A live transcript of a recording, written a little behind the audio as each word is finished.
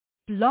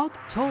Blog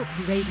Talk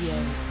Radio.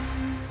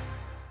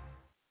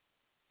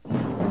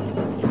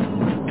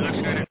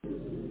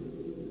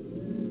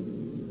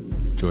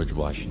 George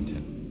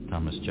Washington,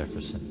 Thomas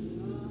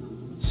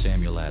Jefferson,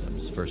 Samuel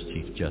Adams, First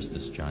Chief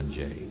Justice John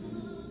Jay.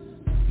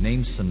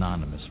 Names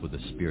synonymous with the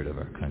spirit of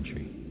our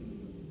country.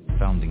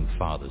 Founding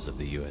fathers of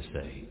the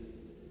USA.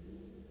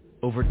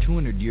 Over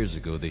 200 years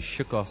ago, they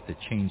shook off the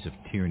chains of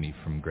tyranny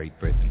from Great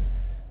Britain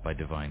by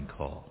divine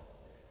call.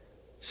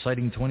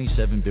 Citing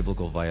 27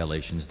 biblical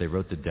violations, they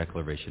wrote the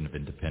Declaration of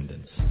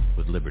Independence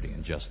with liberty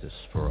and justice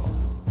for all.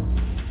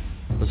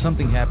 But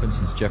something happened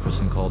since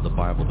Jefferson called the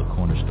Bible the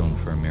cornerstone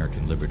for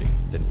American liberty,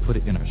 then put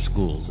it in our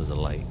schools as a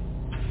light.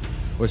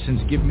 Or since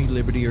give me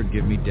liberty or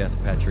give me death,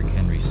 Patrick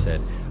Henry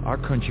said, our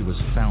country was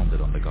founded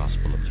on the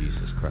gospel of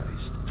Jesus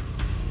Christ.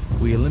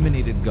 We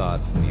eliminated God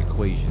from the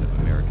equation of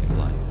American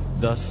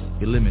life, thus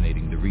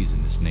eliminating the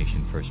reason this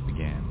nation first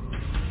began.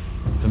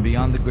 From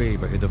beyond the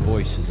grave, I hear the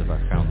voices of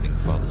our founding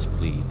fathers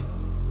plead,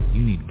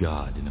 you need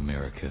God in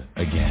America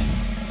again.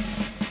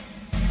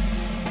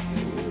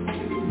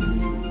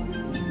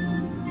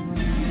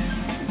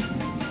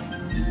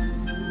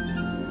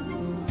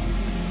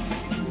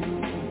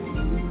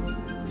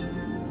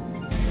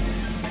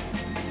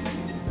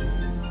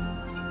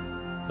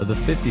 Of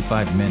the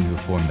 55 men who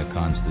formed the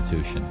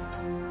Constitution,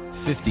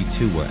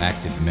 52 were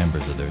active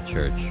members of their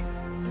church.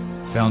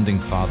 Founding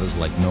fathers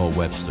like Noah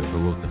Webster,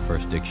 who wrote the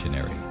first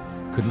dictionary,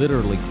 could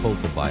literally quote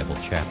the Bible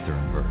chapter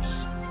and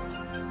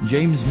verse.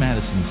 James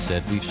Madison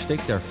said, we've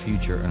staked our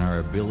future on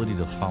our ability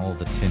to follow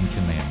the 10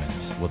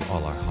 Commandments with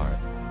all our heart.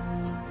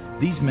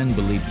 These men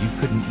believed you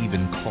couldn't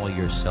even call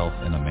yourself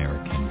an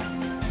American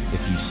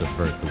if you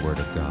subvert the Word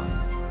of God.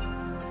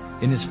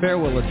 In his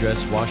farewell address,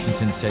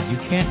 Washington said,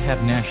 you can't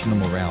have national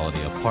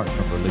morality apart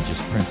from religious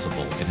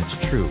principle, and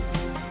it's true.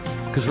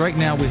 Because right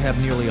now we have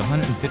nearly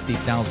 150,000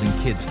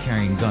 kids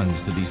carrying guns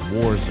to these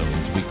war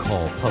zones we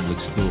call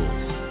public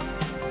schools.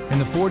 In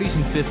the 40s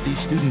and 50s,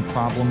 student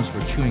problems were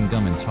chewing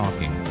gum and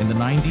talking. In the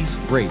 90s,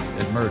 rape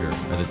and murder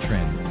are the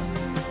trend.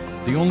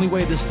 The only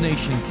way this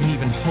nation can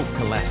even hope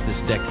to last this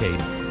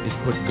decade is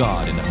put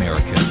God in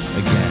America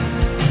again.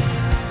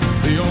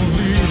 The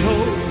only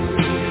hope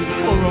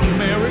for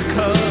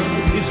America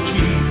is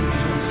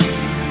Jesus.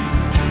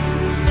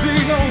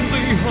 The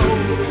only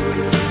hope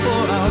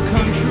for our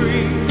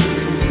country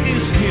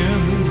is Him.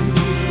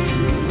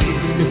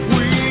 If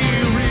we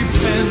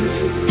repent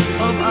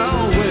of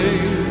our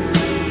ways,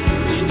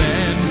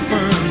 stand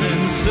firm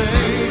and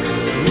say,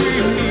 we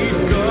need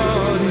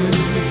God in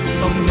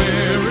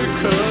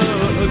America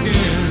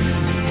again.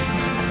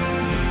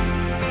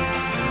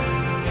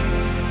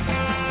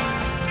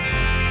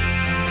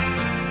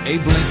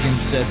 Abe Lincoln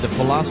said the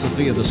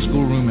philosophy of the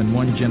schoolroom in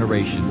one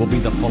generation will be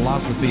the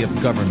philosophy of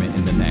government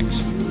in the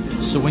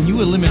next. So when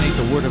you eliminate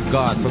the Word of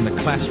God from the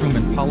classroom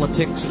and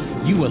politics,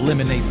 you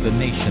eliminate the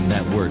nation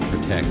that Word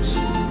protects.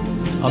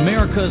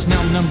 America is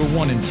now number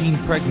 1 in teen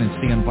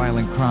pregnancy and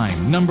violent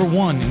crime, number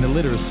 1 in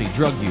illiteracy,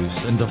 drug use,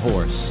 and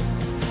divorce.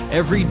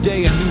 Every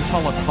day a new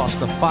holocaust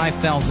of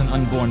 5,000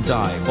 unborn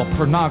die, while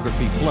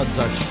pornography floods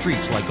our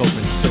streets like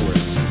open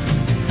sewers.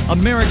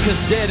 America's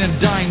dead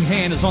and dying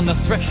hand is on the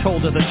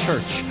threshold of the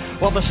church,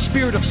 while the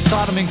spirit of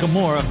Sodom and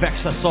Gomorrah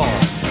vexes us all.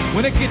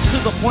 When it gets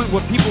to the point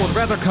where people would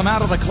rather come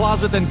out of the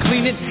closet than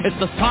clean it, it's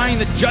the sign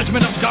that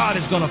judgment of God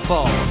is going to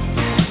fall.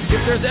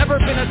 If there's ever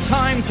been a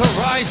time to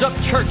rise up,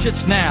 church,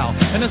 it's now.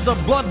 And as the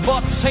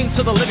blood-bought saints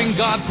of the living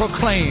God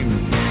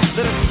proclaim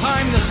that it's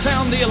time to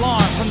sound the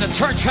alarm from the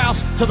church house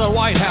to the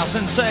White House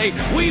and say,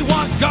 we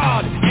want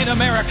God in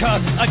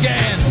America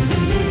again.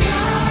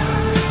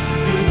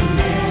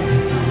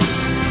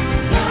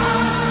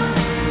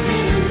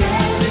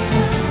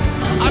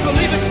 I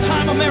believe it's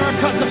time,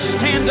 America, to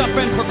stand up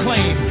and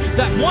proclaim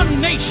that one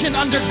nation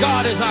under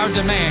God is our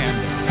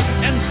demand.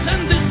 And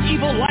send this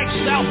evil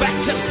lifestyle back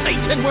to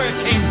Satan where it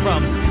came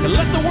from. And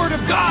let the Word of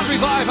God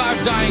revive our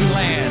dying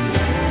land.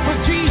 For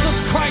Jesus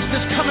Christ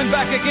is coming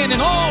back again in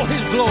all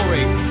His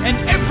glory,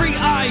 and every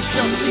eye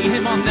shall see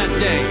Him on that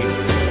day.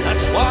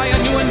 That's why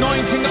a new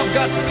anointing of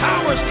God's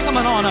power is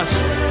coming on us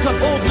to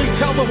boldly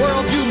tell the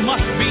world you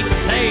must be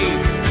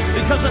saved.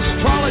 Because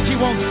astrology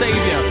won't save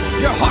you.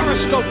 Your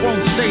horoscope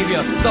won't save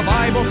you. The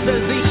Bible says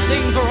these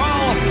things are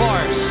all a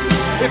farce.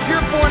 If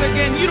you're born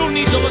again, you don't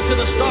need to look to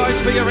the stars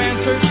for your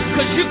answers,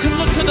 because you can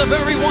look to the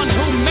very one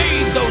who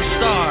made those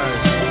stars.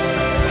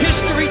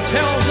 History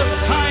tells us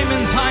time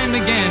and time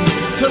again,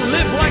 to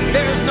live like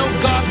there's no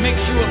God makes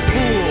you a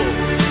fool.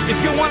 If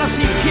you want to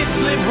see kids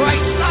live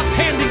right, stop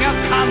handing out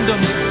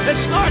condoms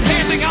and start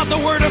handing out the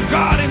Word of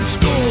God in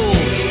school.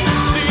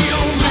 The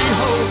only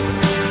hope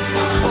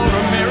for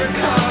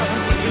America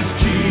is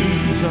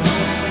Jesus.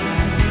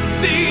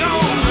 The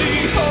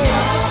only hope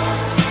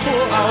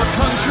for our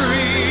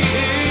country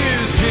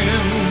is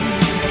Him.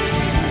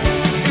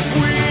 If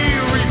we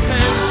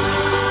repent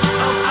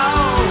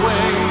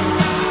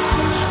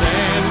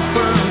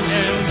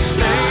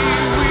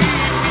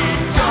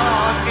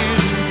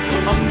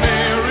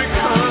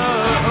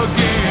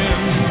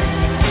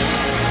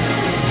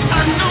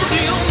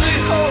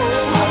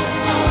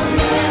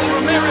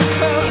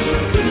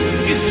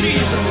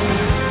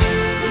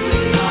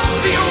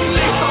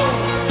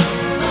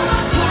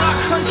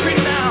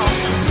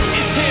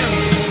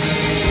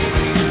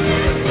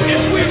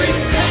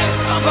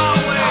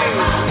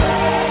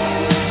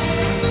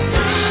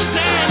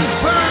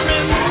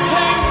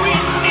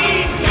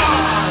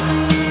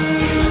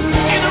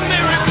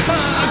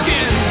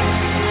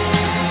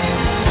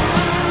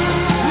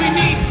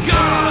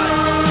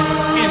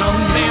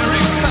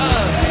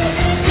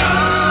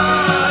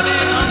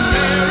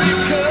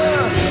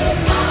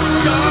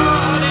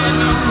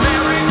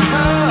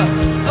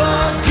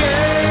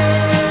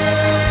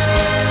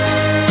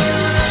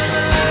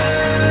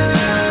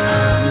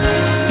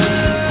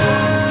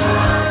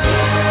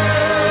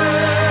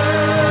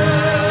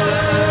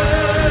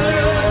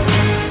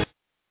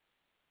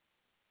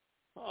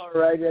All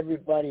right,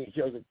 everybody.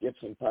 Joseph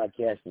Gibson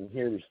podcasting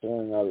here,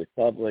 restoring our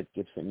republic,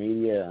 Gibson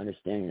Media,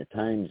 understanding the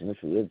times in which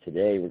we live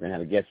today. We're going to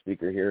have a guest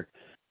speaker here,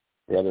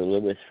 Brother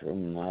Lewis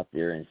from out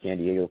there in San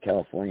Diego,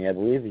 California, I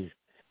believe. He's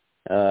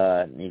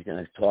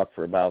going to talk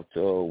for about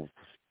 30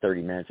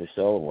 minutes or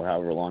so, or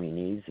however long he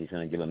needs. He's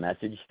going to give a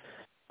message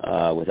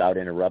without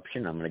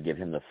interruption. I'm going to give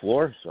him the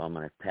floor, so I'm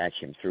going to patch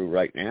him through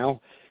right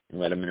now and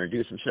let him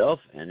introduce himself.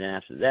 And then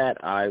after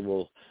that, I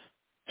will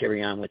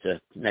carry on with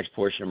the next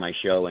portion of my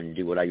show and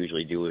do what I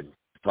usually do and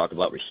talk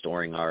about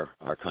restoring our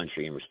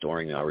country and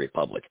restoring our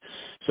republic.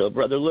 So,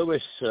 Brother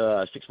Lewis,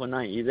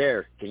 619, you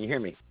there? Can you hear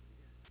me?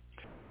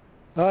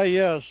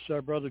 Yes,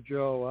 Brother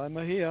Joe. I'm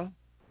here.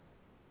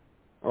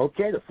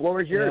 Okay, the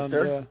floor is yours,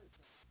 sir.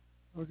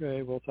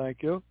 Okay, well,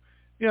 thank you.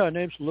 Yeah, my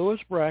name's Lewis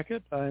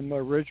Brackett. I'm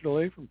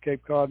originally from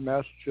Cape Cod,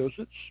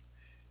 Massachusetts.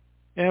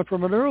 And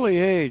from an early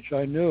age,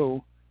 I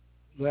knew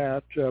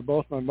that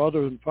both my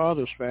mother and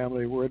father's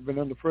family had been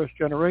in the first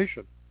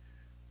generation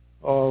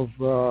of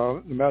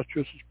the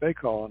Massachusetts Bay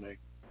Colony.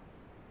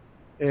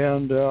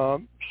 And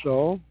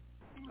so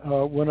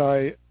when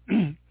I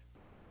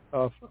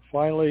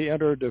finally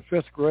entered the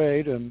fifth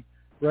grade in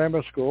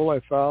grammar school,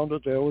 I found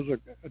that there was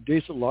a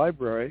decent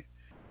library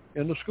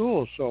in the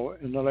school.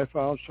 And then I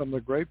found some of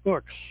the great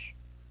books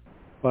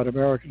about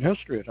American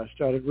history, and I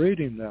started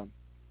reading them.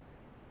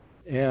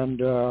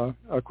 And,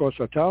 of course,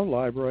 our town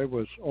library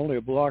was only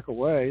a block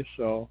away,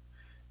 so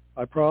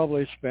I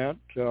probably spent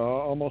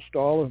almost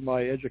all of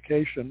my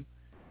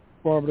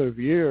formative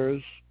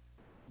years,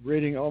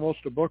 reading almost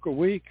a book a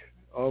week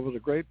of the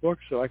great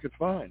books that I could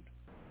find.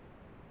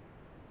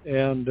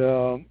 And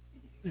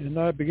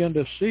I began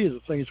to see that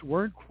things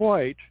weren't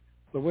quite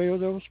the way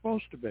they were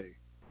supposed to be,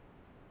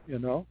 you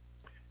know.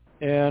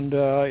 And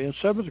in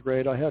seventh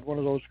grade, I had one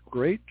of those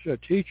great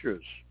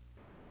teachers,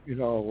 you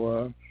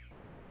know,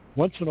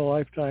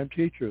 once-in-a-lifetime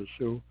teachers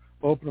who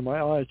opened my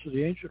eyes to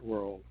the ancient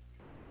world.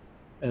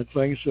 And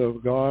things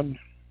have gone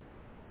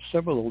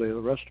similarly the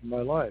rest of my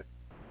life.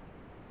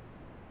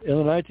 In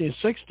the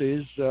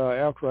 1960s,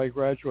 after I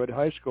graduated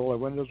high school, I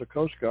went into the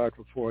Coast Guard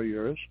for 4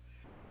 years.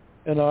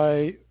 And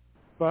I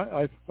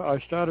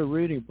started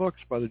reading books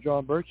by the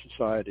John Birch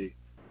Society.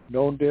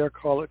 Don't dare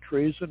call it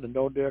treason and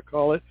don't dare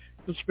call it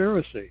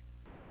conspiracy.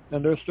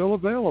 And they're still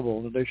available,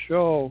 and they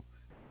show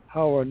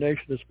how our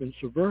nation has been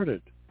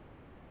subverted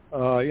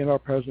in our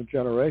present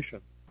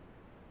generation.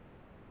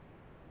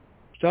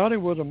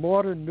 Starting with the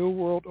modern New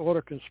World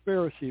Order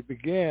conspiracy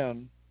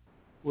began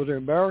with the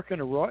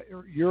American and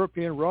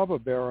European robber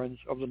barons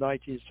of the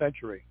 19th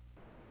century.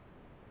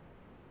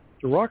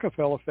 The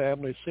Rockefeller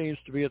family seems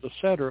to be at the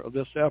center of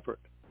this effort.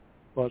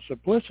 For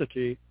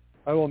simplicity,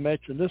 I will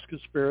mention this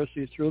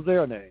conspiracy through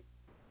their name.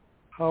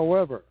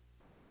 However,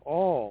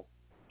 all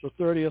the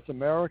 30th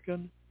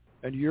American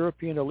and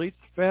European elite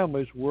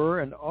families were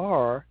and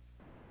are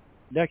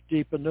neck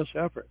deep in this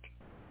effort.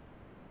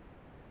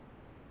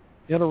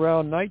 In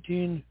around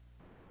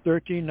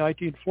 1913,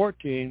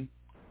 1914,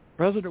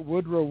 President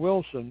Woodrow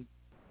Wilson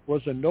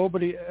was a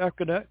nobody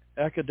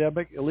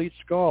academic elite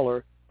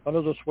scholar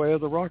under the sway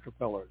of the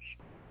Rockefellers.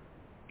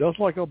 Just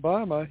like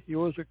Obama, he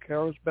was a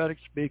charismatic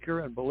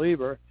speaker and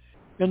believer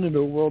in the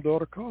New World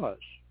Order cause.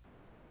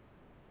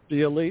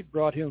 The elite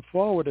brought him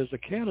forward as a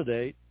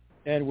candidate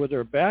and with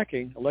their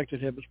backing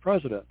elected him as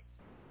president.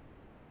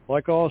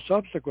 Like all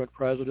subsequent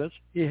presidents,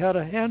 he had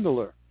a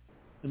handler,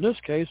 in this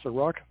case a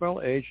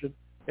Rockefeller agent,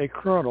 a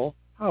Colonel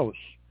House,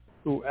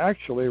 who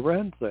actually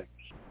ran things.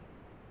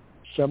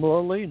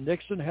 Similarly,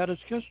 Nixon had his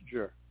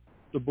Kissinger.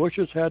 The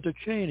Bushes had the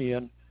Cheney,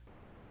 and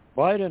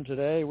Biden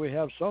today, we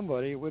have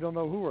somebody, we don't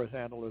know who his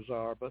handlers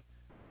are, but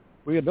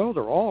we know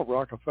they're all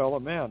Rockefeller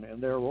men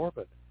in their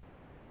orbit.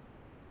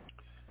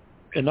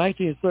 In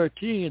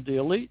 1913, the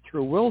elite,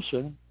 through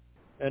Wilson,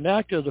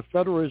 enacted the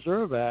Federal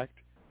Reserve Act,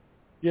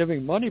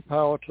 giving money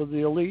power to the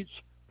elite's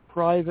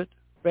private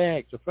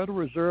bank. The Federal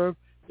Reserve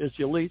is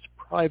the elite's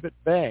private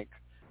bank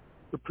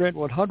to print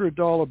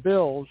 $100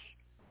 bills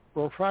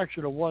for a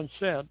fraction of 1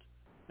 cent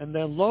and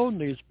then loan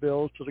these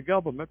bills to the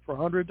government for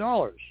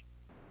 $100.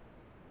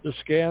 The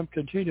scam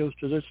continues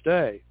to this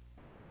day.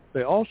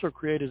 They also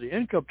created the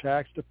income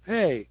tax to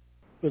pay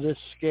for this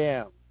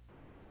scam.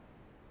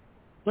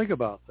 Think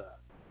about that.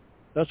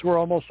 That's where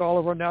almost all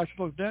of our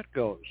national debt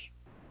goes.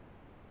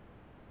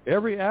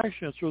 Every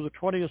action through the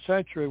 20th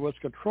century was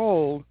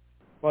controlled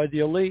by the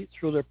elite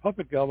through their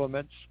puppet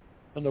governments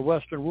in the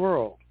Western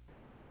world.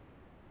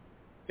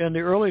 In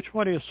the early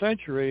 20th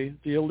century,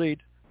 the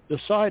elite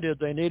decided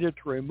they needed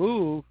to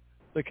remove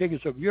the kings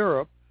of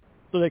Europe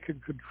so they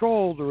could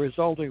control the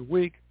resulting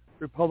weak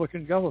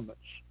Republican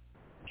governments.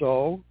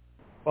 So,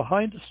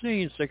 behind the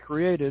scenes, they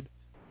created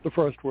the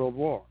First World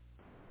War.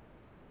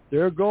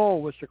 Their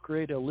goal was to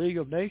create a League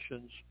of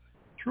Nations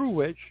through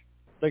which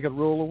they could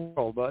rule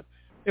the world, but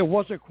it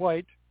wasn't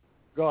quite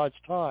God's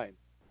time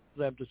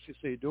for them to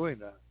succeed doing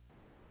that.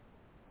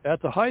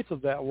 At the height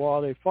of that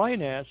war, they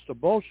financed the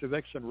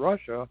Bolsheviks in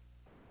Russia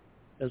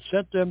and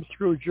sent them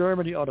through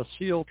Germany on a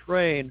sealed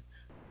train.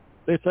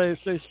 They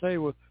say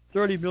with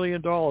 $30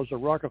 million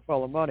of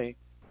Rockefeller money,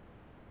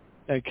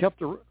 and kept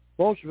the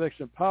Bolsheviks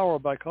in power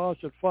by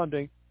constant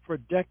funding for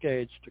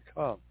decades to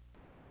come.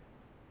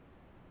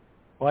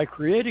 By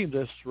creating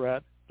this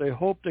threat, they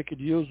hoped they could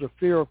use the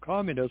fear of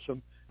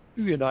communism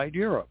to unite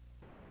Europe.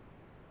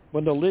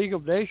 When the League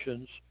of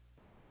Nations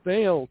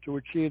failed to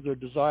achieve their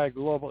desired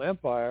global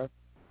empire,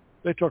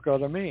 they took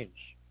other means.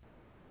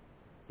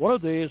 One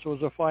of these was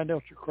the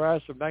financial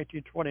crash of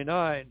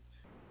 1929,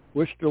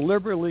 which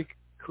deliberately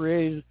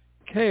created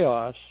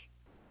chaos,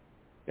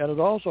 and it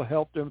also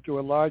helped them to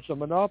enlarge the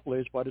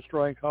monopolies by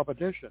destroying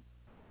competition.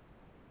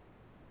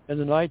 In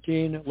the late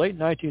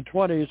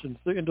 1920s and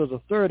into the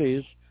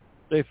 30s,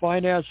 they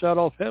financed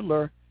Adolf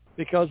Hitler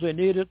because they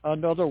needed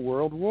another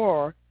world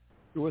war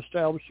to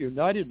establish the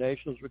United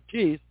Nations with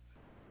teeth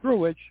through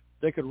which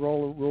they could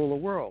rule the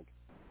world.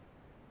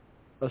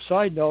 A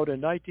side note,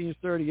 in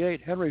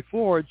 1938, Henry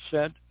Ford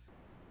sent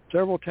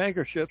several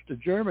tanker ships to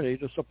Germany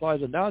to supply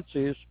the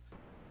Nazis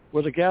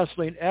with a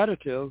gasoline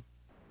additive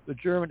the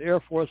German Air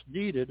Force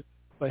needed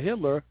for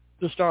Hitler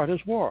to start his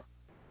war.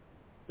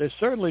 They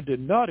certainly did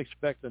not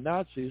expect the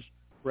Nazis'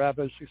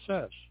 rapid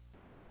success.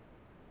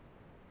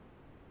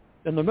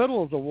 In the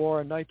middle of the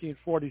war in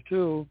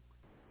 1942,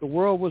 the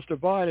world was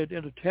divided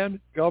into 10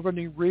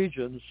 governing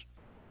regions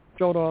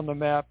shown on the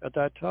map at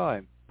that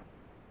time.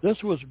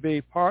 This was to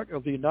be part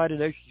of the United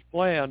Nations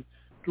plan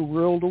to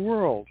rule the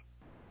world.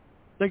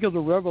 Think of the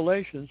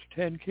Revelation's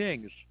 10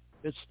 kings.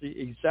 It's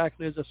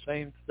exactly the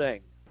same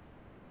thing.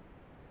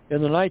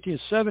 In the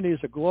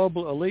 1970s, a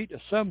global elite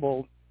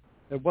assembled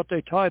at what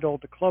they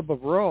titled the Club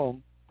of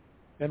Rome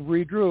and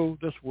redrew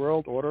this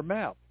world order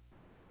map.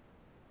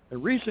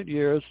 In recent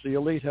years, the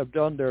elite have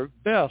done their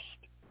best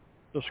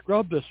to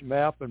scrub this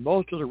map and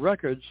most of the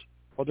records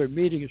of their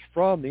meetings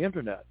from the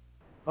internet.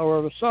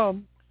 However,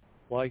 some,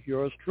 like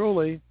yours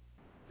truly,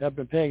 have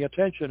been paying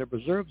attention to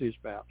preserve these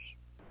maps.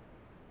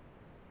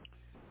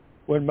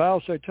 When Mao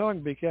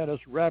Zedong began his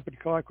rapid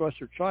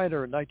conquest of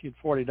China in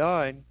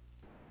 1949,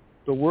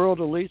 the world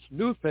elite's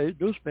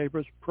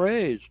newspapers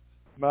praised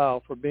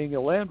Mao for being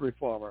a land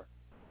reformer,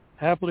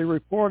 happily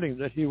reporting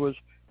that he was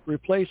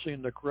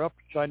replacing the corrupt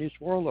Chinese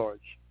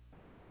warlords.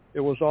 It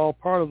was all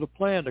part of the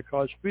plan to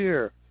cause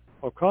fear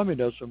of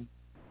communism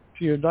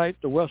to unite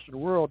the Western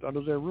world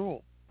under their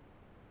rule.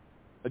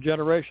 A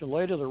generation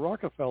later, the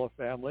Rockefeller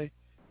family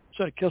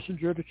sent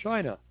Kissinger to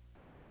China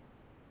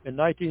in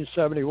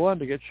 1971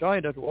 to get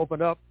China to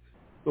open up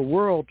the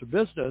world to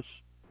business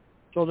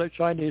so that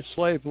Chinese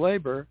slave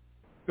labor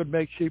could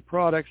make cheap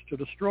products to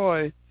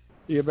destroy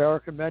the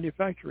American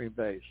manufacturing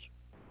base.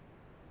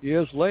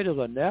 Years later,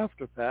 the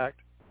NAFTA Pact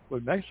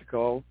with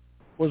Mexico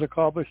was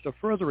accomplished to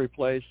further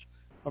replace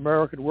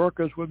American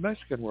workers with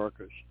Mexican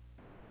workers.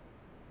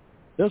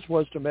 This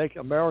was to make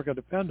America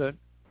dependent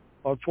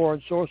on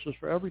foreign sources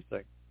for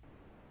everything.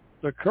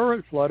 The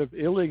current flood of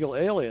illegal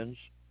aliens,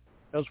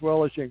 as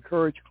well as the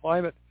encouraged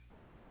climate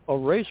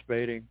of race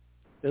baiting,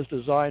 is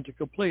designed to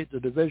complete the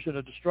division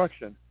and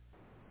destruction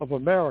of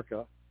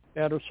America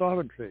and of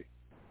sovereignty.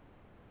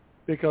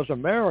 Because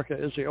America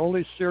is the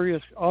only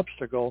serious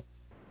obstacle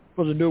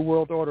for the New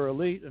World Order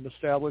elite in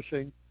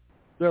establishing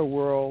their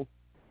world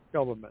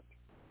government.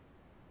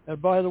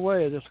 And by the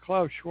way, this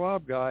Klaus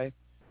Schwab guy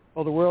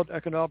of the World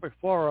Economic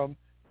Forum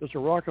is a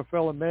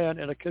Rockefeller man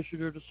and a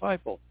Kissinger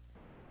disciple.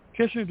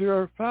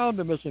 Kissinger found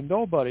him as a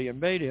nobody and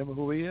made him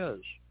who he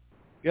is.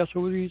 Guess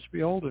who he's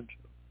beholden to?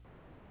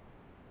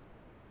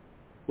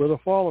 With the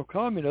fall of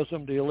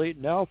communism, the elite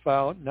now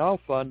fund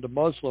the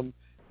Muslim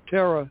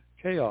terror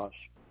chaos.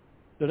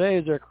 Today,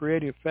 they're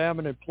creating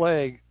famine and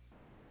plague,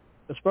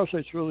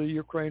 especially through the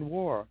Ukraine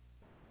war,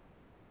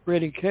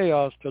 creating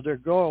chaos to their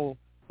goal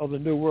of the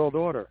New World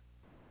Order.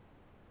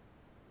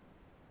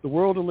 The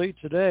world elite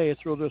today,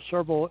 through their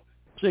several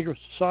secret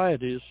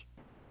societies,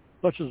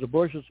 such as the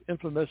Bush's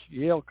infamous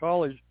Yale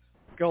College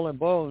Skull and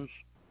Bones,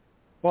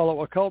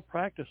 follow occult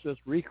practices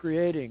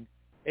recreating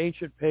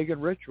ancient pagan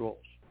rituals.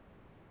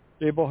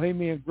 The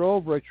Bohemian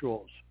Grove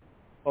rituals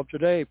of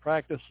today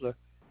practice the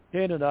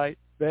Canaanite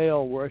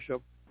Baal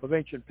worship of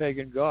ancient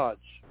pagan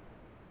gods.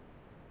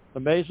 The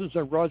Masons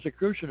and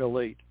Rosicrucian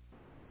elite,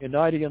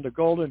 uniting in the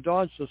Golden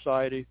Dawn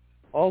Society,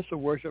 also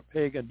worship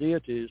pagan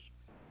deities,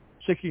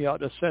 seeking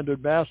out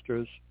ascended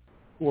masters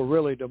who are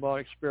really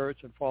demonic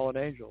spirits and fallen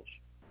angels.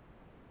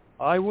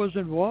 I was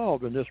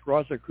involved in this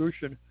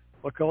Rosicrucian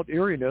occult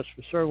eeriness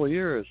for several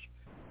years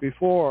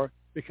before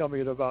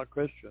becoming a devout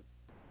Christian.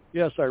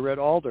 Yes, I read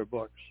all their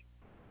books.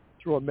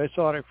 Through a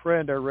Masonic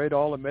friend, I read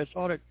all the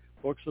Masonic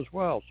books as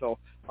well, so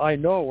I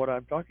know what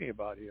I'm talking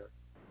about here.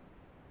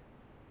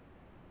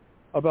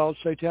 About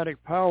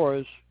satanic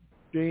powers,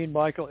 Dean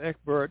Michael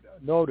Eckbert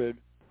noted,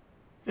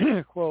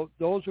 quote,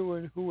 those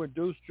who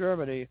induced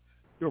Germany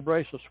to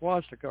embrace the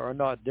swastika are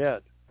not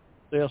dead.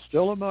 They are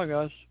still among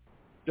us,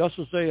 just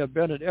as they have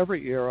been in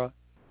every era,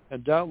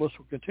 and doubtless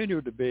will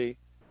continue to be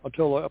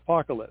until the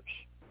apocalypse.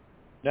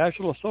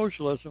 National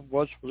Socialism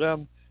was for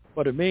them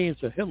but a means,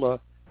 and Hitler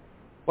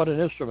but an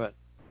instrument.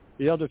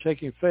 The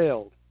undertaking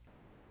failed.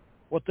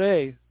 What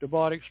they,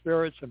 demonic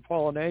spirits and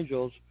fallen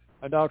angels,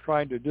 are now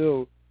trying to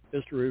do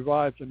is to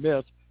revive the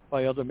myth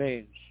by other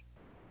means.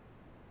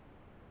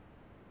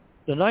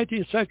 The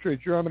 19th century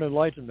German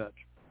Enlightenment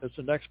is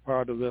the next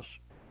part of this.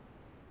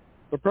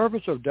 The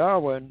purpose of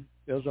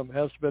Darwinism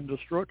has been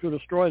to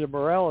destroy the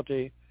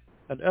morality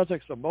and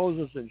ethics of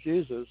Moses and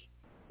Jesus,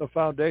 the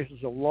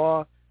foundations of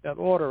law and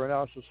order in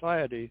our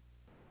society,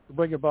 to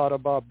bring about a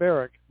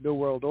barbaric New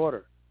World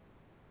Order.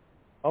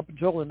 Up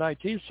until the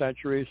 19th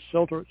century,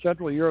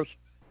 Central Europe's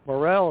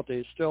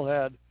morality still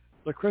had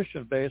the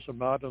Christian base of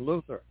Martin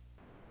Luther.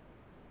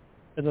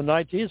 In the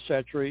 19th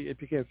century, it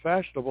became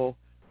fashionable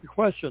to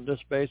question this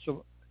base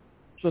of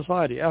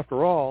society.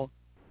 After all,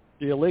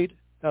 the elite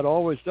had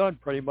always done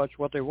pretty much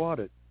what they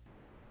wanted.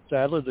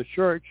 Sadly, the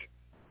church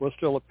was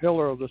still a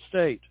pillar of the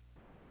state,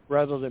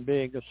 rather than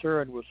being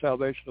concerned with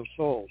salvation of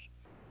souls.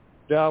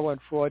 Darwin,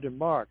 Freud, and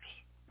Marx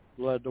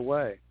led the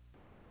way.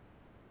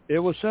 It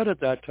was said at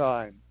that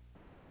time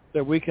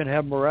that we can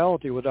have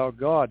morality without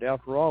God.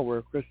 After all, we're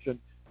a Christian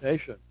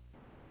nation.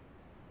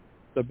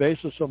 The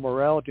basis of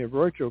morality and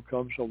virtue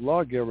comes from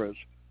lawgivers,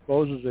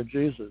 Moses and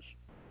Jesus.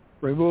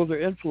 Remove their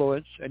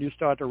influence and you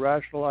start to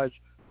rationalize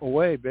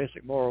away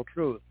basic moral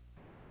truth.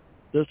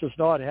 This does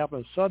not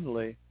happen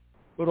suddenly,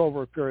 but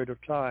over a period of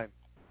time.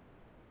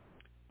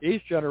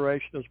 Each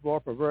generation is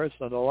more perverse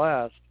than the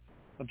last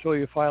until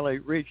you finally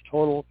reach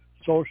total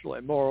social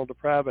and moral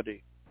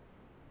depravity.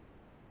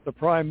 The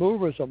prime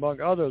movers, among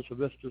others, of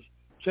this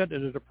descent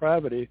into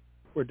depravity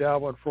were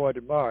Darwin, Freud,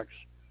 and Marx.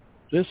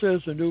 This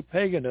is the new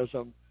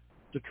paganism,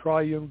 the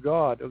triune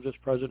God of this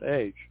present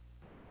age.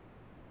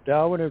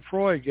 Darwin and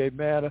Freud gave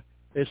man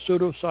a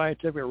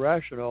pseudo-scientific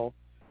rationale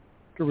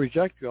to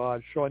reject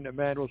God, showing that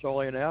man was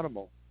only an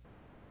animal.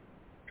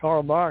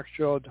 Karl Marx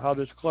showed how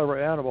this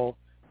clever animal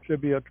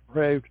should be a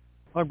depraved,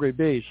 hungry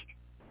beast,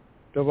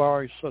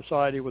 devouring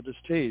society with his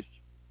teeth.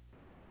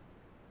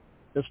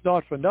 It's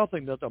not for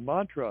nothing that the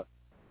mantra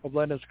of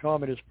Lenin's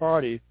Communist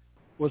Party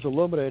was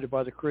illuminated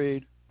by the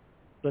creed,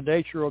 "The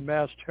nature of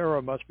mass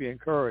terror must be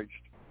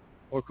encouraged,"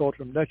 or quote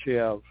from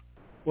Nechayev,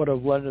 one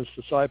of Lenin's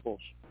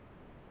disciples.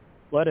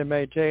 Lenin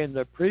maintained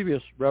that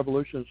previous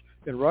revolutions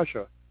in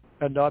Russia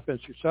had not been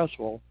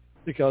successful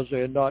because they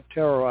had not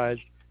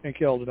terrorized and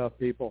killed enough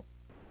people.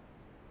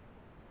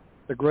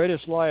 The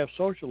greatest lie of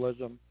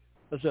socialism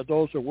is that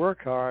those who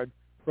work hard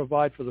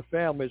provide for the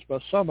families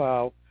must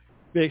somehow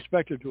be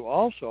expected to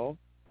also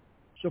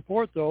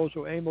support those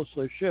who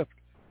aimlessly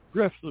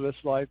drift through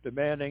this life,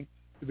 demanding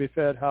to be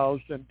fed,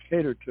 housed, and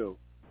catered to.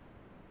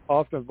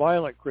 Often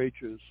violent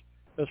creatures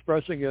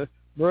expressing a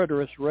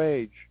murderous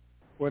rage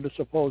when the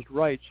supposed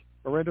rights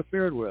are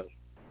interfered with.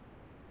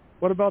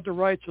 What about the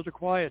rights of the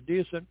quiet,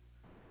 decent,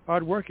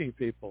 hard-working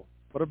people?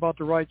 What about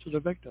the rights of the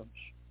victims?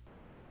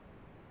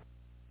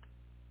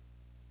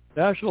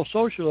 National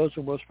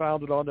Socialism was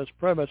founded on this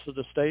premise that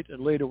the state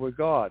and leader were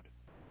God.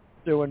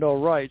 There were no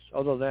rights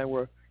other than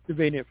were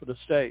convenient for the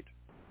state.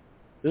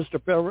 This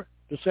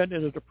descent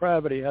into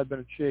depravity had been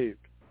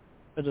achieved.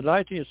 In the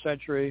 19th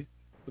century,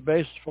 the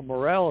basis for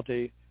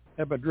morality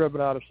had been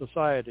driven out of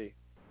society.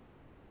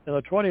 In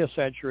the 20th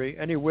century,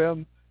 any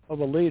whim of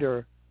a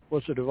leader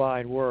was the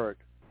divine word.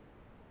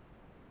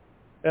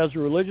 As the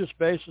religious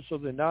basis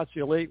of the Nazi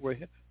elite were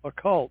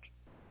occult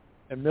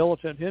and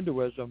militant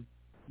Hinduism,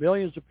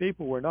 millions of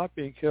people were not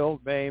being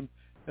killed, maimed,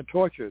 and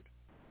tortured.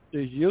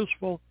 These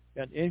useful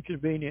and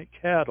inconvenient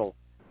cattle,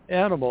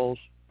 animals,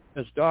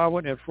 as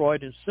Darwin and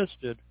Freud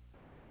insisted,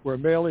 were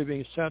merely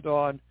being sent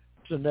on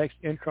to the next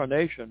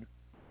incarnation,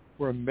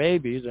 where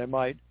maybe they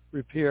might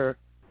reappear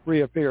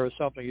as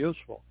something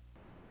useful.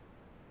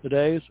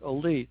 Today's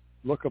elite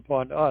look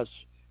upon us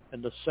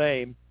in the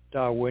same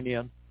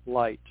Darwinian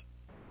light.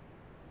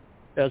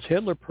 As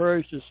Hitler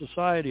purged his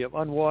society of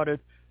unwanted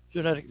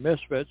genetic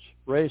misfits,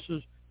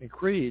 races, and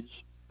creeds,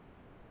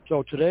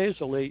 so today's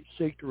elite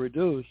seek to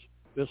reduce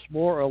this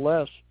more or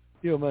less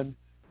human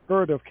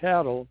herd of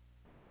cattle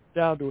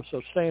down to a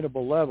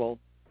sustainable level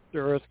the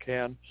earth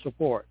can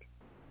support.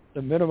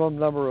 The minimum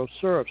number of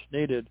serfs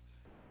needed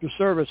to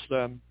service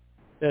them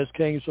as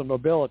kings of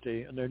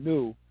nobility in their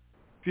new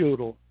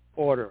feudal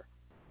order.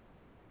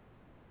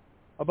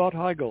 About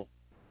Hegel.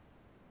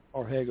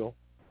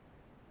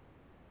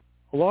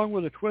 Along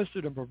with the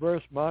twisted and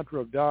perverse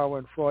mantra of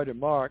Darwin, Freud, and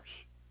Marx,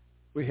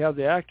 we have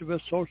the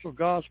activist social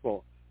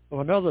gospel of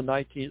another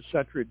 19th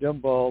century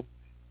dim bulb,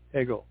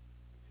 Hegel.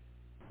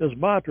 His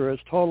mantra has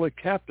totally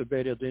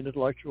captivated the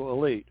intellectual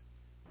elite.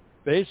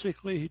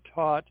 Basically, he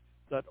taught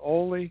that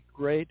only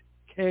great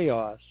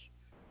chaos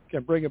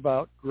can bring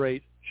about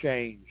great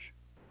change.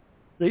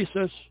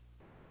 Thesis,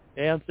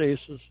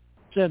 antithesis,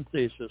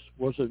 synthesis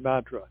was his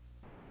mantra.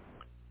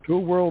 2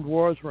 world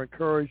wars were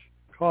caused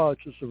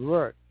to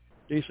subvert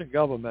decent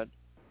government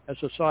and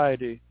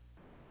society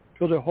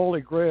to the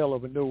holy grail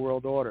of a new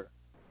world order.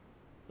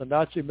 The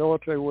Nazi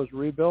military was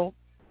rebuilt,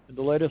 and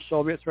the latest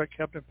Soviet threat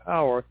kept in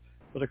power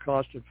with a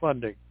constant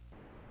funding.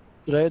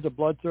 Today, the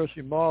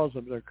bloodthirsty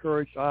Muslims are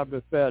encouraged, armed,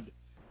 and fed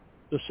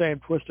the same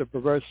twisted,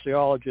 perverse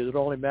theology that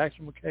only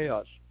maximum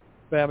chaos,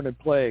 famine, and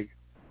plague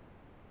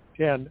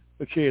can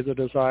achieve the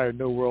desired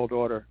new world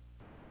order.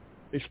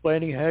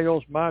 Explaining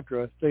Hegel's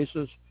mantra,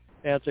 thesis,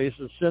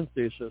 antithesis,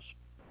 synthesis,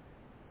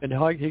 in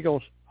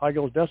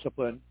Hegel's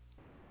discipline,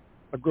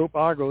 A group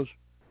argues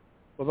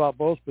about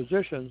both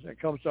positions and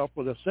comes up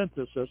with a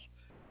synthesis,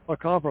 a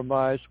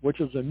compromise,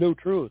 which is the new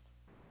truth.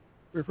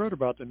 We've heard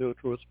about the new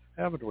truth,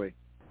 haven't we?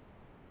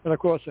 And of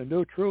course, the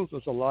new truth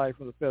is a lie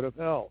from the pit of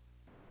hell.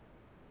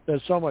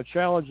 Then someone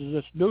challenges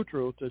this new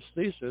truth, this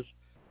thesis,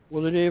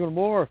 with an even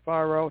more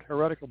far-out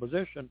heretical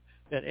position,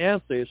 an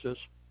antithesis,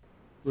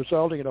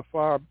 resulting in a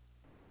far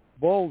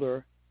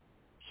bolder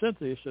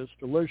synthesis,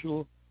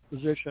 delusional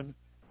position,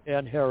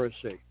 and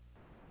heresy.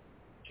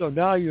 So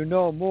now you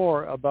know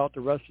more about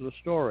the rest of the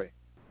story.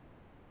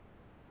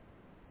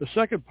 The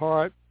second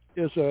part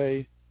is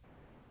a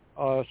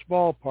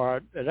small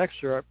part, an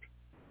excerpt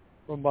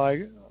from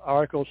my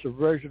article,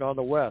 Subversion on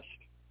the West.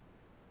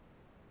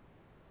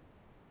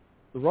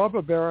 The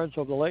robber barons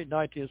of the late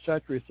 19th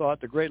century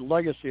thought the great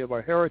legacy of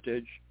our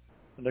heritage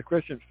and the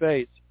Christian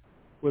faith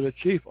were the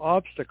chief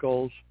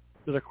obstacles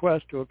to the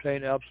quest to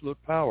obtain absolute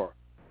power.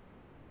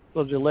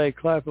 So they laid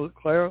careful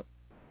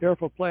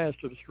plans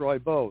to destroy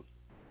both.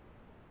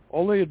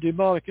 Only a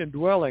demonic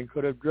indwelling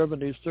could have driven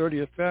these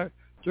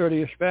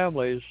 30-ish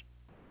families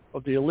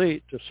of the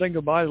elite to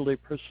single-mindedly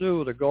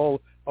pursue the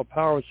goal of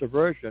power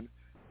subversion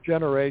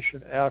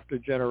generation after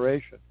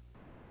generation.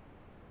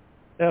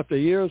 After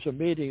years of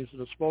meetings in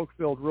the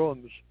smoke-filled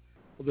rooms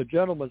of the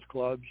gentlemen's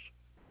clubs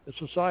and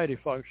society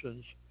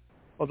functions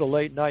of the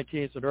late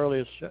 19th and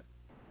early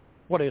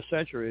 20th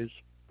centuries,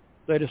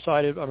 they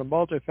decided on a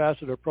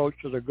multifaceted approach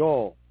to the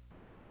goal.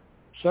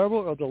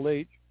 Several of the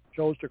elite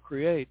chose to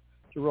create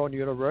their own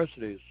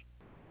universities.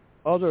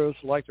 Others,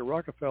 like the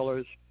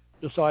Rockefellers,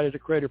 decided to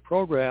create a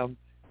program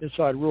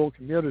inside rural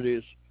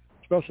communities,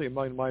 especially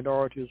among the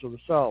minorities of the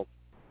South.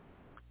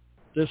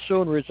 This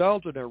soon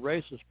resulted in a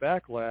racist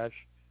backlash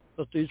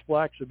that these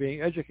blacks are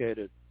being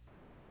educated.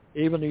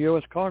 Even the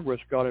U.S.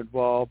 Congress got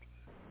involved,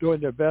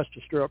 doing their best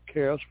to stir up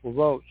chaos for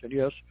votes, and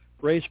yes,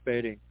 race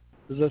baiting.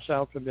 Does this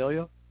sound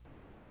familiar?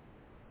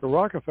 The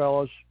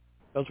Rockefellers,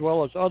 as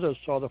well as others,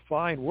 saw the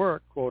fine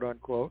work, quote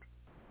unquote,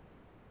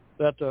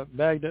 that the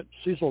magnate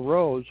Cecil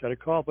Rhodes had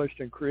accomplished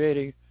in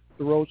creating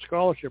the Rhodes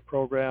Scholarship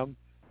Program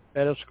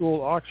at a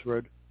school,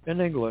 Oxford,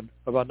 in England,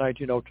 about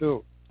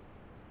 1902.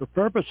 The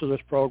purpose of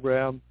this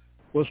program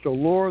was to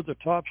lure the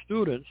top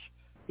students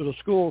to the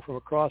school from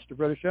across the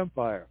British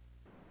Empire.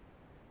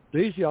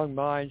 These young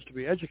minds to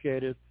be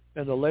educated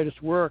in the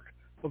latest work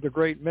of the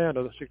great men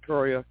of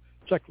the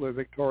secular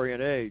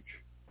Victorian age.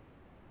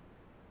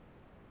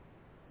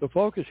 The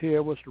focus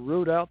here was to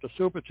root out the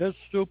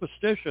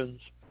superstitions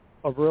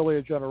of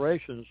earlier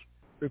generations,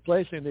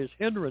 replacing these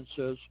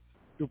hindrances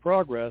to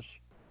progress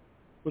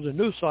with the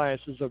new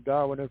sciences of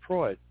Darwin and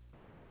Freud.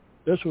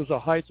 This was the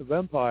height of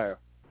empire,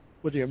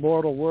 with the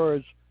immortal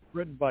words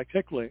written by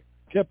Kipling,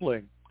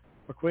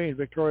 for Queen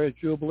Victoria's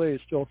Jubilee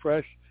still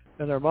fresh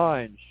in their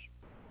minds.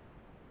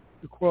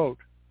 To quote,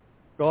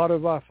 God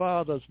of our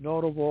fathers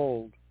known of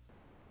old,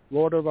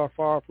 Lord of our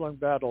far-flung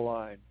battle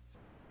line,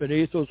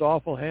 beneath whose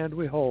awful hand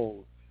we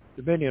hold,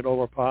 dominion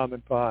over palm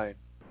and pine.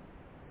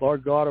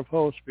 Lord God of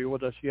hosts, be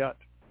with us yet,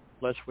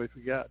 lest we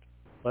forget,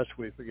 lest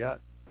we forget.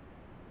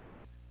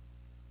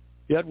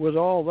 Yet with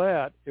all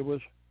that, it was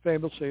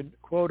famously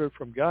quoted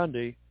from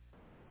Gandhi,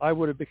 I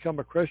would have become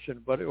a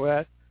Christian, but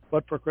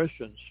for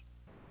Christians.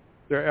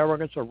 Their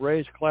arrogance of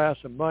race, class,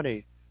 and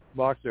money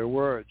mocked their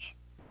words.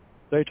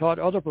 They taught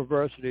other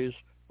perversities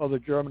of the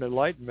German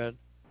Enlightenment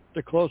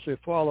to closely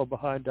follow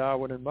behind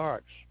Darwin and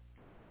Marx.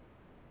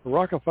 The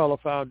Rockefeller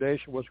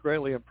Foundation was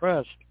greatly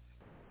impressed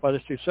by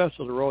the success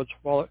of the Rhodes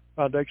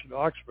Foundation at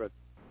Oxford.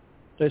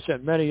 They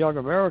sent many young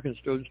American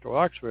students to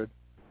Oxford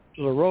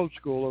to the Rhodes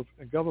School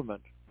of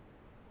Government.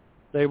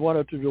 They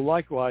wanted to do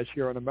likewise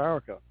here in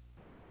America.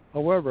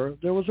 However,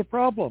 there was a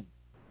problem: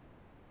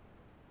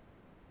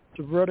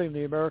 subverting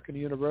the American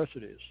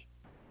universities.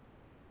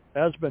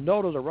 As has been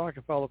noted, the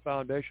Rockefeller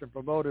Foundation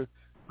promoted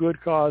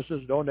good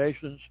causes,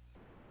 donations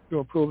to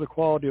improve the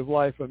quality of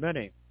life of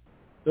many.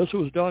 This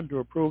was done to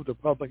improve the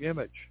public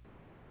image.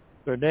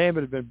 Their name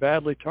had been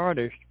badly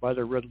tarnished by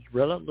their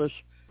relentless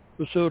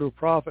pursuit of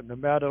profit, no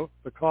matter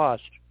the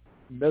cost,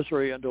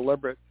 misery, and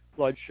deliberate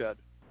bloodshed.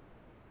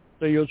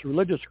 They used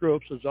religious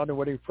groups as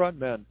unwitting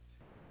frontmen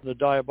in the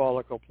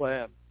diabolical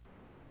plan.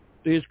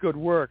 These good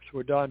works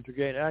were done to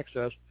gain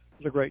access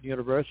to the great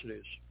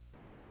universities.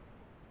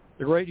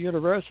 The great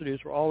universities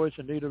were always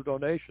in need of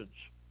donations.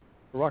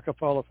 The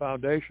Rockefeller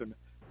Foundation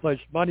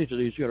pledged money to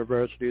these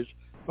universities,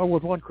 but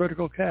with one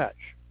critical catch.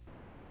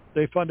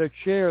 They funded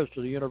chairs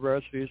to the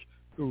universities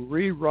to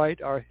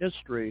rewrite our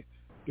history,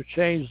 to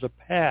change the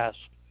past,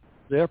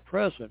 their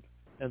present,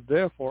 and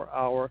therefore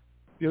our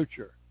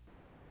future.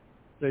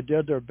 They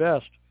did their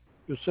best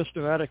to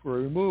systematically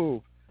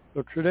remove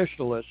the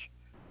traditionalists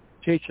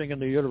teaching in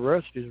the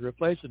universities,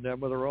 replacing them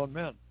with their own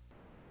men.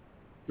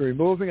 The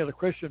removing of the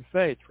Christian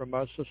faith from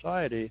our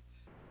society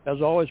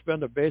has always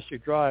been the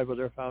basic drive of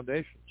their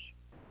foundations.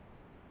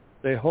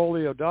 They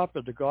wholly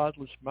adopted the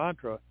godless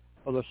mantra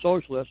of the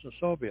socialists and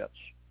Soviets.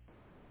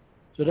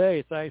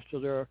 Today, thanks to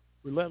their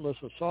relentless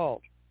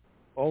assault,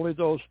 only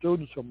those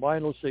students who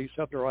mindlessly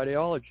accept their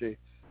ideology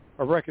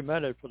are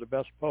recommended for the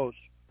best posts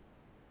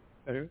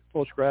and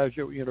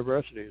postgraduate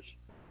universities.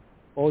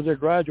 Only their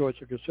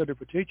graduates are considered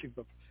for teaching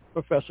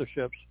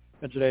professorships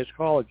in today's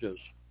colleges.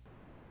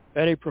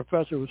 Any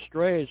professor who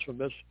strays from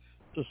this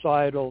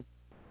societal,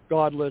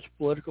 godless,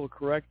 political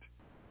correct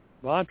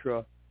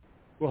mantra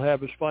will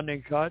have his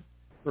funding cut,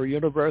 her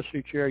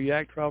university chair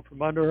yanked out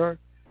from under her,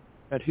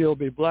 and he'll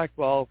be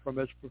blackballed from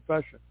his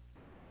profession.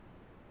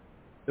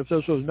 If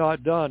this was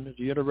not done,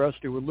 the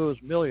university would lose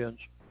millions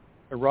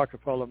in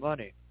Rockefeller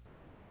money.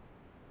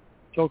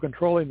 So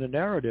controlling the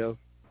narrative,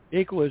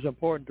 equally as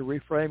important to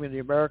reframing the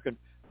American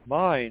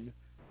mind,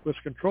 was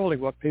controlling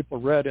what people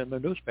read in the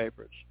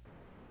newspapers.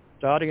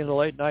 Starting in the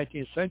late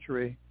 19th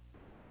century,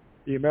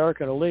 the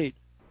American elite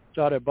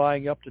started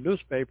buying up the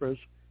newspapers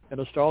and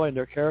installing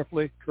their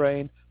carefully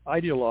trained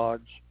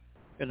ideologues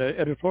in the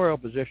editorial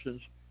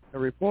positions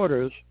and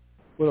reporters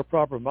with a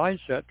proper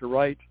mindset to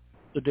write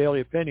the daily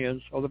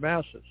opinions of the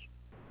masses.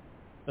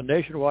 The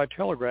nationwide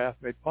telegraph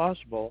made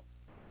possible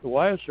the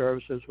wire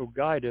services who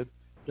guided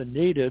the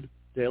needed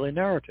daily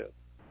narrative.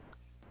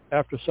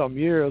 After some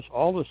years,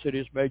 all the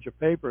city's major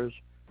papers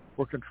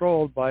were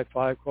controlled by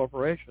 5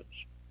 corporations.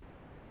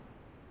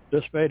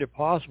 This made it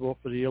possible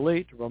for the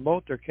elite to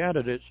promote their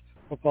candidates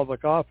for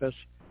public office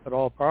at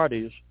all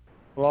parties,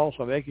 while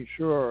also making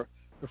sure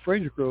the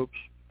fringe groups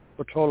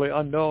were totally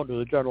unknown to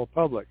the general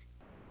public.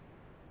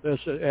 This,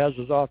 as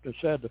is often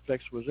said, the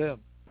fix was in.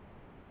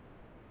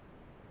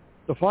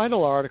 The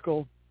final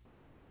article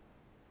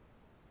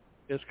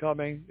is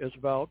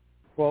about,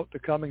 quote, the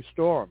coming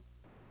storm.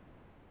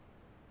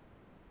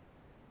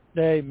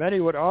 Nay, many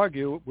would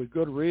argue with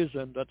good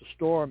reason that the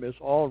storm is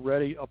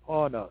already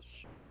upon us.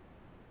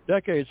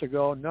 Decades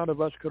ago, none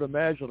of us could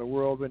imagine the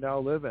world we now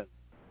live in.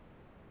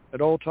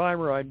 An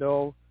old-timer I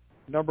know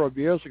a number of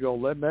years ago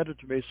lamented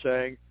to me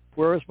saying,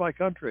 "Where is my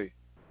country?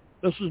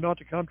 This is not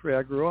the country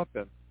I grew up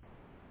in."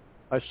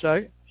 I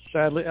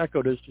sadly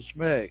echoed his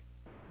dismay.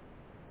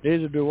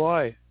 Neither do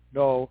I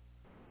now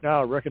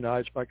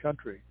recognize my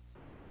country.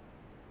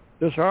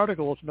 This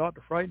article is not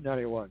to frighten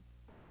anyone.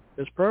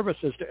 Its purpose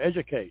is to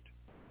educate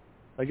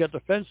and get the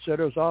fence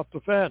sitters off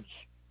the fence.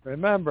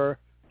 Remember,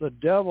 the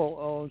devil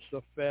owns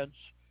the fence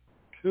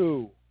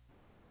too.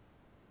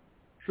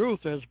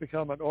 Truth has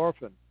become an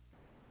orphan,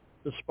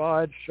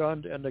 despised,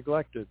 shunned, and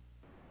neglected.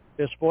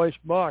 Its voice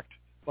mocked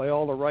by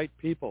all the right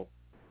people.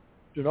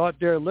 Do not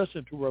dare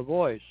listen to her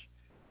voice,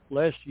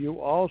 lest you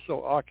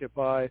also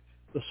occupy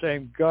the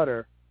same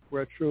gutter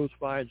where truth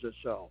finds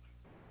itself.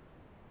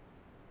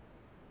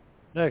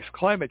 Next,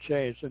 climate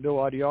change, the new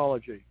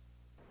ideology.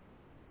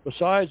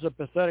 Besides the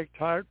pathetic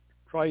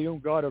triune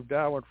God of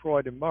Darwin,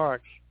 Freud, and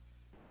Marx,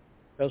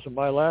 as in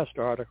my last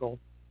article,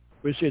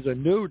 we see the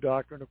new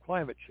doctrine of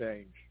climate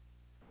change.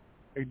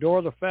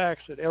 Ignore the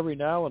facts that every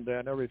now and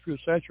then, every few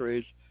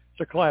centuries,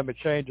 the climate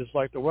change is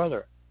like the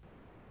weather.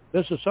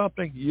 This is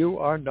something you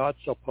are not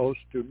supposed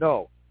to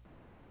know.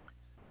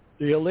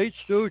 The elite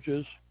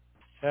stooges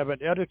have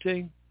been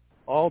editing,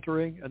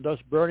 altering, and thus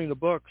burning the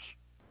books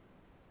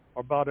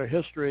about our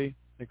history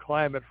and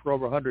climate for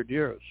over 100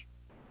 years.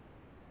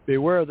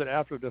 Beware that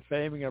after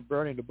defaming and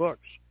burning the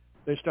books,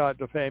 they start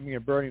defaming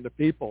and burning the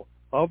people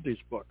of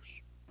these books.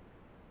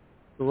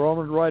 The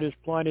Roman writers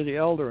Pliny the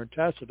Elder and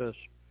Tacitus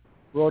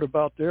wrote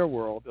about their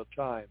world at the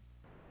time.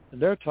 In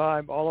their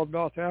time, all of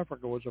North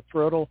Africa was a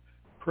fertile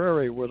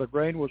prairie where the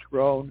grain was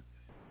grown,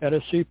 and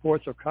the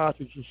seaports of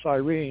Carthage and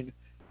Cyrene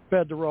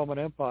fed the Roman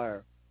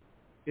Empire.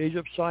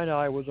 Egypt's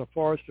Sinai was a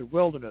forested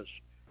wilderness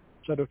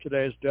instead of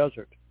today's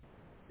desert.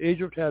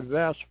 Egypt had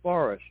vast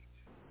forests,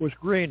 was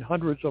green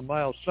hundreds of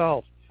miles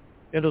south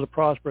into the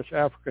prosperous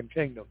African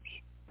kingdoms.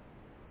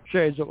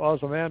 Shades of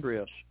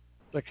Ozymandias,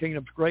 the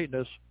kingdom's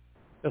greatness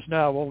is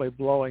now only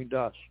blowing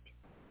dust.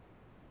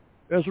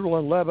 Israel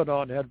and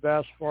Lebanon had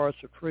vast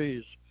forests of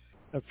trees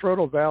and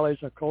fertile valleys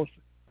and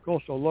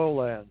coastal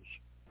lowlands.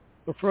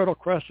 The Fertile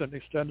Crescent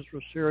extended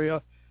from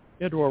Syria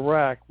into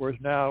Iraq, whereas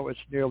now it's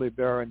nearly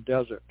barren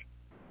desert.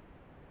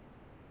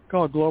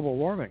 Called global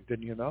warming,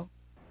 didn't you know?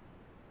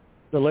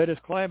 The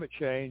latest climate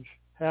change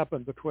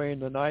happened between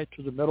the 9th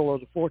to the middle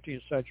of the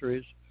 14th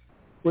centuries,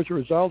 which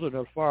resulted in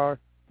a far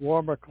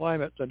warmer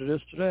climate than it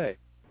is today.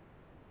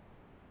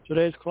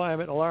 Today's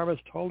climate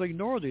alarmists totally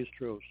ignore these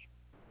truths,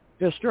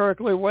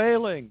 hysterically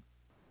wailing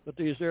that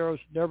these eras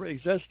never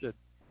existed,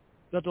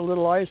 that the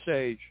Little Ice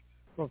Age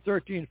from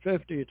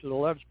 1350 to the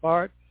left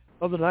part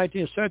of the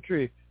 19th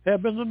century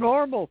had been the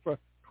normal for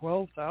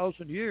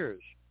 12,000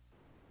 years.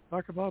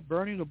 Talk about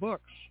burning the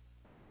books.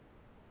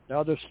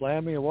 Now they're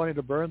slamming and wanting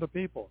to burn the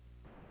people.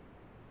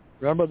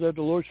 Remember the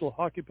delusional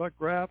hockey puck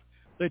graph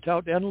they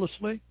tout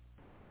endlessly?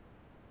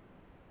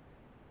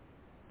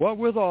 What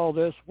with all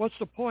this, what's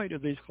the point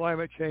of these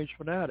climate change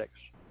fanatics?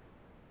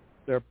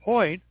 Their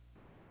point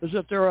is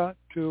that there are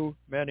too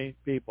many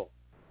people,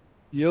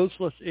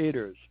 useless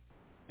eaters,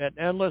 an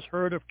endless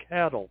herd of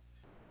cattle,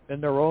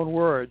 in their own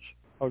words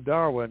of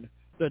Darwin,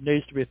 that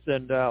needs to be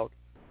thinned out,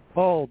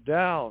 pulled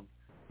down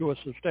to a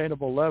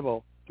sustainable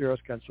level the earth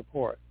can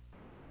support.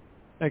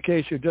 In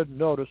case you didn't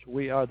notice,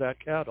 we are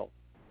that cattle.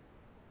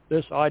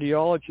 This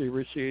ideology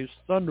receives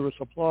thunderous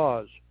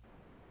applause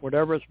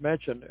whenever it's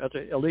mentioned at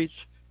the elite's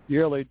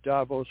yearly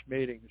Davos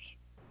meetings.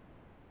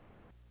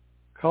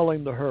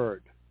 Culling the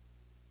herd.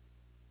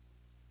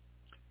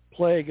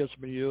 Plague has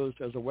been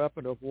used as a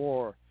weapon of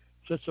war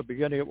since the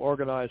beginning of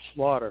organized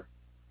slaughter.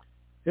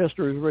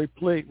 History is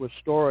replete with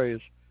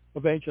stories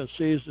of ancient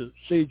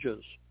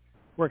sieges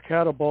where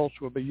catapults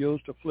would be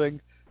used to fling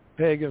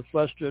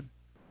plague-infested,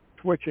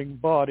 twitching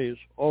bodies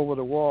over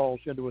the walls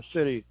into a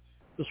city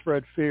to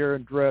spread fear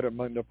and dread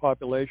among the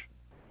population.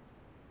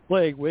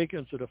 Plague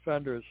weakens the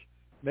defenders,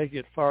 making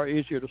it far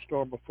easier to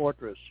storm a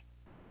fortress.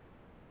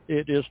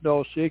 It is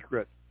no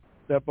secret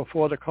that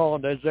before the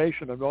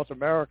colonization of North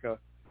America,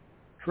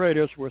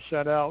 traders were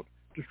sent out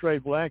to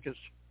trade blankets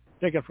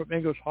taken from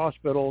English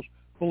hospitals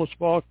full of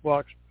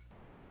smallpox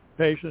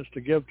patients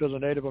to give to the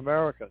Native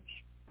Americans.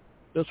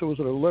 This was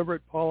a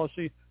deliberate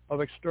policy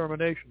of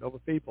extermination of a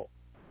people.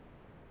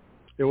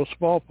 It was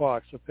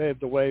smallpox that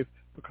paved the way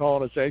for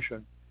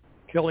colonization,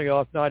 killing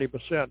off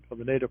 90% of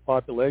the native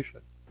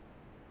population.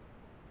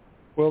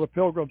 Well, the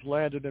Pilgrims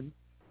landed in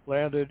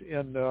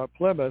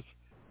Plymouth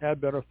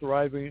had been a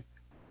thriving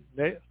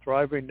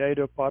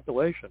native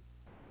population.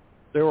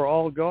 They were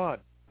all gone,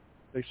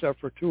 except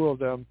for 2 of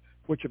them,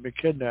 which had been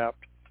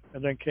kidnapped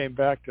and then came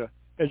back to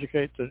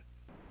educate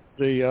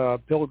the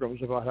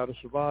Pilgrims about how to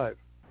survive.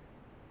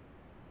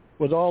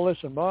 With all this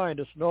in mind,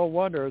 it's no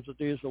wonder that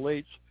these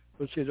elites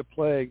would see the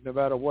plague, no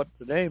matter what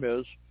the name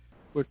is,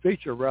 would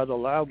feature rather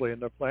loudly in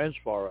their plans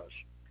for us.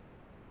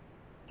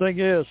 Thing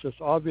is, this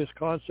obvious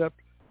concept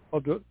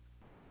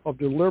of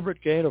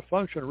deliberate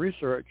gain-of-function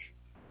research,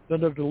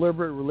 then the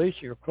deliberate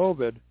releasing of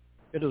COVID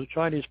into the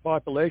Chinese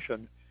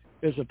population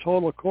is in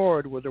total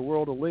accord with the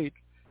world elite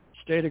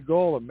stated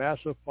goal of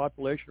massive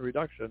population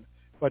reduction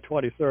by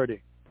 2030.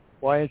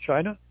 Why in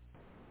China?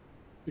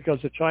 Because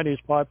the Chinese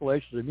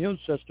population's immune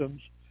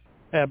systems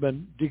have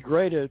been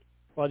degraded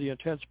by the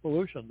intense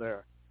pollution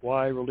there.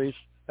 Why release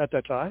at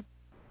that time?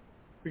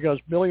 Because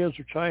millions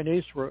of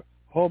Chinese were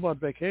home on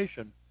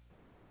vacation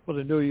for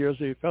the New Year's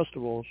Eve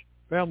festivals,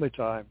 family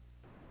time.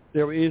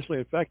 They were easily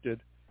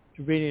infected,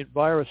 convenient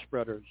virus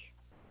spreaders.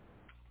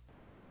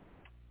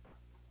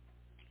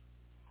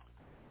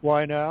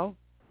 Why now?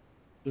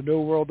 The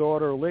New World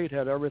Order elite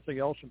had everything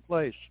else in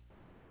place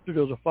to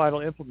do the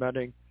final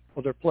implementing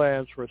of their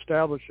plans for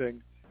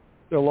establishing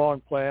their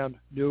long-planned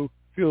new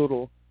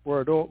feudal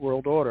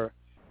world order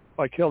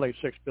by killing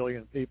 6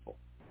 billion people.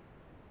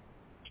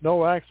 It's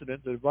no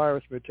accident that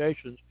virus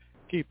mutations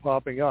keep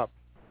popping up.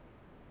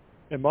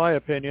 In my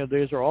opinion,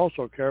 these are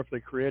also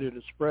carefully created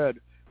to spread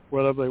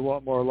wherever they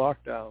want more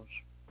lockdowns.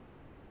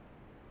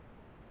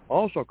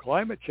 Also,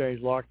 climate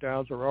change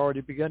lockdowns are already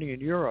beginning in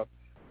Europe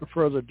to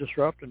further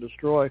disrupt and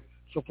destroy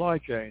supply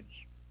chains.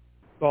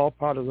 It's all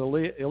part of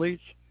the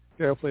elite's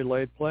carefully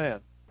laid plan.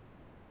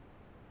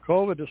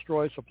 COVID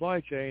destroys supply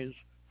chains,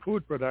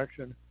 food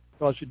production,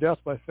 causing death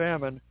by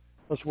famine,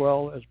 as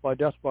well as by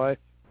death by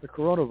the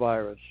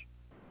coronavirus.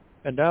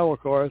 And now,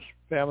 of course,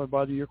 famine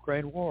by the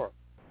Ukraine war.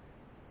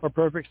 A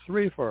perfect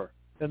threefer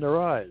in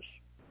their eyes.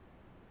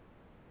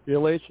 The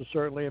elites are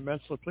certainly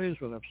immensely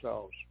pleased with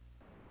themselves.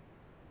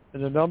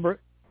 And the number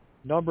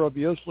of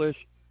useless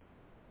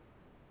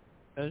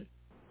and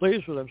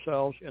pleased with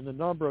themselves in the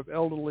number of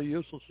elderly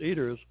useless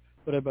eaters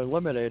that have been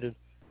eliminated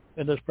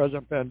in this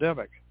present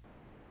pandemic.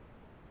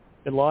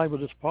 In line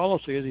with this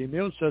policy, the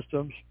immune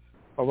systems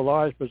of a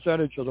large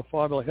percentage of the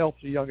formerly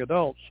healthy young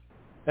adults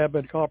have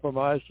been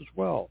compromised as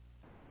well.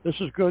 This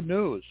is good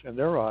news in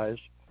their eyes,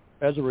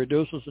 as it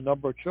reduces the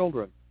number of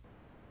children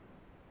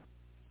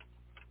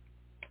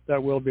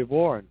that will be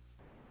born.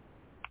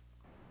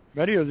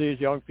 Many of these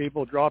young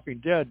people dropping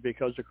dead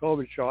because the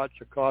COVID shots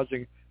are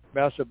causing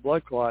massive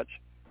blood clots,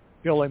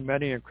 killing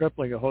many and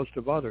crippling a host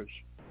of others.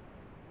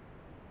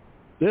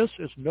 This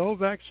is no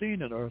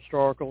vaccine in a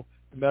historical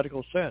and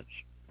medical sense.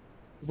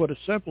 To put it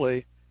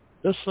simply,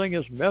 this thing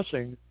is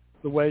messing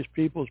the ways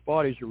people's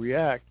bodies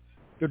react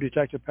to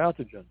detected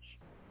pathogens.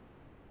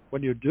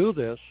 When you do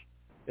this,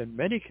 in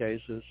many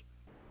cases,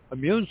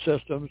 immune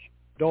systems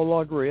no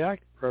longer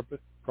react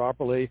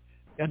properly,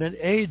 and an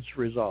AIDS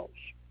results.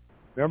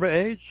 Remember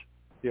AIDS?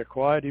 The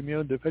acquired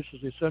immune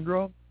deficiency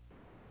syndrome?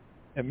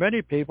 In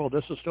many people,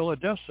 this is still a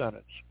death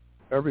sentence,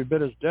 every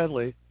bit as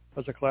deadly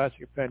as a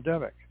classic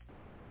pandemic.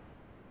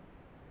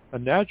 A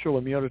natural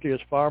immunity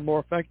is far more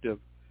effective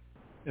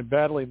in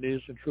battling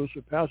these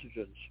intrusive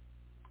pathogens.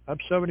 I'm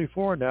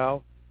 74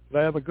 now,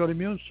 but I have a good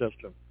immune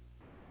system.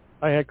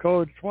 I had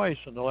COVID twice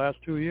in the last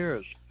 2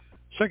 years.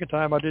 Second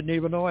time, I didn't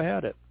even know I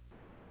had it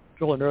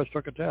until a nurse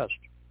took a test.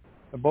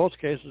 In both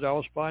cases, I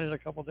was fine in a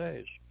couple of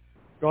days.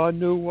 God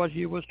knew what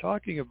he was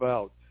talking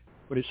about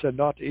when he said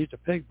not to eat the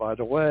pig, by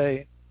the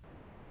way.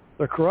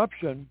 The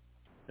corruption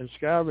in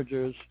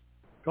scavengers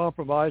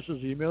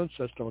compromises the immune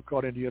system,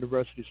 according to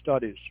university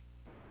studies.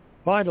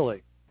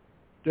 Finally,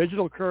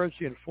 digital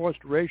currency and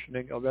forced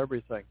rationing of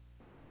everything.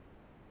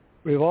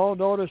 We've all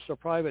noticed the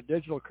private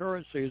digital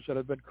currencies that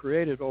have been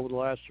created over the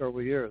last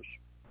several years.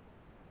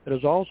 It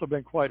has also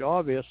been quite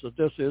obvious that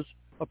this is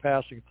a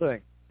passing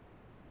thing.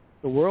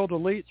 The world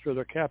elite, through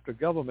their captive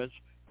governments,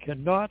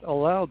 cannot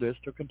allow this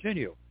to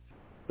continue.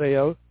 They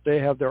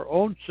have their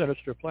own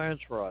sinister plans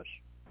for us.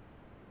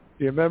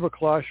 Do you remember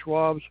Klaus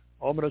Schwab's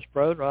ominous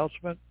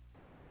pronouncement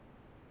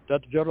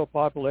that the general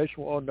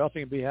population will own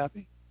nothing and be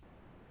happy?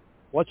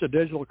 Once a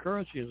digital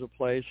currency is in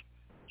place,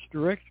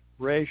 strict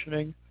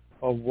rationing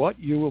of what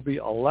you will be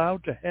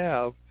allowed to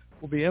have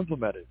will be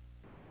implemented.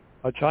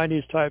 A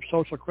Chinese-type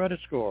social credit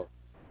score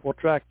will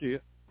track the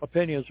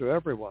opinions of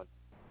everyone.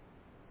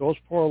 Those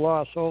poor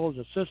lost souls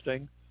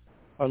insisting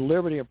on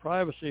liberty and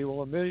privacy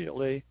will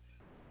immediately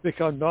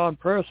become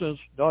non-persons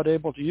not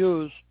able to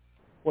use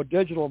what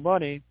digital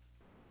money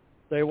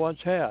they once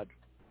had,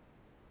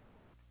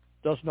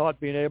 thus not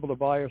being able to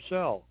buy or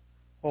sell,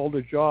 hold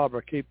a job,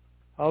 or keep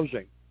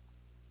housing.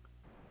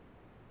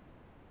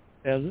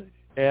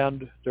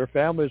 And their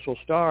families will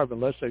starve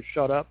unless they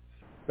shut up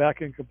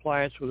back in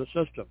compliance with the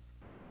system.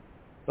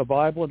 The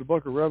Bible in the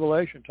book of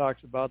Revelation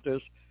talks about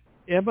this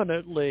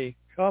imminently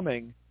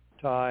coming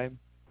time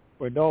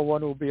where no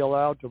one will be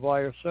allowed to buy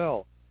or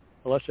sell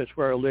unless they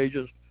swear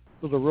allegiance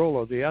to the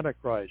ruler, the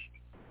Antichrist.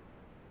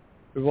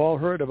 We've all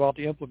heard about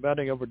the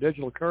implementing of a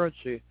digital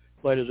currency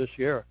later this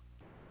year.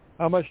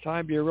 How much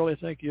time do you really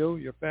think you,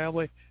 your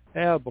family,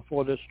 have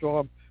before this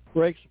storm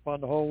breaks upon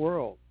the whole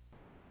world?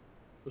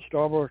 The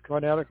storm of a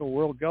tyrannical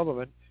world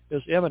government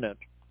is imminent.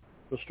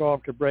 The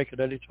storm could break at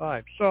any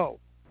time. So,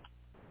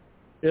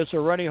 is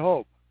there any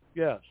hope?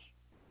 Yes.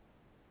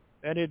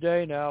 Any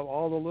day now,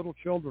 all the little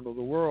children of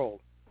the world,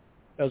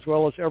 as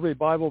well as every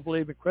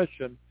Bible-believing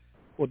Christian,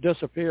 will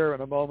disappear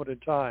in a moment in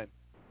time.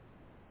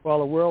 While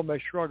the world may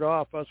shrug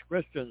off us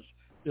Christians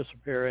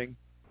disappearing,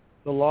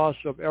 the loss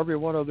of every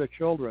one of their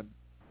children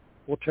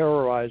will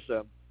terrorize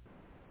them.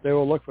 They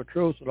will look for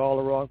truth in all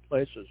the wrong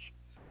places.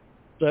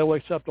 They will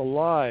accept a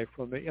lie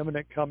from the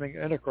imminent coming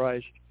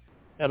Antichrist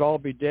and all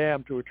be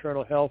damned to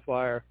eternal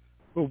hellfire.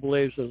 Who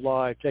believes his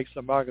lie, takes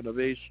the mark of the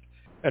beast,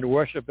 and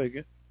worships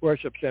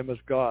him as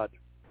God.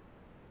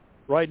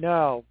 Right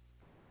now,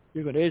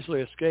 you can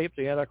easily escape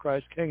the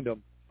Antichrist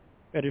kingdom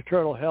and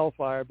eternal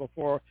hellfire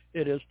before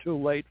it is too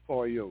late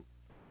for you.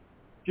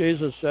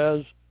 Jesus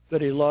says that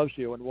he loves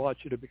you and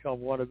wants you to become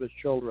one of his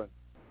children.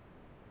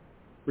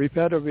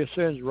 Repent of your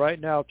sins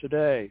right now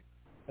today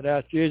and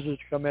ask Jesus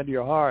to come into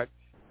your heart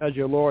as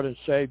your Lord and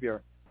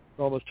Savior.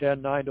 Romans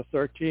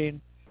 10:9-13.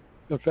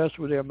 Confess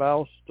with your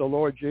mouth the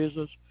Lord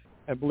Jesus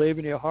and believe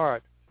in your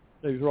heart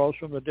that he rose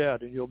from the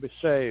dead, and you'll be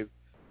saved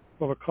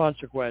from the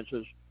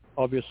consequences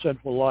of your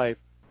sinful life,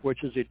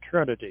 which is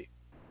eternity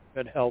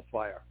in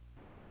hellfire.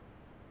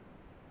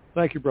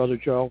 Thank you, Brother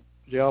Joe,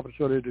 for the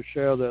opportunity to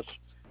share this.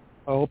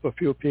 I hope a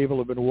few people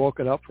have been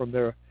woken up from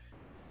their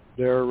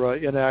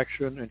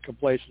inaction and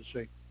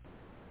complacency,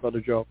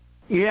 Brother Joe.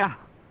 Yeah.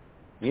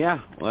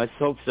 Well, let's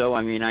hope so.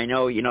 I mean, I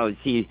know,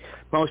 see,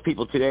 most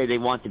people today, they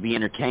want to be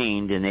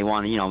entertained, and they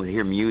want to,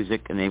 hear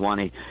music, and they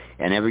want to,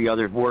 and every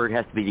other word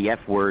has to be the F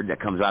word that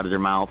comes out of their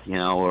mouth,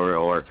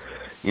 or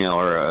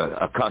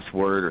a cuss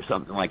word or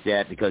something like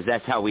that, because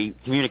that's how we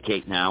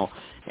communicate now.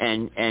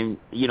 And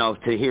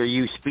to hear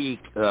you speak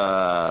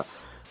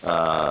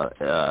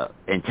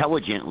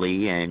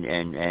intelligently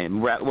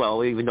and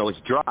well, even though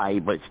it's dry,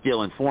 but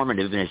still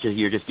informative, and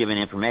you're just giving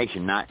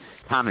information, not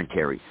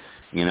commentary,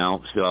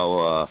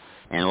 so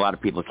and a lot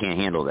of people can't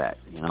handle that,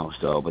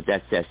 but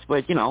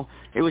but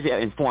it was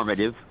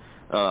informative,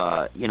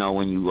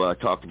 when you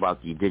talked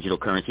about the digital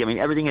currency. I mean,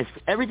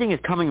 everything is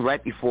coming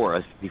right before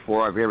us,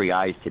 before our very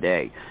eyes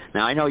today.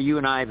 Now, I know you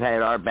and I have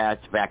had our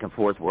bats back and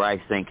forth where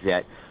I think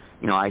that,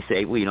 I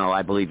say,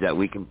 I believe that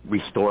we can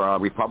restore our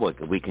republic,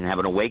 we can have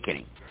an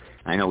awakening.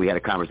 I know we had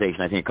a conversation,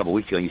 I think, a couple of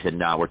weeks ago, and you said,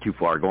 no, we're too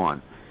far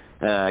gone.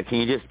 Can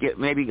you just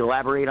maybe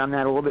elaborate on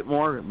that a little bit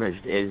more,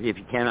 if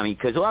you can? I mean,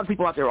 because a lot of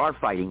people out there are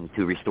fighting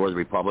to restore the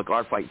republic,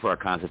 are fighting for our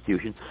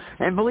Constitution,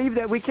 and believe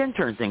that we can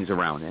turn things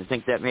around, and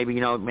think that maybe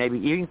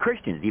even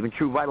Christians, even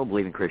true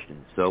Bible-believing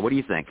Christians. So what do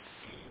you think?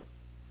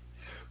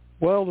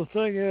 Well, the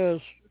thing is,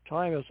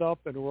 time is up,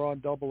 and we're on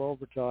double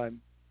overtime.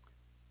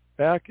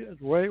 The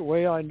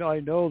way I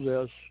know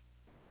this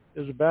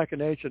is back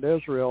in ancient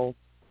Israel,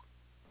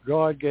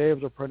 God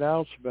gave the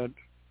pronouncement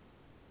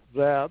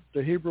that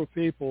the Hebrew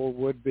people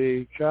would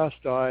be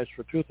chastised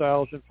for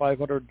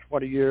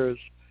 2,520 years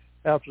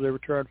after they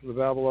returned from the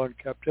Babylonian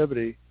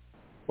captivity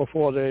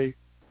before they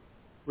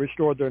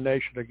restored their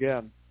nation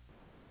again.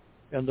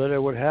 And that it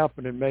would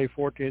happen in May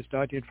 14th,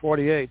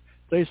 1948.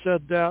 They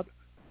said that,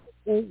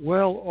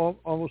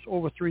 almost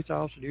over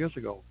 3,000 years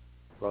ago,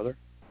 brother.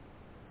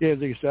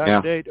 Gave the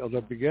exact date of the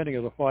beginning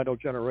of the final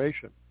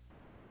generation.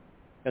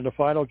 And the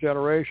final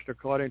generation,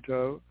 according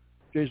to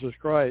Jesus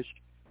Christ,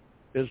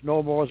 is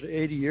no more than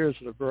 80 years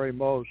at the very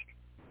most.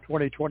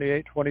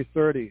 2028,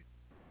 2030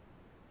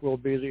 will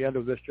be the end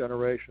of this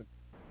generation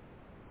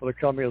for the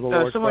coming of the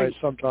Lord Christ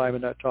sometime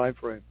in that time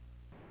frame.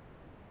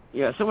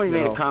 Yeah, somebody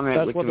made a comment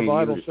that's with what me the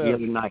Bible the other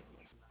night.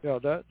 Yeah,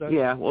 that's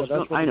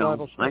what I the know,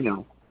 Bible says. I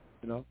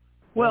know.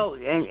 Well,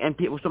 and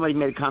somebody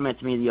made a comment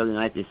to me the other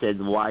night. They said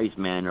the wise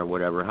men or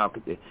whatever. How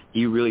could do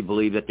you really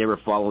believe that they were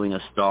following a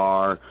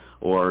star,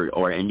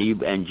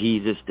 and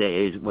Jesus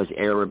was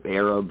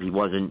Arab? He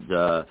wasn't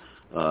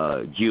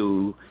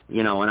Jew,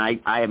 and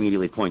I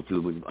immediately point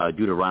to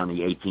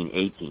Deuteronomy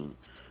 18:18,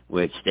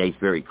 which states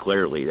very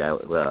clearly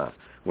that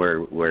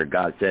where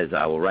God says,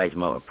 "I will raise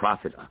him up a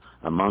prophet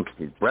amongst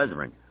his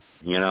brethren."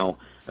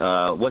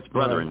 What's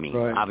brethren mean?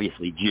 Right.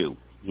 Obviously Jew.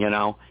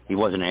 He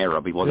wasn't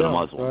Arab. He wasn't a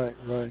Muslim.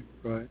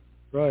 Right.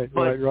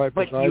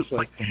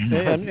 Precisely.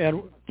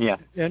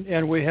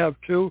 And we have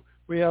two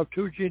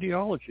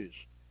genealogies.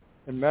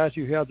 In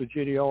Matthew, you have the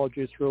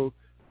genealogy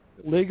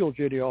legal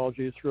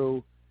genealogy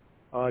through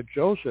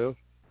Joseph,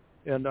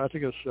 and I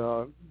think it's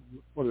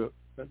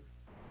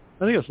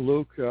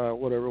Luke,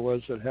 whatever it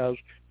was, that has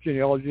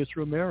genealogy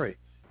through Mary.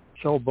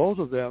 So both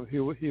of them, he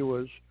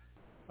was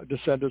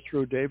descended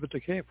through David the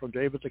king, from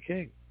David the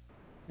king,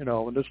 and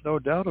there's no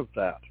doubt of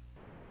that,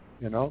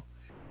 and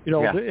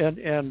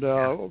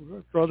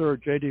Brother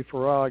J.D.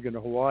 Farag in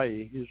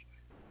Hawaii, he's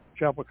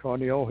Chapel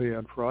Kaneohe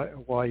in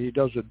Hawaii. He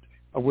does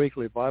a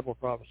weekly Bible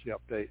prophecy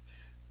update.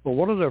 But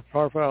one of the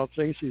profound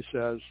things he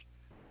says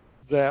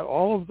that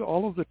all of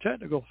the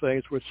technical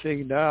things we're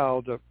seeing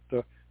now, the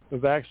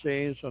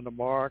vaccines and the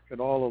mark and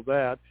all of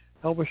that,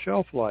 have a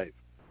shelf life.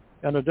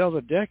 And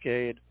another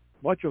decade,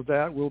 much of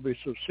that will be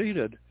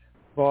succeeded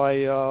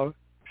by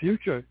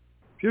future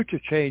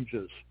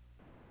changes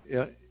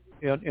in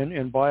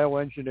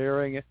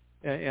bioengineering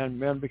and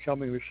men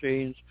becoming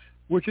machines,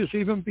 which is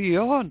even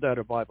beyond that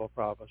of Bible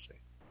prophecy.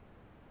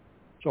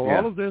 So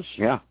all of this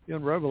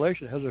in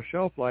Revelation has a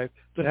shelf life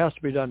that has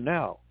to be done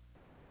now.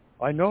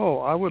 I know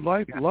I would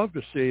love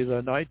to see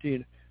the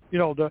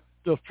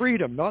the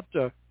freedom, not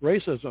the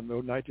racism of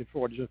the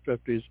 1940s and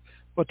 50s,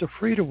 but the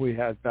freedom we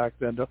had back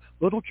then. The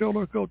little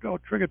children could go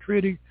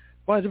trick-or-treating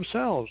by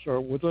themselves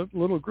or with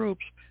little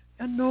groups,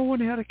 and no one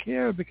had to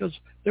care because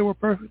they were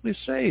perfectly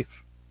safe.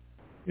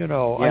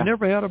 I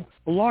never had a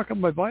lock on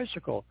my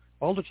bicycle.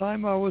 All the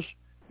time I was,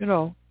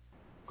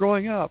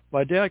 growing up,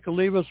 my dad could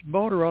leave his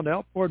motor on the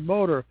outboard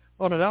motor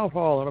on an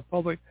outhaul on a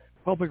public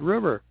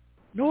river.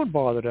 No one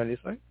bothered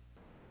anything.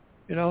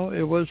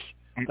 It was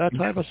that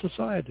type of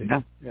society.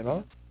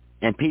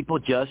 And people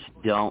just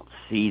don't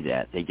see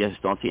that. They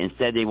just don't see.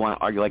 Instead, they want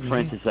to argue. Like, for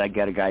instance, I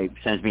got a guy who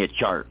sends me a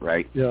chart,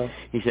 right? Yeah.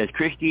 He says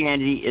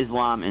Christianity,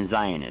 Islam, and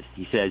Zionists.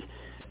 He says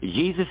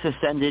Jesus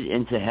ascended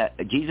into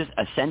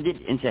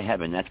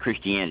heaven. That's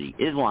Christianity.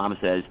 Islam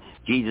says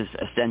Jesus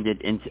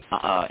ascended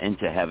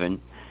into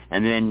heaven.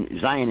 And then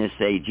Zionists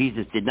say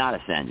Jesus did not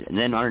ascend. And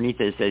then underneath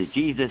it says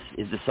Jesus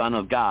is the Son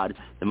of God,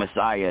 the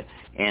Messiah,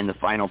 and the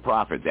final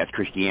prophet. That's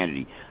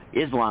Christianity.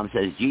 Islam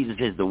says Jesus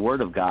is the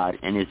Word of God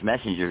and his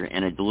messenger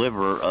and a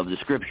deliverer of the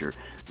Scripture.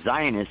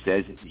 Zionist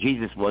says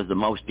Jesus was the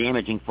most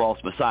damaging false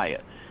Messiah.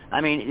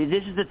 I mean,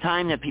 this is the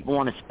time that people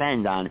want to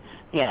spend on,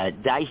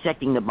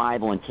 dissecting the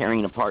Bible and tearing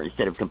it apart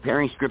instead of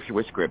comparing Scripture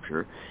with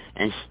Scripture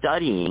and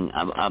studying,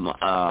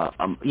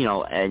 and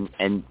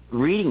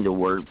reading the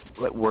word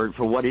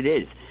for what it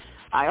is.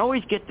 I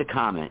always get the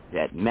comment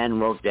that men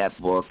wrote that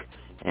book,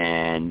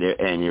 and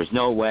there's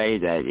no way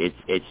that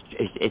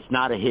it's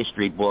not a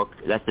history book.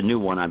 That's the new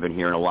one I've been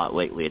hearing a lot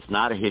lately. It's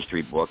not a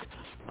history book,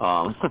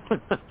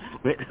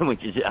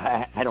 which is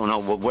I don't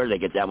know where they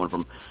get that one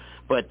from.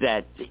 But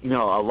that, a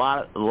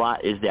lot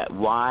is that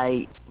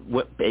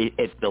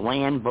if the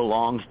land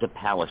belongs to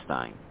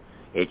Palestine,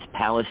 it's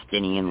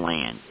Palestinian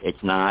land.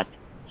 It's not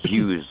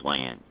Jews'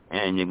 land.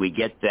 And we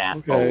get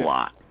that a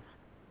lot.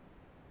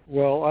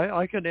 Well,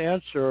 I can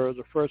answer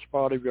the first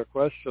part of your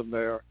question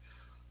there.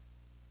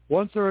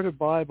 1/3 of the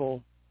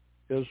Bible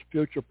is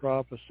future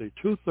prophecy.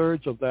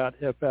 2/3 of that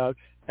have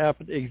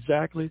happened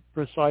exactly,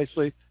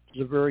 precisely, to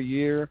the very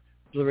year,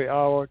 to the very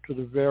hour, to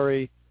the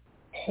very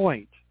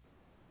point.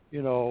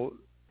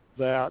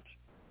 That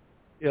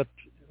it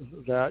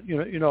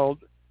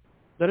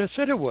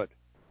said it would,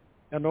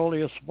 and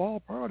only a small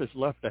part is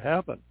left to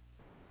happen.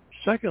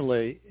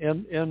 Secondly,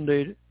 in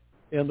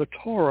the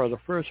Torah, the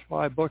first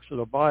 5 books of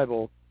the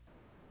Bible,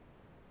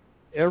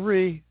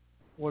 every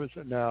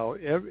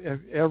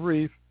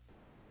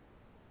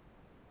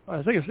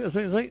I think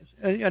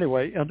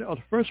anyway, and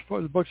the first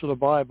 4 books of the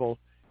Bible,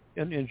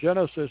 in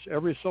Genesis,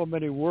 every so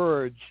many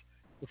words,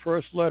 the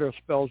first letter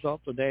spells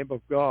out the name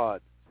of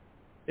God.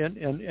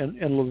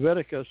 In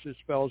Leviticus, it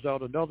spells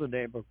out another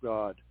name of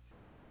God.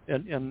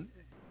 In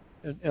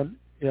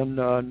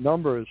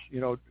Numbers,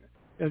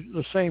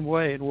 the same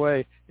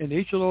way. In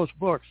each of those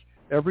books,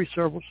 every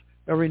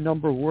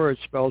number of words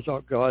spells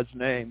out God's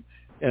name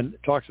and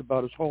talks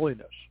about his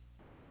holiness.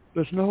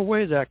 There's no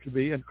way that could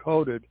be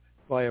encoded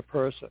by a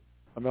person,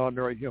 an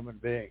ordinary human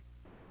being.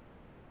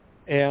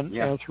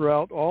 And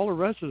throughout all the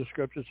rest of the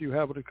scriptures, you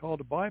have what is called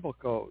the Bible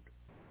code,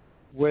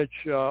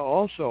 which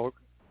also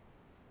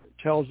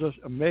tells us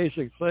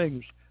amazing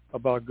things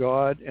about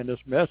God and his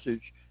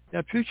message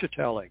and future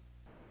telling.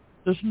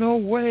 There's no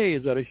way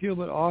that a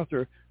human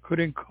author could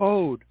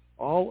encode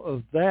all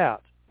of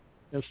that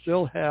and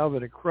still have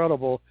an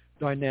incredible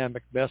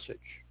dynamic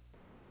message.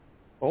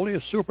 Only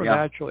a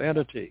supernatural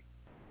entity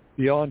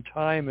beyond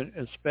time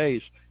and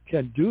space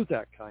can do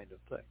that kind of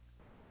thing.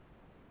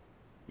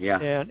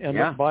 And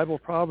the Bible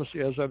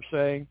prophecy, as I'm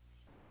saying,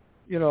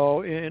 in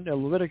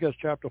Leviticus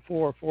chapter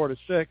 4,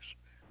 4-6,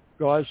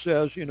 God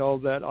says,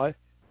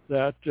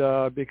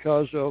 that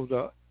because of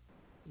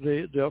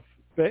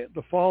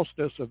the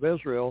falseness of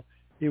Israel,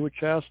 he would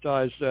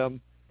chastise them.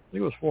 I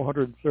think it was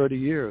 430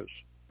 years.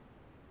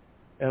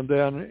 And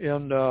then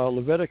in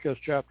Leviticus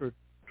chapter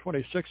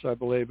 26, I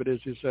believe it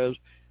is, he says,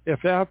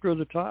 if after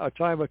a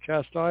time of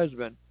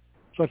chastisement,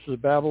 such as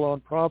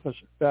Babylon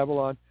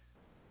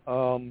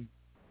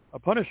a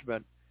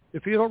punishment,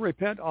 if you don't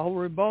repent, I'll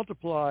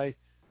multiply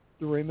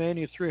the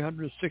remaining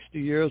 360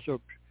 years of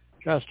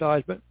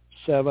chastisement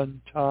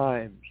 7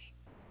 times.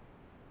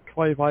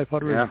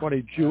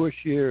 2,520 Jewish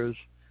years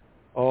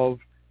of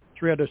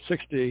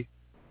 360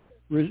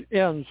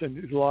 ends in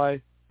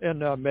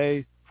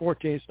May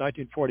 14th,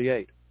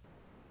 1948.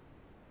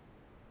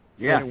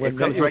 Yeah, when it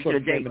comes right to the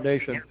date.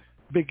 Nation. Yeah.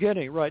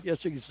 Beginning, right,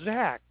 it's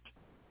exact.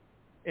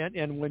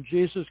 And when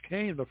Jesus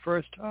came the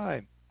first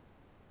time,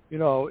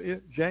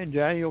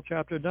 Daniel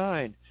chapter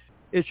 9,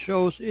 it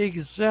shows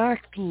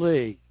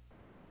exactly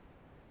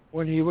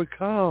when he would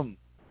come,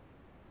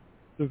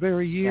 the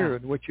very year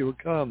in which he would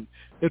come.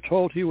 It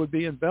told he would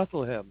be in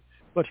Bethlehem,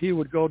 but he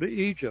would go to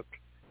Egypt,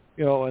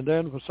 and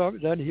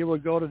then he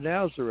would go to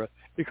Nazareth,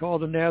 be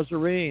called a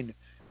Nazarene.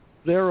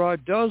 There are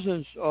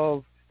dozens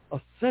of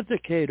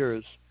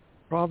authenticators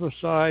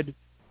prophesied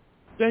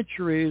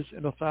centuries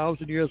and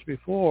 1,000 years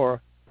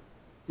before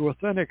to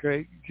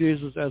authenticate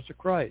Jesus as the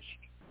Christ.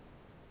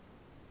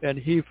 And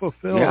he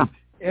fulfilled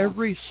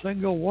every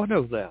single one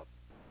of them.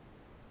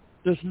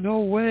 There's no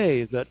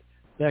way that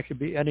could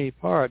be any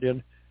part.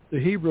 And the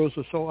Hebrews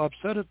were so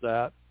upset at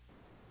that,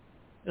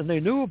 and they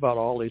knew about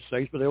all these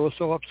things, but they were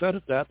so upset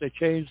at that, they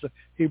changed the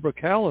Hebrew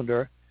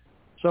calendar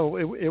so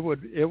it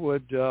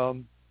would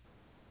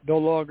no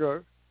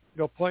longer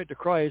point to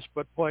Christ,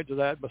 but point to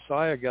that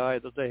Messiah guy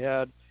that they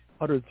had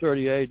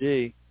 130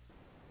 A.D.,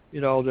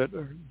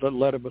 that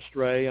led him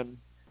astray and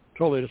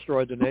totally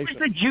destroyed the nation. Who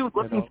was the Jew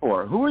looking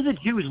for? Who were the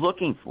Jews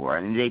looking for?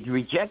 I mean, they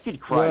rejected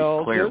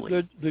Christ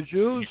clearly.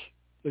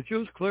 The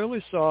Jews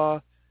clearly saw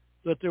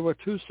that there were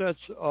 2 sets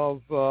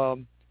of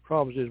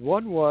prophecies.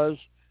 One was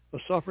a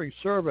suffering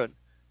servant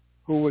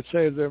who would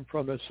save them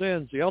from their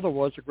sins. The other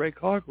was a great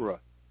conqueror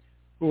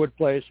who would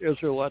place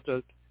Israel at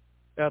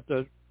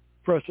the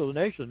first of the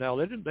nations. Now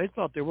they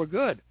thought they were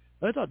good.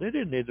 They thought they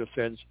didn't need their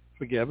sins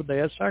forgiven. They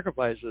had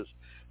sacrifices.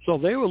 So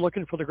they were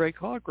looking for the great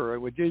conqueror.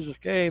 And when Jesus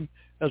came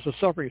as a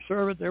suffering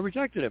servant, they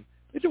rejected him.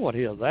 They didn't want to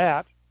hear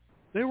that.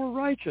 They were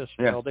righteous.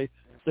 Yeah.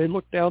 They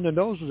looked down their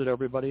noses at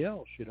everybody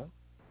else.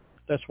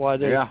 That's why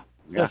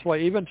That's why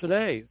even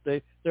today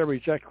they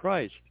reject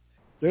Christ.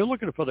 They're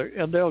looking for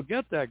and they'll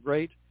get that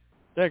great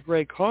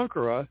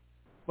conqueror,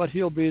 but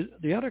he'll be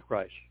the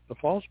Antichrist, the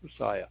false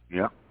Messiah.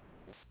 Yeah.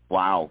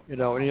 Wow. And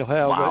he'll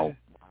have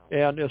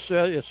and it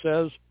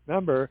says,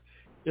 remember,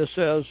 it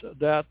says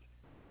that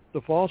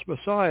the false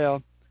Messiah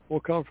will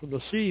come from the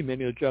sea,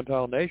 meaning the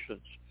Gentile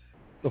nations.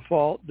 The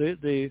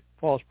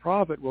false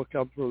prophet will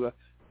come from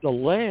the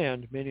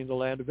land, meaning the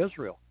land of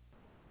Israel,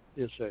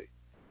 you see.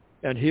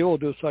 And he will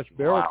do such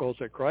miracles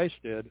that Christ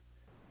did,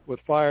 with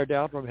fire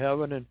down from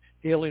heaven and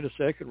healing the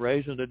sick and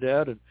raising the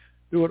dead and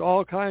doing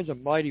all kinds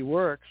of mighty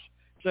works.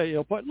 Say,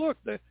 but look,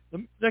 that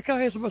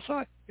guy is a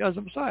Messiah. He is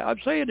a Messiah. I'm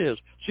saying it is.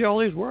 See all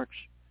these works?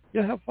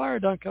 You'll have fire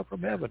down come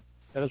from heaven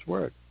and his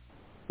word.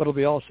 But it'll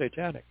be all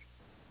satanic.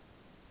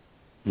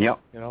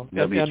 Yep.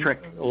 They'll be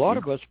tricked. A lot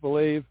of us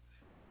believe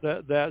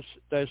that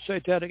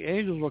satanic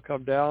angels will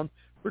come down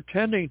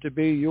pretending to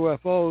be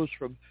UFOs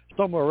from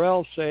somewhere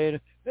else saying,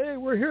 hey,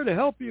 we're here to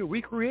help you.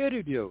 We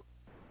created you.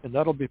 And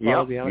that'll be part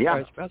of the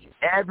Antichrist message.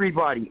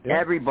 Everybody,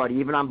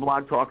 even on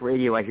Blog Talk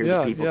Radio, I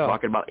hear people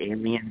talking about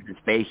aliens and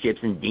spaceships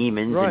and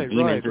demons, and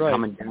demons are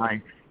coming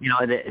down.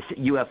 The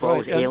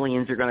UFOs,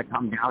 aliens are going to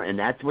come down, and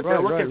that's what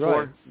they're looking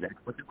for. That's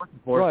what they're looking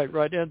for.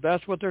 Right, and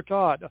that's what they're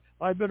taught.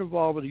 I've been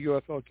involved with the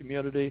UFO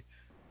community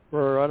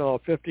for,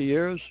 50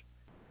 years,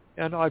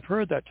 and I've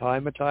heard that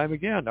time and time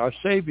again. Our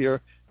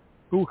Savior,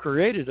 who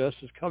created us,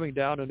 is coming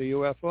down in a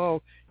UFO.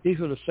 He's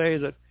going to say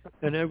that,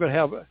 and they're going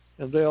to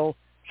and they'll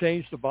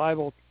change the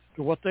Bible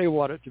to what they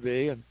want it to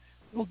be, and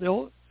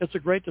it's a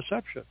great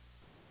deception.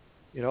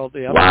 The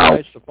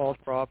Antichrist, the false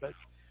prophets,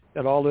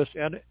 and all this,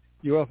 and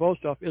UFO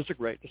stuff is a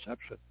great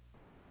deception.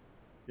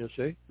 You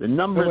see? The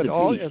number of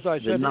the beast. As I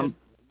said,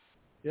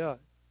 Go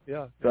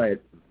ahead.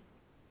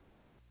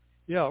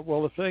 Yeah,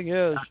 well, the thing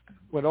is,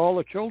 when all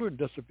the children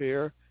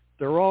disappear,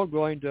 they're all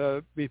going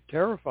to be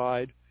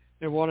terrified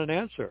and want an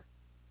answer.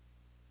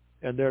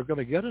 And they're going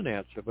to get an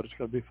answer, but it's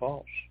going to be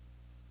false.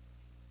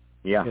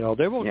 Yeah.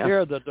 They won't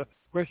care that the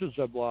Christians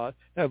have left.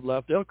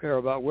 They'll care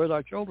about where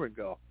their children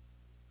go.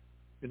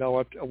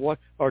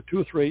 Or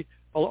 2, 3,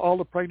 all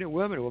the pregnant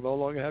women will no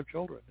longer have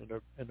children in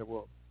their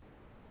womb.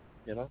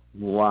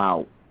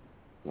 Wow.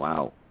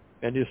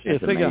 And you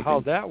think of how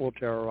that will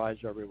terrorize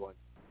everyone.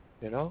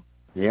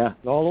 Yeah.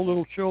 And all the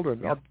little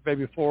children,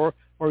 maybe 4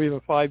 or even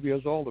 5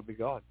 years old, will be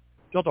gone.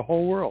 Not the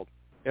whole world.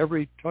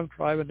 Every tongue,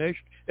 tribe, and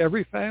nation,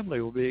 every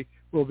family will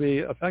be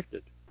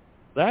affected.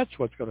 That's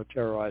what's going to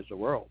terrorize the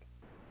world.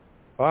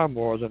 Far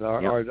more than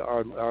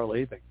our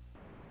leaving,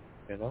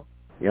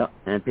 Yep.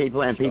 And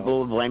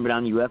people blame it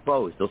on the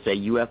UFOs. They'll say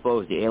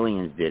UFOs, the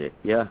aliens did it.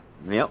 Yeah.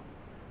 Yep.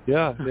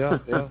 Yeah.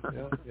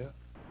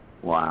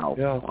 Wow.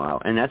 Yeah.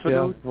 Wow. And that's what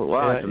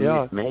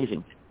it's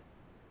amazing.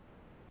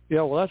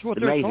 Yeah, well, that's what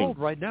they're told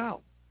right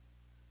now.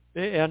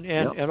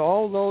 And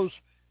all those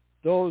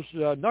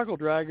knuckle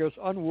draggers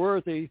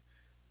unworthy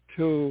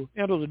to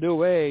enter the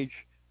new age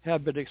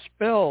have been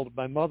expelled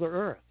by Mother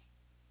Earth.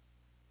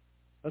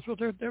 That's what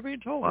they're being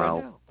told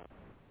right now.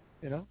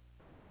 You know?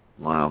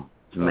 Wow.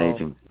 It's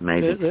amazing.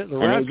 Amazing. The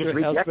rapture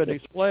has been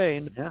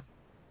explained.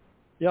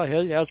 Yeah,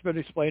 it has been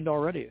explained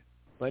already.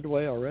 Explained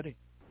away already.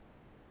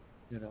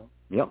 You know?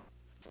 Yep.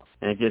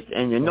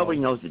 And nobody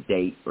knows the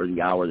date or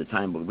the hour or the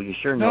time, but we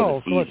sure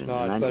know the season. No,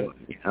 of course not. And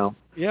but, you know?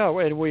 Yeah,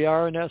 and we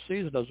are in that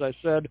season. As I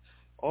said,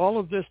 all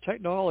of this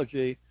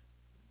technology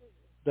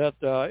that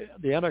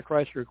the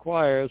Antichrist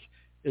requires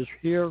is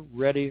here,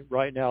 ready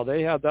right now.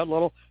 They have that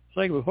little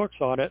thing with hooks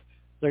on it.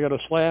 They're going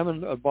to slam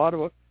in the bottom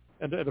of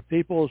the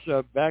people's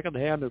back of the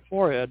hand and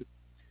forehead.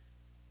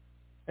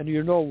 And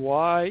you know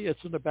why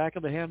it's in the back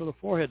of the hand and the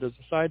forehead. There's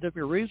a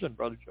scientific reason,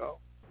 Brother Joe.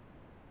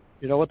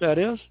 You know what that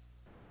is?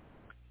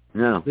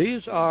 No.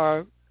 These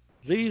are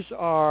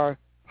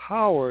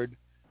powered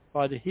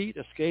by the heat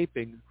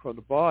escaping from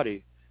the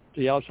body to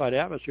the outside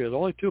atmosphere. The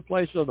only two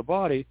places of the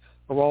body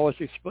are always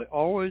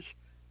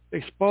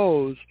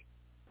exposed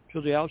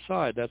to the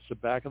outside. That's the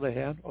back of the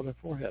hand or the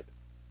forehead.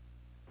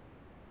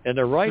 And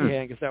the right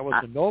hand, because that was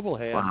the noble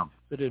hand,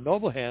 that the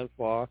noble hand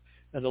for,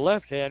 and the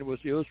left hand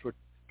was used for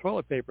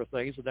toilet paper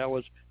things, and that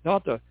was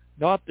not the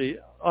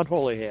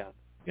unholy hand.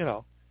 You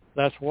know,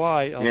 that's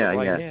why on the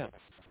right hand.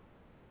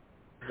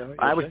 You know,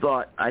 I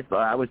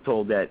was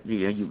told that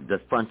the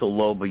frontal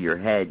lobe of your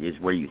head is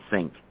where you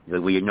think,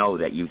 where you know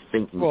that you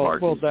thinking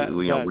part is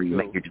where you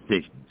make your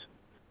decisions.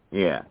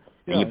 Yeah,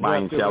 and you buy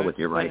and sell with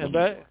your right hand.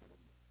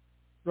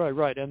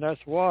 Right, and that's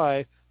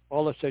why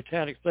all the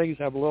satanic things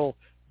have a little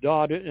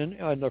dot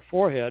on their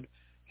forehead,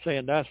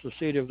 saying that's the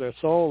seat of their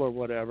soul or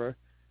whatever,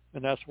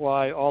 and that's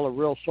why all the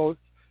real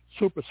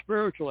super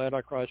spiritual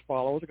Antichrist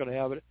followers are going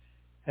to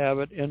have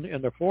it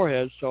in their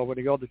forehead. So when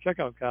you go to the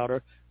checkout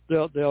counter,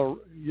 they'll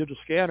use a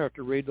scanner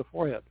to read the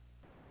forehead.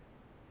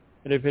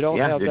 And if you don't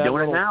have that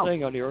little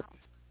thing on your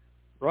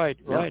right,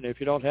 if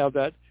you don't have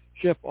that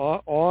chip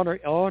on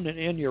and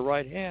in your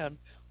right hand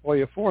or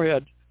your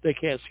forehead, they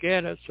can't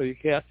scan it, so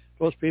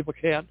those people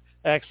can't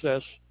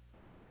access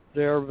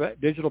their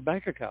digital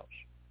bank accounts.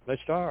 They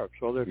starve,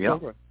 so their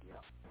children.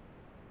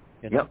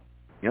 You know?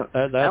 Yep.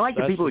 I like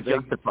the people who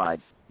justify.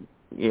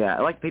 Yeah,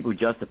 I like people who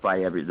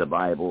justify the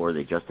Bible, or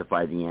they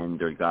justify the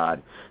end or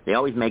God. They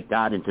always make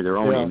God into their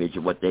own image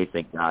of what they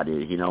think God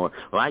is. You know,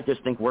 well, I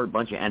just think we're a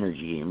bunch of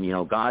energy,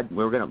 and God,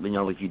 we're gonna,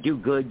 if you do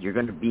good, you're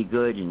gonna be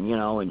good, and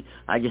and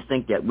I just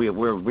think that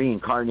we're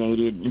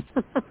reincarnated.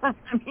 I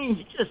mean,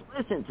 you just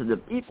listen to the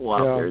people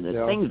out there,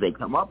 the things they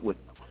come up with.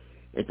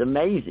 It's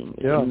amazing.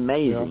 It's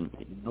amazing.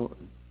 Yeah. You know?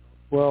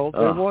 Well,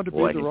 they want to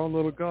be their own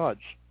little gods.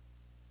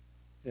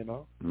 You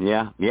know.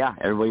 Yeah.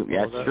 Everybody.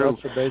 That's true.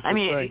 That's the basic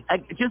thing.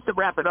 Just to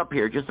wrap it up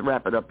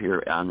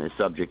here on this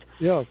subject.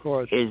 Yeah, of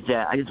course. Is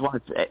that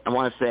I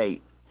want to say,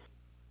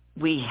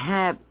 we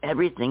have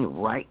everything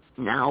right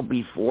now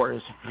before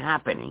it's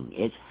happening.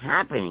 It's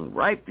happening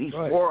right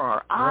before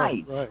our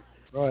eyes.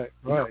 Right.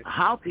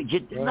 How could you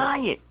deny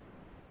it?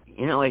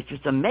 It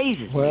just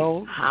amazes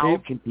me. How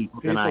can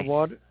people deny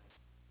it?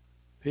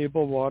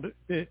 People want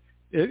it.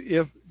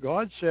 If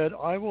God said,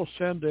 "I will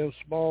send them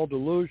strong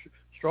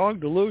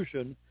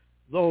delusion,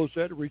 those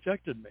that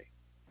rejected me."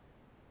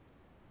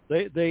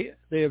 They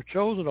have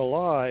chosen a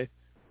lie,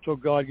 so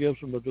God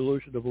gives them a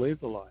delusion to believe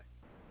the lie.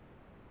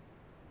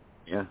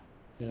 Yeah.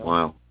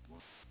 Wow.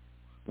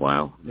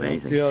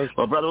 Amazing.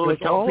 Well, Brother Lewis,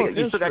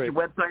 you still got your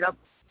website up?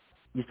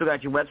 You still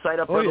got your website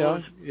up, Brother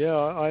Lewis?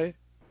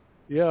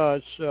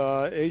 It's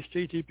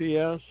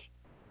HTTPS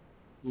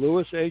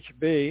Lewis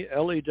HB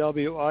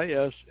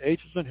LEWIS H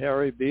as in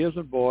Harry, B as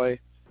in boy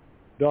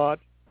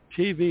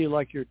 .TV,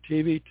 like your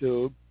TV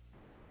tube.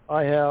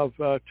 I have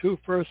 2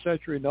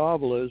 first-century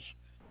novelists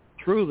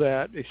through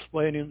that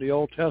explaining the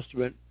Old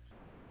Testament,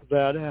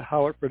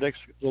 how it predicts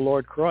the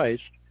Lord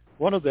Christ.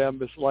 One of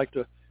them is like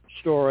the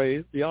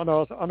story, the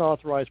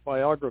unauthorized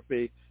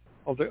biography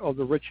of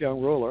the rich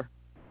young ruler,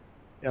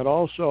 and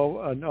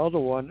also another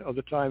one of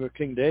the time of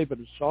King David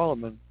and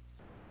Solomon,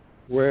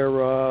 where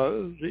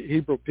the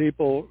Hebrew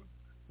people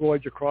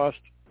voyage across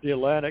the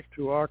Atlantic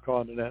to our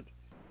continent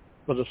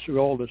for the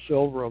gold and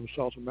silver of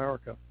South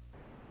America.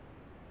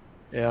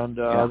 And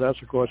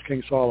that's, of course,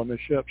 King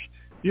Solomon's ships.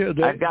 Yeah,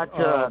 I've got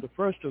the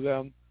first of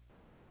them.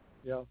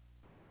 Yeah.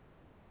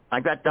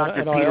 I've got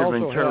Dr. Peter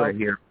Ventura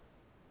here.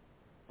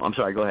 I'm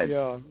sorry, go ahead.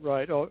 Yeah,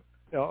 right. I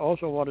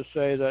also want to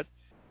say that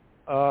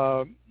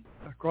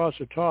across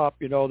the top,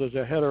 there's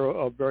a header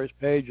of various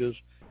pages.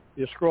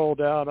 You scroll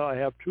down, I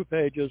have 2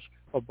 pages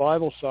of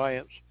Bible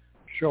science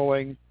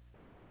showing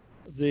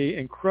the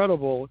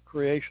incredible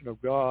creation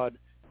of God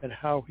and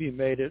how he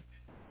made it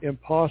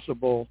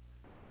impossible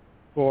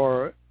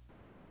for,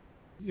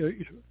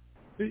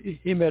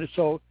 he made it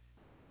so,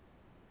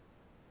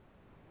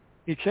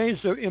 He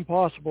changed the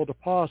impossible to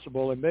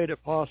possible and made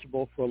it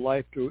possible for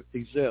life to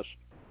exist.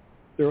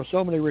 There are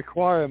so many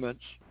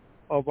requirements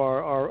of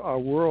our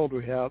world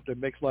we have that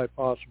makes life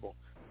possible.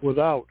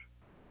 Without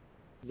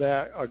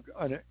that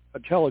an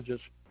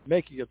intelligence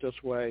making it this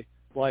way,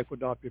 life would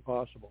not be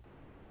possible.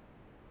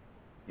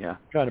 Yeah.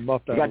 Kind of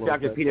muffed that I a got little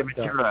Dr. bit. Peter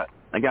Ventura.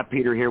 I got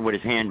Peter here with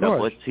his hand up.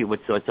 Let's see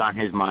what's on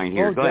his mind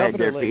here. Go ahead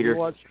there, Peter.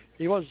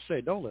 He wants to say,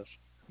 don't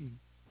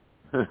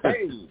listen.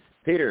 Hey,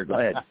 Peter, go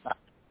ahead.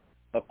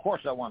 Of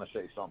course I want to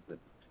say something.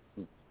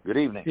 Good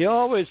evening. He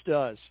always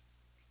does.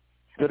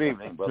 Good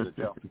evening, Brother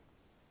Joe.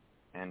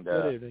 And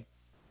Good evening.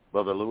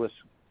 Brother Lewis,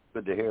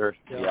 good to hear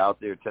you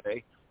out there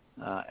today.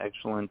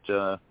 Excellent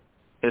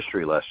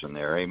history lesson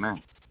there.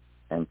 Amen.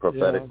 And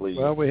prophetically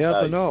well, we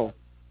have to know.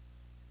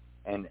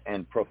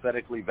 And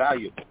prophetically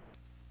valuable,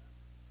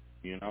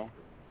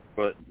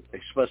 but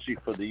especially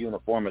for the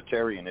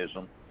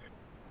uniformitarianism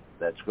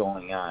that's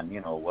going on.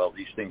 Well,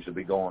 these things will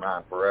be going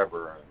on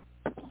forever,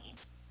 and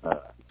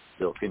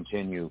they'll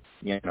continue.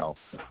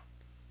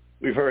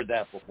 We've heard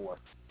that before,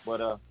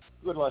 but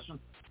good lesson,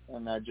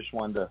 and I just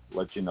wanted to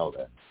let you know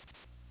that.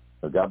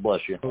 So God bless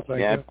you. Well,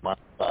 thank you. My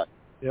thought.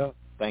 Yeah.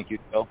 Thank you,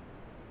 Joe.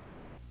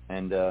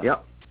 And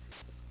yep.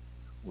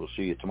 We'll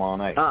see you tomorrow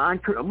night.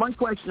 One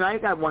question. I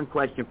got one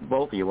question for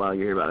both of you while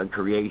you're here about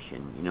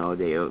creation.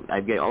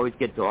 I always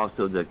get to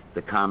also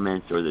the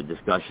comments or the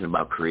discussion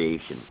about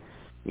creation.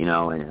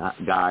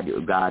 And God,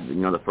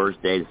 the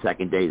first day, the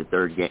second day, the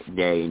third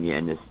day,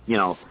 and this,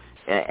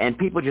 and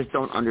people just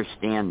don't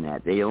understand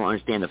that. They don't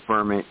understand the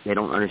firmament. They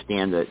don't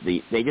understand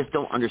they just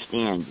don't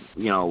understand,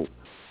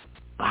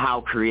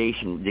 how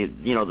creation, the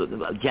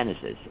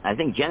Genesis. I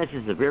think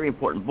Genesis is a very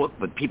important book,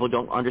 but people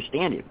don't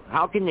understand it.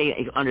 How can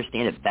they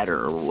understand it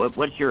better? Or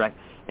what's your,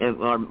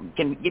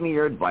 can give me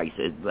your advice,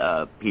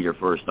 Peter,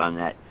 first on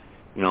that,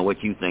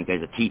 what you think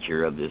as a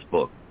teacher of this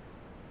book.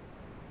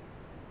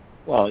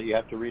 Well, you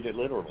have to read it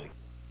literally.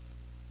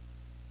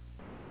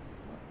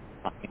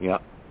 Yeah.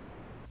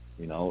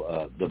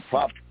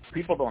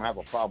 People don't have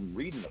a problem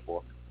reading the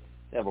book.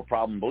 They have a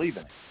problem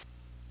believing it.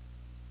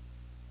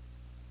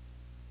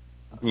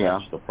 Yeah.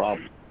 That's the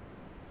problem.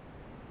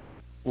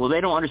 Well, they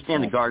don't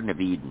understand the Garden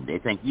of Eden. They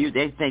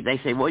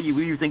say, well,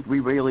 you think we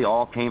really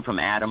all came from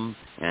Adam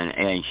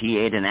and she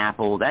ate an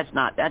apple? That's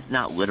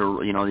not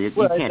literal. You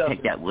can't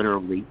take that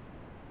literally.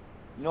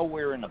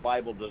 Nowhere in the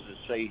Bible does it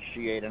say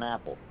she ate an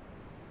apple.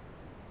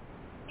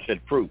 It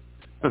said fruit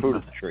of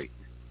the tree.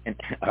 And,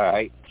 all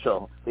right,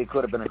 so it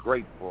could have been a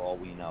grape for all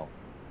we know.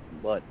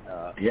 But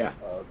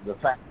the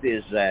fact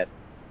is that,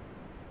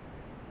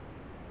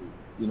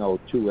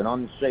 to an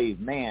unsaved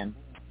man,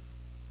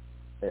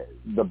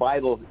 the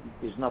Bible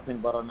is nothing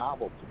but a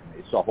novelty.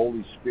 It's a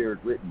Holy Spirit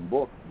written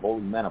book.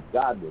 Holy men of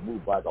God were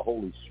moved by the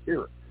Holy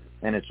Spirit.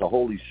 And it's a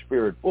Holy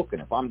Spirit book.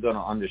 And if I'm going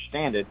to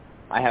understand it,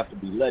 I have to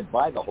be led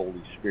by the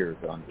Holy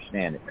Spirit to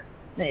understand it.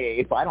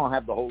 If I don't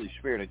have the Holy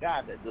Spirit of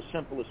God, the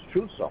simplest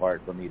truths are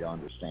hard for me to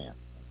understand,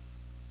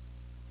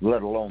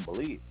 let alone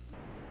believe.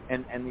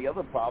 And the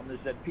other problem is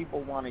that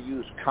people want to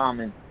use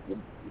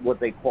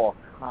what they call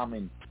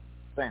common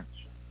sense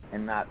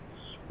and not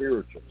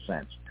spiritual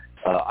sense.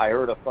 I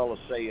heard a fellow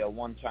say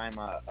one time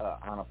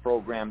on a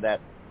program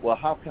that, well,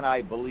 how can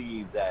I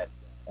believe that,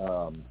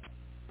 a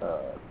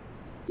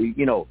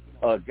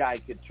guy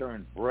could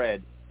turn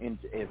bread and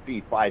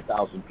feed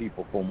 5,000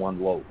 people from one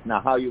loaf? Now,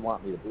 how you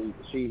want me to believe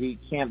it? See, he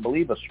can't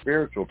believe a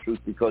spiritual truth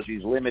because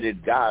he's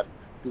limited God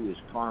to his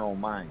carnal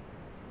mind.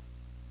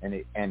 And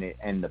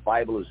the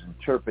Bible is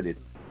interpreted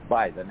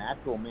by the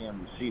natural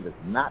man receiveth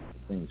not the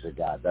things of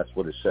God. That's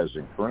what it says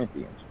in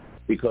Corinthians,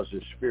 because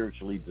they're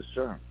spiritually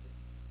discerned.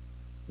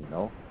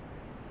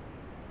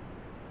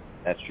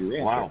 That's your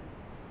answer. Wow.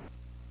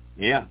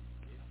 Yeah.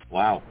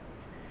 Wow.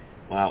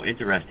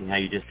 Interesting how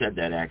you just said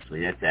that.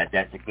 Actually,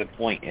 that's a good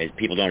point. As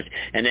people don't,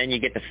 and then you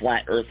get the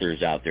flat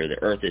earthers out there. The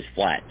Earth is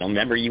flat. I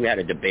remember you had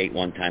a debate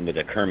one time with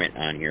a Kermit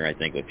on here. I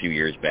think a few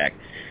years back.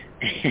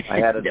 I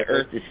had the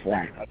Earth is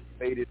flat.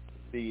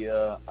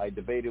 I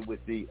debated with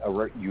the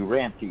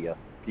Urantia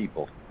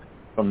people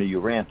from the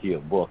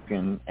Urantia book,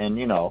 and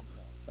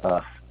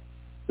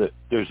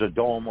there's a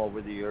dome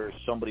over the earth.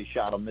 Somebody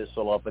shot a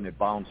missile up and it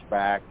bounced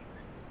back.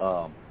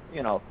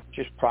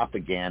 Just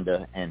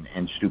propaganda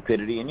and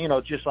stupidity.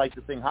 And, just like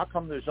the thing, how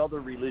come there's other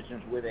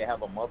religions where they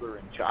have a mother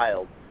and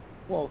child?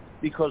 Well,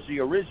 because the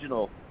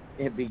original,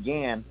 it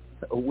began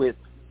with,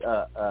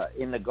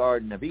 in the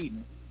Garden of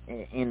Eden,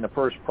 in the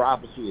first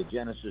prophecy of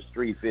Genesis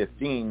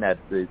 3:15,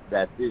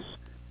 that this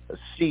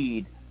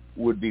seed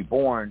would be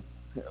born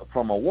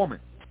from a woman.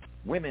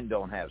 Women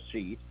don't have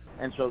seed.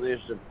 And so there's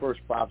the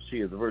first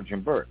prophecy of the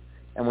virgin birth.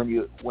 And when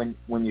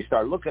you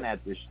start looking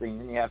at this thing,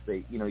 then you have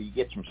to, you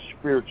get some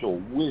spiritual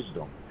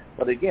wisdom.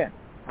 But again,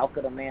 how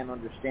could a man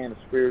understand a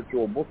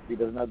spiritual book if he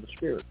doesn't have the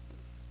Spirit?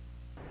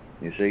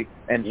 You see?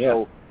 And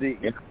so the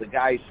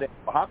guy said,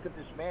 well, how could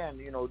this man,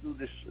 do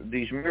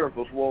these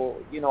miracles? Well,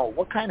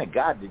 what kind of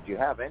God did you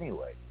have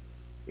anyway?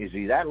 Is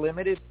he that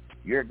limited?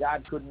 Your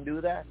God couldn't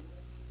do that?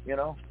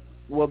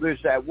 Well,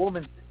 there's that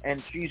woman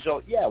And she's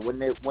when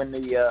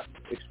the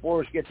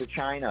explorers get to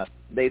China,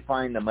 they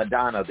find the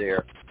Madonna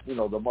there,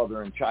 the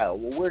mother and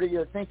child. Well, where do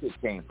you think it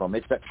came from?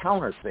 It's a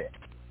counterfeit.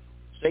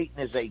 Satan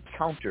is a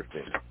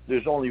counterfeit.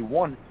 There's only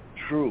one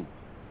true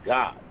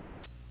God.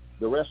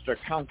 The rest are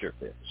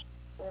counterfeits.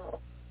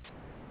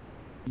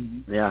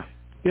 Yeah.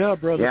 Yeah,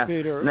 Brother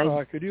Peter.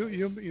 Could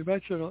you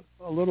mention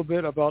a little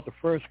bit about the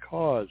first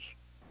cause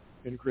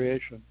in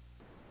creation?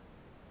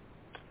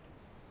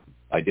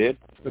 I did.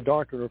 The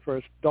doctrine of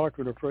first.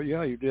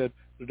 Yeah, you did.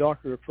 The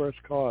doctrine of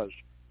first cause.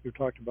 You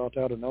talked about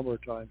that a number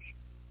of times.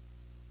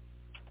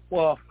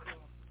 Well,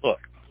 look.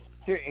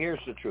 Here's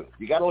the truth.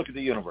 You got to look at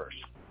the universe.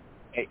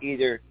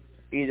 Either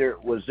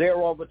it was there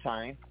all the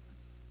time.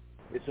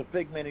 It's a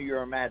figment of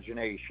your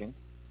imagination,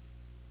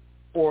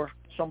 or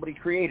somebody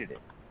created it.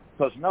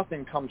 Because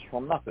nothing comes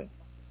from nothing.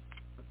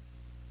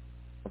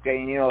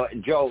 Okay,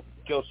 and Joe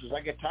says,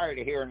 I get tired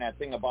of hearing that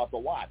thing about the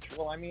watch.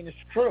 Well, I mean, it's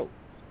true.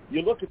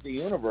 You look at the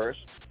universe,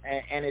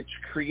 and it's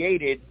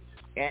created,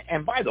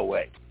 and by the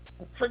way,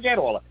 forget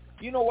all that.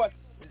 You know what?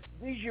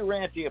 These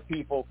Urantia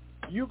people,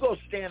 you go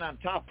stand on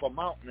top of a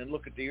mountain and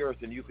look at the earth,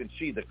 and you can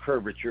see the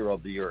curvature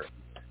of the earth.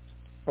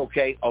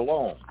 Okay,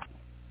 alone.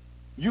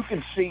 You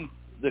can see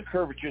the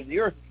curvature of the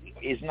earth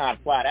is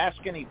not flat.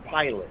 Ask any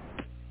pilot,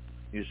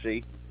 you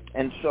see.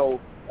 And so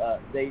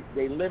they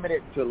limit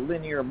it to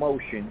linear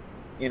motion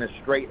in a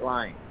straight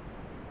line.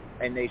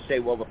 And they say,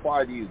 well, the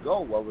farther you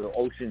go, well, the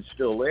ocean's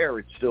still there.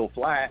 It's still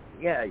flat.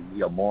 Yeah,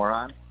 you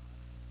moron.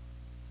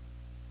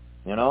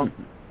 Yeah.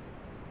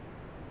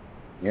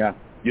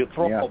 You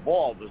throw a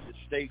ball. Does it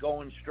stay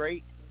going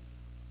straight?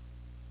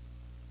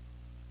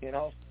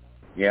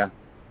 Yeah.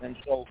 And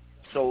so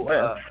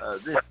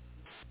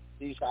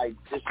this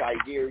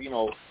idea,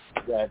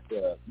 that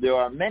there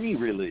are many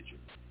religions.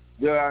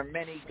 There are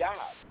many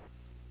gods.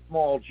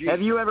 Small G.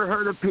 Have you ever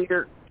heard of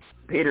Peter?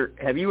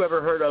 Have you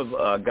ever heard of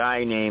a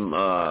guy named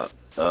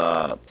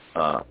the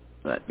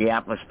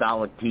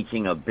Apostolic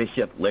Teaching of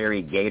Bishop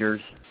Larry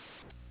Gators?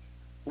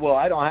 Well,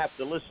 I don't have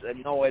to listen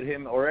at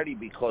him already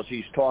because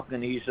he's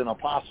an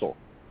apostle.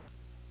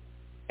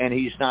 And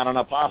he's not an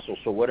apostle,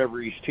 so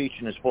whatever he's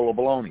teaching is full of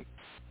baloney.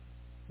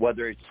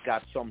 Whether it's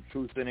got some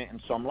truth in it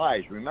and some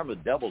lies. Remember,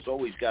 the devil's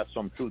always got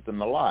some truth in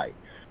the lie.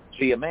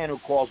 See, a man who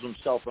calls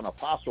himself an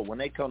apostle, when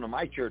they come to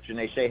my church and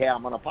they say, hey,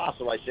 I'm an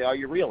apostle, I say, are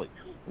you really?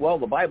 Well,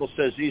 the Bible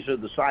says these are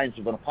the signs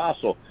of an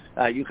apostle.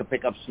 You can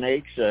pick up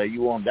snakes.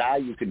 You won't die.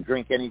 You can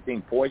drink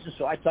anything poison.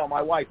 So I tell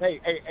my wife, hey,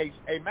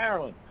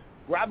 Marilyn,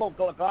 grab a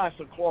glass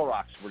of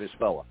Clorox for this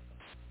fella.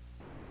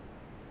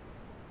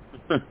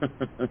 Because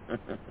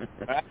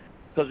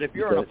if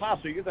you're an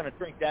apostle, you're going to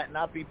drink that and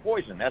not be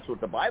poisoned. That's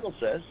what the Bible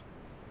says.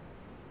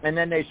 And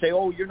then they say,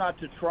 oh, you're not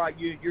to try,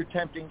 you're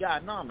tempting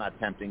God. No, I'm not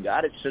tempting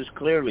God. It says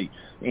clearly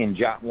in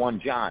 1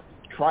 John,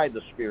 try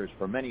the spirits,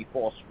 for many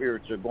false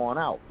spirits are going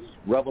out.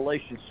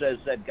 Revelation says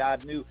that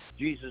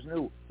Jesus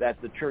knew that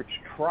the church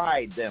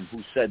tried them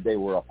who said they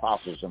were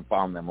apostles and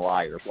found them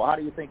liars. Well, how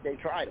do you think they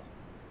tried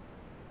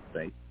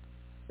them?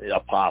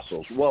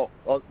 Apostles. Well,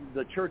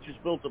 the church is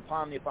built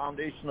upon the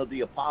foundation of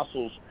the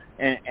apostles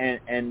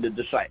and the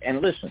disciples.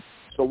 And listen,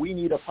 so we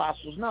need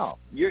apostles? No.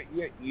 You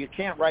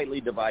can't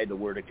rightly divide the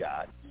word of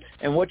God.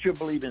 And what you're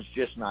believing is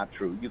just not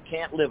true. You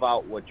can't live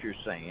out what you're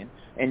saying.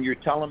 And you're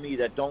telling me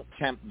that don't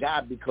tempt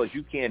God because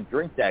you can't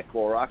drink that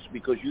Clorox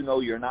because you know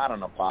you're not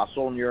an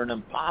apostle and you're an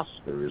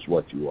imposter is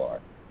what you are.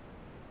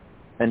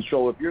 And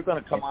so if you're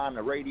going to come on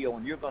the radio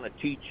and you're going to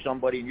teach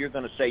somebody and you're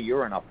going to say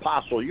you're an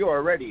apostle, you're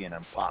already an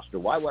imposter.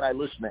 Why would I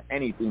listen to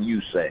anything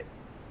you say?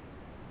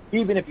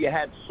 Even if you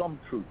had some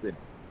truth in it,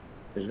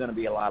 there's going to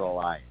be a lot of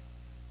lying.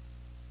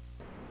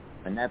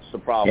 And that's the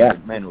problem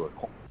with men who are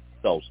calling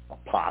themselves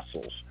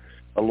apostles,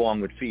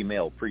 along with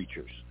female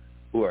preachers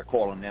who are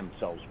calling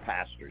themselves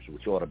pastors,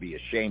 which ought to be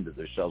ashamed of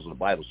themselves. The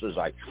Bible says,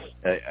 I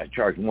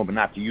charge a woman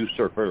not to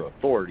usurp her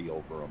authority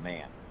over a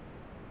man.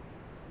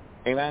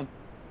 Amen?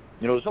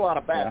 There's a lot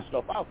of bad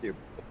stuff out there.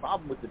 The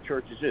problem with the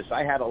church is this.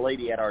 I had a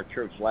lady at our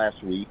church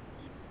last week,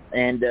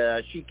 and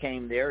she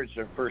came there. It's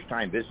her first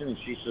time visiting, and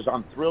she says,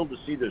 I'm thrilled to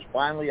see there's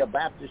finally a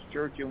Baptist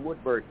church in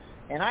Woodbury.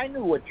 And I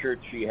knew what church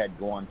she had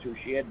gone to.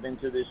 She had been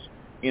to this,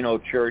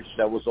 church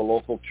that was a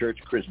local church,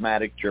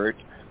 charismatic church.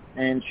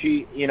 And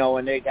she,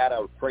 and they got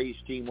a praise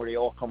team where they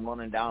all come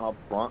running down up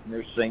front, and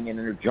they're singing, and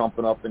they're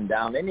jumping up and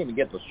down. They didn't even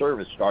get the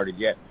service started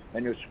yet,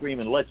 and they're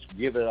screaming, let's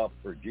give it up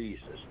for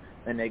Jesus.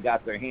 And they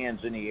got their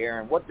hands in the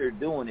air, and what they're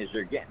doing is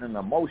they're getting an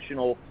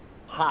emotional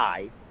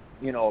high,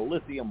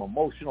 lithium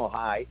emotional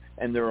high,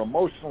 and they're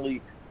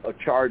emotionally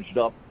charged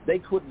up. They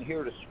couldn't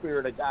hear the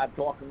Spirit of God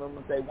talking to them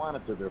if they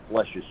wanted to. Their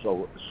flesh is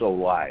so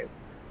live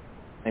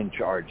and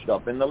charged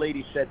up. And the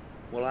lady said,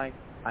 well,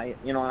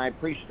 and I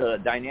preached a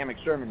dynamic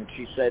sermon, and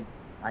she said,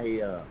 I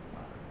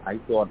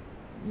thought,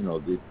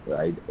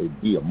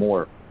 it'd be a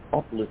more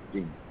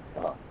uplifting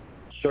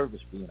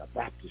service being a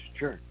Baptist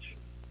church.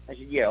 I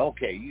said, yeah,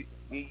 okay,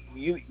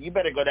 you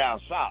better go down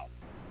south,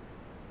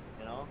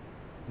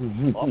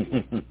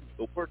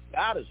 The Word of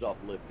God is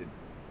uplifting.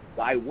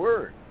 Thy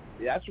Word,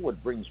 that's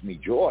what brings me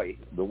joy,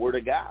 the Word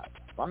of God.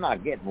 If I'm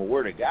not getting the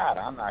Word of God,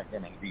 I'm not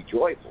going to be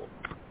joyful.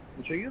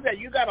 And so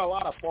you got a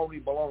lot of phony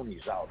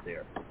balonies out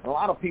there. A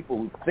lot of people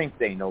who think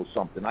they know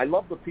something. I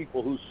love the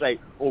people who say,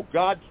 oh,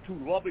 God's too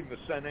loving to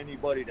send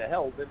anybody to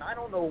hell. Then I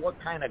don't know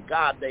what kind of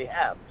God they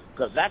have,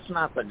 because that's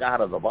not the God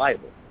of the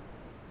Bible.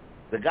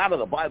 The God of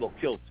the Bible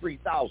killed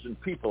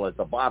 3,000 people at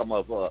the bottom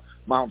of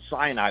Mount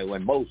Sinai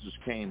when Moses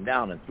came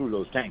down and threw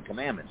those 10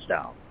 Commandments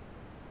down.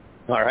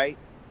 All right?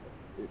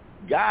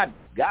 God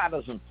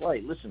doesn't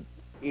play. Listen,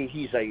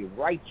 he's a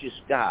righteous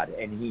God,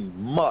 and he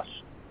must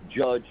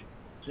judge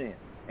sin.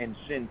 And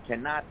sin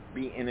cannot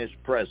be in his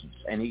presence.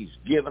 And he's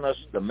given us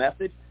the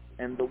method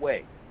and the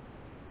way.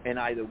 And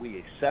either we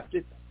accept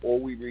it or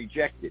we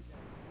reject it.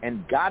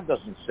 And God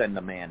doesn't send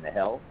a man to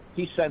hell.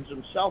 He sends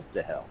himself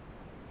to hell.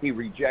 He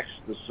rejects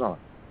the Son.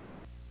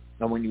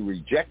 Now, when you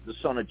reject the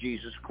Son of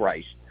Jesus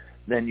Christ,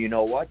 then you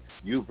know what?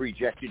 You've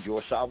rejected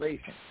your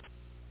salvation.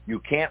 You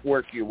can't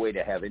work your way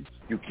to heaven.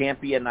 You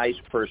can't be a nice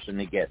person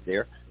to get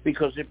there.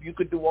 Because if you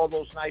could do all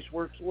those nice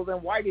works, well, then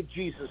why did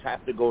Jesus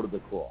have to go to the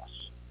cross?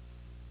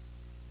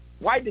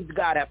 Why did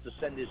God have to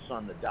send his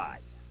Son to die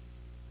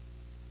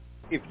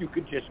if you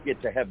could just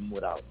get to heaven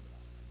without him?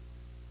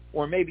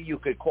 Or maybe you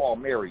could call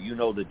Mary,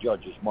 the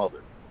judge's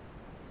mother.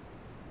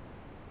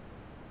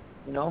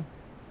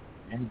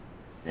 And,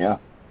 yeah.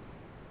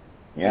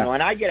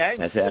 And I get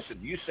angry. That's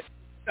listen, you say,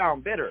 you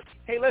sound bitter.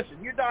 Hey, listen,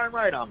 you're darn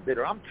right I'm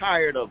bitter. I'm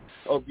tired of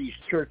these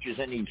churches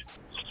and these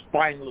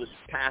spineless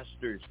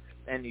pastors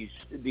and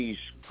these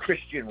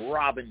Christian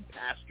robbing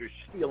pastors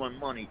stealing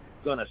money,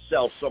 going to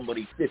sell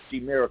somebody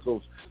 50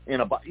 miracles in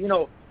a box.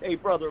 Hey,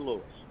 Brother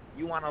Lewis,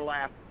 you want to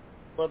laugh?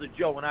 Brother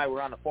Joe and I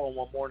were on the phone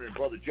one morning, and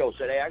Brother Joe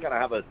said, hey, I got to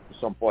have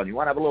some fun. You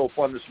want to have a little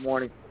fun this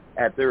morning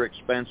at their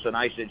expense? And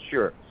I said,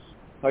 sure.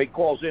 So he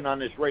calls in on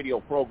this radio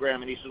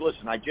program, and he said,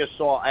 listen, I just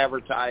saw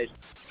advertised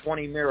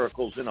 20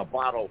 miracles in a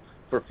bottle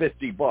for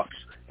 $50.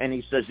 And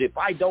he says, if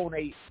I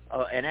donate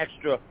an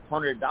extra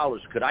 $100,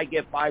 could I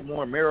get 5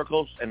 more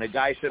miracles? And the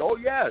guy said, oh,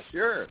 yeah,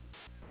 sure.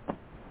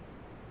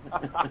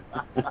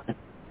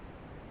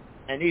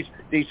 And these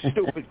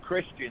stupid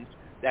Christians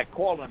that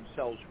call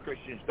themselves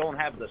Christians don't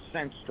have the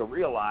sense to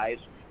realize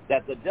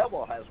that the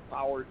devil has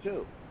power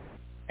too.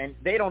 And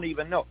they don't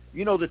even know.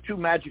 The 2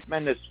 magic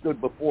men that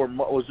stood before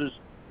Moses,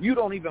 you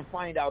don't even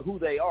find out who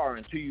they are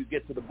until you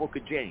get to the book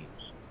of James.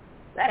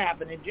 That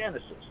happened in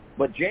Genesis.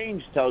 But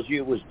James tells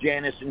you it was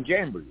Janus and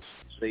Jambres,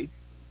 see?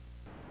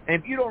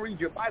 And if you don't read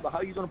your Bible, how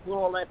are you going to put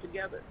all that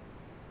together?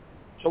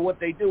 So what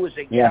they do is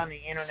they get on the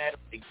internet,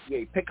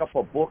 they pick up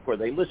a book, or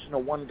they listen to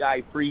one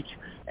guy preach,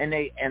 and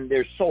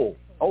they're sold.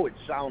 Oh, it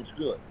sounds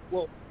good.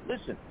 Well,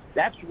 listen,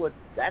 that's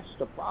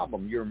the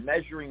problem. You're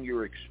measuring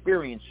your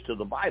experience to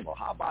the Bible.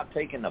 How about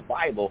taking the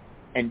Bible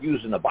and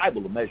using the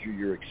Bible to measure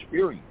your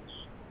experience?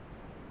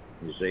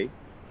 You see?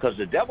 Because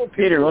the devil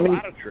can do a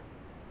lot of tricks.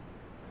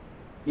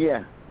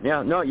 Yeah.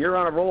 No, you're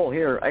on a roll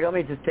here. Let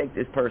me just take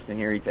this person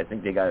here. I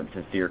think they got a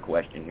sincere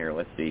question here.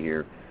 Let's see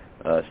here.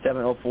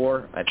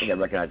 704, I think I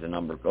recognize the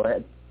number. Go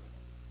ahead.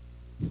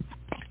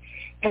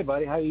 Hey,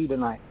 buddy. How are you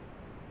tonight?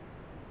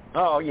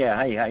 Oh,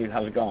 yeah. Hey,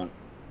 how's it going?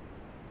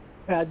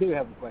 I do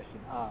have a question.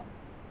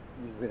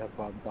 Usually that's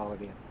why I'm calling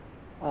in.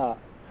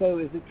 So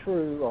is it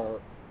true, or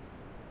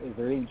is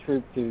there any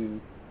truth to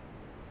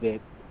that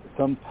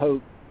some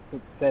pope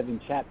took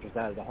 7 chapters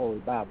out of the Holy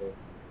Bible?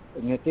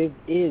 And if it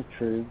is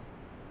true,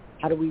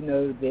 how do we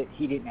know that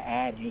he didn't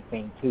add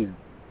anything to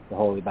the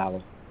Holy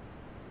Bible?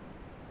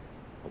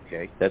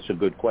 Okay, that's a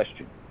good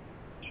question.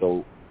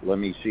 So let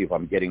me see if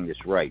I'm getting this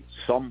right.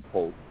 Some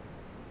pope,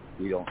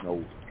 we don't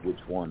know which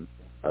one.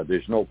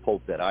 There's no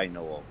pope that I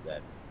know of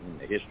that in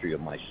the history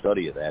of my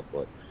study of that,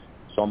 but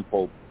some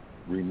pope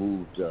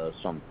removed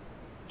some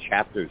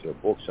chapters or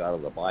books out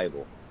of the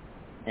Bible.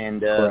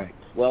 And,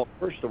 well,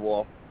 first of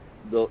all,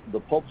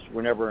 the popes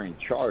were never in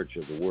charge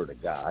of the Word of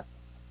God.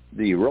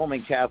 The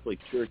Roman Catholic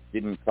Church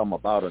didn't come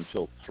about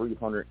until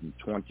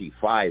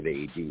 325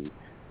 A.D.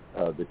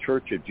 The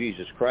Church of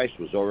Jesus Christ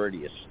was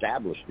already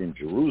established in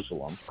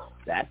Jerusalem.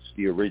 That's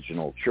the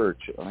original church.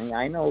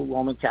 I know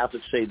Roman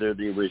Catholics say they're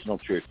the original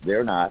church.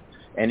 They're not.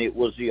 And it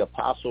was the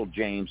Apostle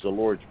James, the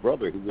Lord's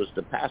brother, who was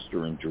the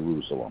pastor in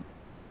Jerusalem.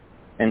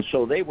 And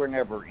so they were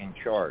never in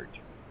charge.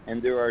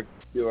 And there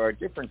are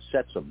different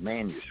sets of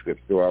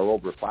manuscripts. There are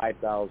over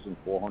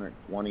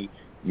 5,420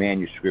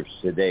 manuscripts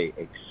today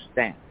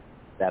extant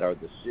that are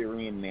the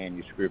Syrian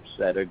manuscripts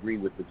that agree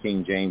with the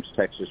King James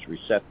Textus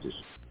Receptus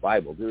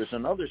Bible. There is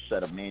another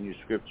set of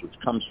manuscripts which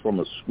comes from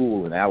a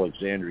school in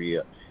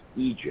Alexandria,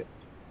 Egypt.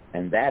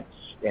 And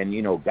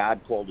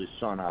God called his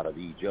son out of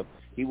Egypt.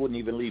 He wouldn't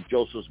even leave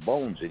Joseph's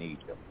bones in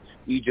Egypt.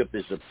 Egypt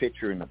is a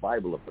picture in the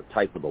Bible of the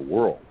type of the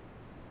world.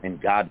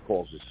 And God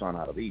calls his son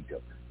out of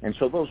Egypt. And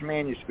so those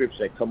manuscripts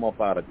that come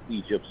up out of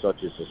Egypt,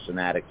 such as the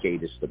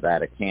Sinaiticus, the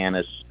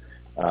Vaticanus,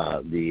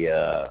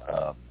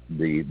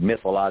 the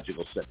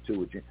mythological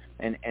Septuagint,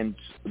 and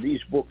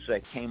these books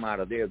that came out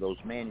of there, those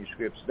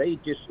manuscripts,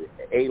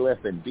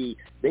 Aleph and B,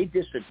 they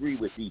disagree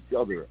with each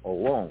other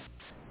alone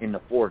in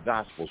the 4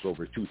 Gospels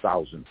over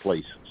 2,000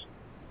 places.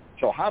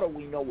 So how do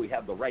we know we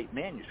have the right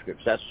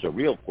manuscripts? That's the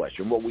real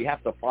question. Well, we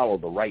have to follow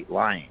the right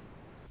line.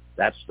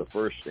 That's the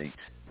first thing.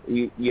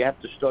 You have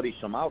to study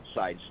some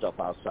outside stuff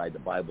outside the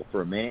Bible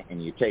for a minute,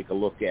 and you take a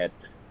look at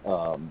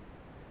a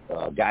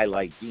guy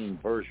like Dean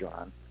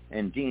Bergeon.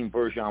 And Dean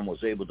Bergeon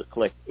was able to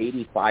collect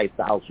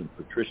 85,000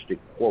 patristic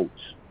quotes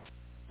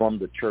from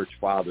the church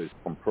fathers,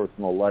 from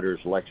personal letters,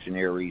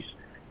 lectionaries,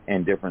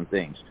 and different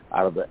things.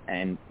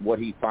 And what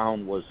he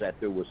found was that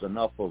there was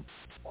enough of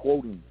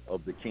quoting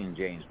of the King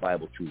James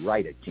Bible to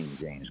write a King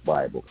James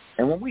Bible.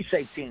 And when we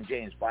say King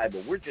James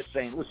Bible, we're just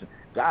saying, listen,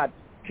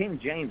 King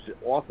James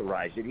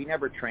authorized it. He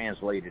never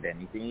translated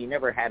anything. He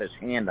never had his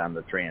hand on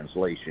the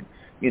translation.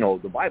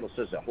 The Bible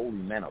says that holy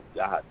men of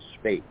God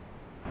spake.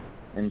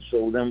 And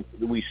so then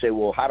we say,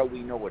 well, how do we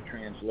know a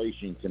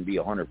translation can be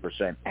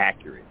 100%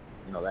 accurate?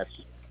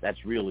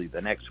 That's really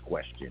the next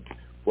question.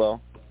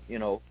 Well, we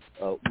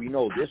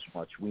know this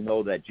much. We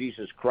know that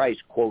Jesus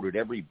Christ quoted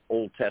every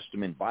Old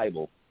Testament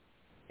Bible,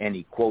 and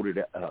he quoted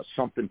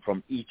something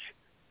from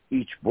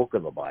each book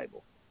of the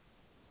Bible.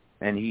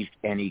 And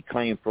he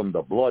claimed from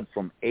the blood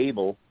from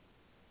Abel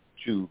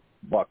to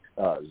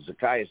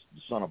Zacchaeus,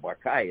 the son of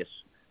Barchias,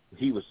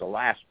 he was the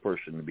last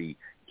person to be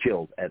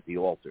killed at the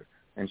altar.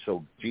 And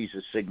so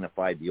Jesus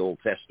signified the Old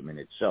Testament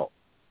itself.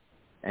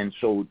 And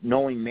so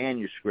knowing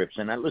manuscripts,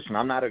 and listen,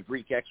 I'm not a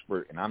Greek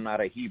expert and I'm not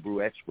a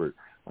Hebrew expert.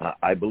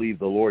 I believe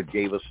the Lord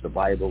gave us the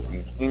Bible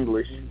in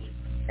English,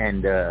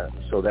 and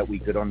so that we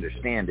could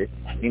understand it.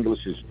 English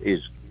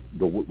is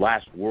the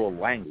last world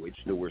language.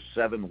 There were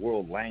 7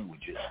 world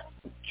languages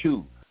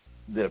to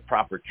the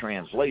proper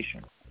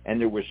translation,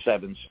 and there were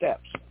 7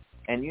 steps.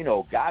 And,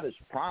 God has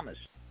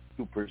promised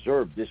to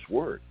preserve this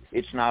word.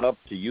 It's not up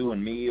to you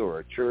and me or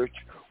a church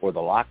or the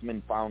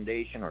Lockman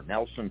Foundation or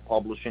Nelson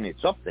Publishing.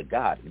 It's up to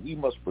God, and he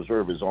must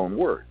preserve his own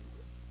word.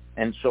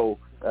 And so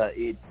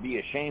it'd be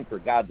a shame for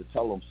God to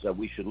tell us that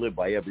we should live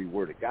by every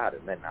word of God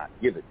and then not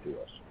give it to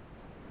us.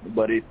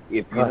 But if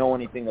you know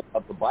anything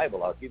about the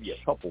Bible, I'll give you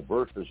a couple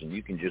verses, and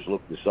you can just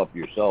look this up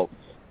yourself.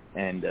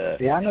 And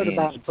I know the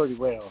Bible pretty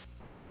well.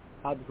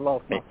 I just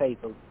lost my faith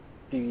a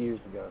few years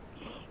ago.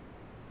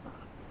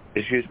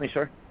 Excuse me,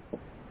 sir?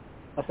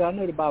 I said, I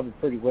know the Bible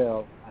pretty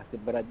well. I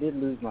said, but I did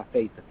lose my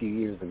faith a few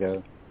years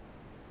ago.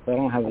 So I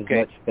don't have as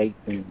much faith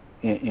in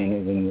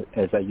it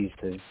as I used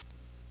to.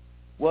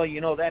 Well,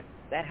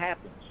 that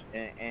happens,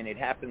 and it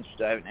happens.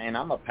 And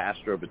I'm a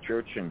pastor of a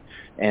church,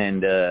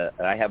 and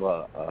I have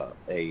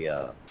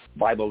a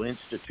Bible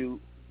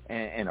Institute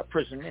and a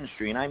prison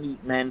ministry, and I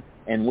meet men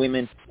and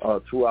women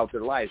throughout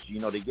their lives.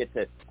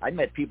 I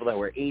met people that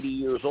were 80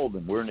 years old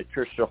and were in the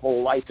church their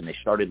whole life, and they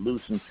started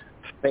losing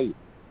faith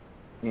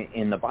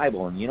in the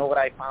Bible. And you know what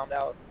I found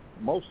out?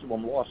 Most of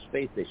them lost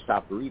faith. They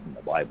stopped reading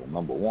the Bible,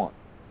 number one.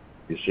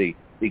 You see,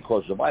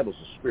 because the Bible's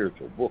a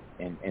spiritual book,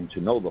 and to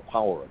know the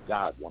power of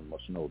God, one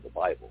must know the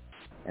Bible.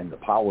 And the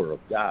power of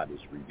God is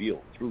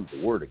revealed through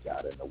the Word of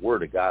God, and the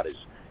Word of God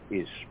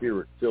is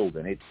spirit-filled,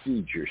 and it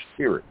feeds your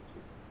spirit.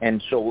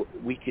 And so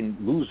we can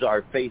lose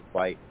our faith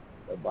by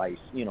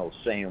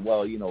saying,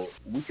 well,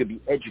 we could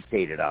be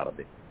educated out of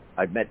it.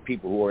 I've met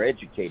people who are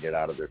educated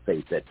out of their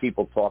faith, that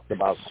people talked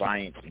about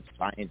science, and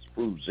science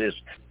proves this,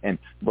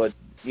 but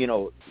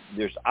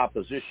there's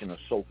opposition of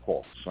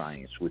so-called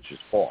science, which is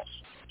false.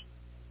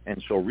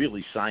 And so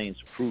really science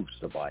proves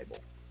the Bible.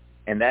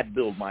 And that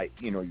builds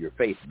your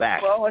faith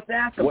back. Well, let's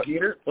ask him,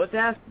 Peter. Let's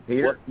ask him,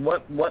 Peter.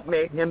 What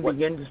made him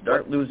begin to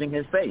start losing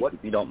his faith, if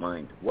you don't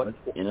mind? What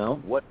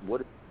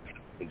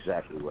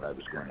exactly what I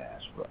was going to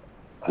ask, brother.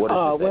 What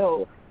is it?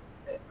 Well,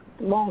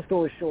 long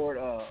story short,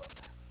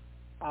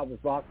 I was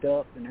locked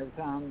up, and every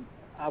time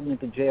I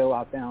went to jail,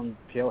 I found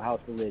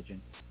jailhouse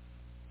religion.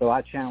 So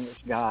I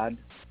challenged God.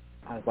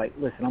 I was like,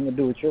 listen, I'm going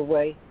to do it your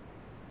way.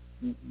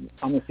 I'm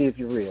going to see if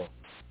you're real.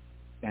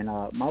 And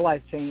my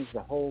life changed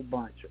a whole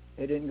bunch.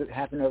 It didn't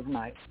happen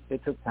overnight.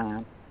 It took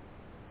time.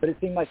 But it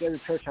seemed like every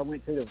church I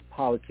went to, there was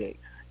politics.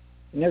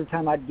 And every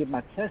time I'd give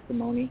my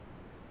testimony,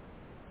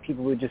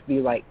 people would just be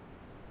like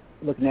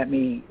looking at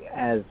me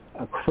as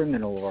a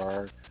criminal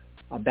or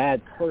a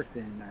bad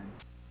person.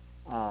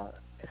 And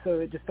so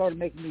it just started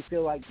making me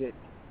feel like that,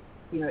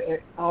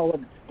 all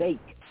of it's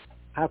stake.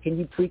 How can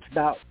you preach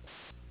about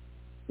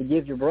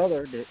forgive your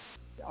brother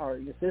or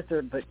your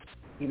sister, but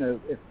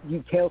if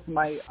you tell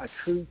somebody a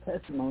true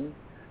testimony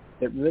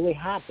that really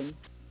happened,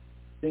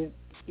 then,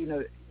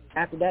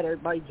 after that,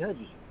 everybody judges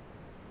you.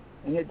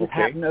 And it just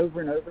happened over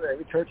and over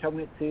every church I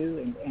went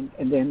to.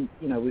 And then,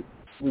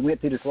 we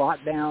went through this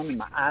lockdown, and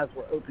my eyes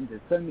were open to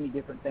so many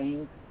different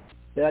things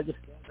that I just,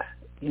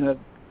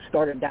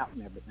 started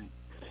doubting everything.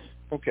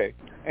 Okay.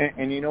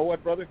 And you know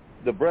what, brother?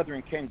 The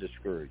brethren can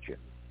discourage you.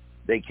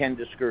 They can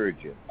discourage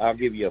you. I'll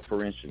give you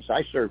for instance.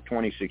 I served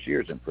 26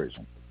 years in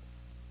prison.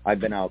 I've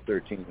been out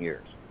 13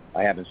 years.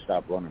 I haven't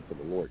stopped running for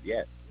the Lord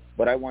yet.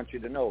 But I want you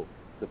to know,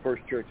 the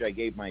first church I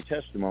gave my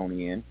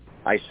testimony in,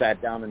 I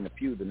sat down in the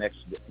pew the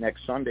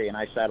next Sunday, and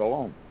I sat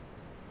alone.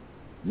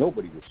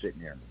 Nobody was sitting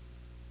near me.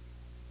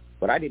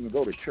 But I didn't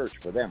go to church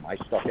for them. I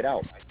stuck it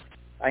out.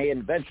 I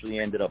eventually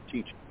ended up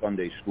teaching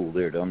Sunday school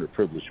there to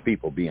underprivileged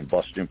people being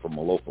bussed in from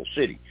a local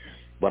city.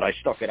 But I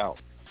stuck it out.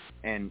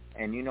 And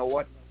you know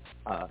what?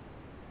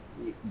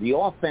 The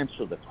offense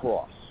of the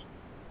cross,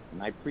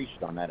 and I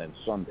preached on that on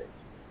Sunday,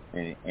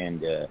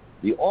 and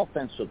the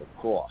offense of the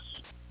cross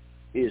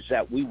is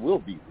that we will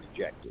be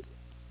rejected.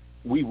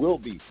 We will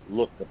be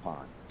looked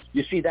upon.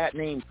 You see, that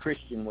name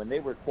Christian, when they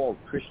were called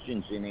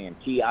Christians in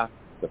Antioch,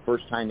 the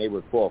first time they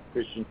were called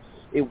Christians,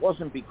 it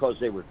wasn't because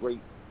they were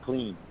great,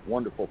 clean,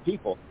 wonderful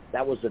people.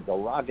 That was a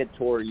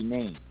derogatory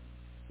name.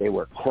 They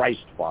were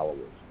Christ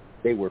followers.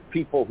 They were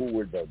people who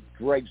were the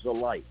dregs of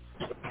life.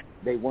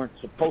 They weren't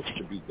supposed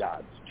to be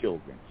God's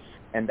children.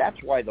 And that's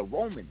why the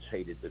Romans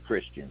hated the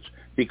Christians,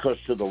 because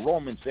to the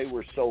Romans they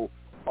were so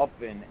up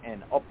in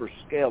upper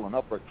scale and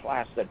upper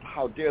class that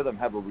how dare them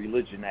have a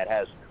religion that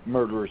has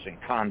murderers and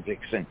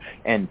convicts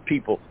and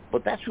people.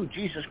 But that's who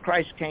Jesus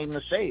Christ came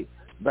to save,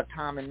 the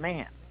common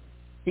man.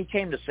 He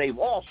came to save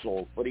all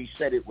souls, but he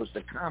said it was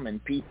the common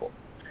people.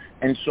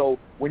 And so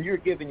when you're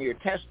giving your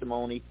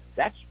testimony,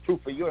 that's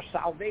proof of your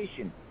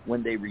salvation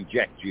when they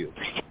reject you.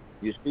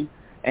 You see?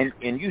 And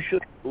you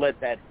shouldn't let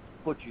that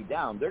put you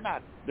down. They're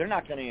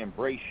not going to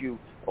embrace you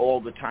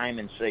all the time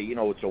and say,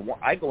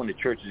 I go into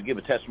churches and give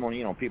a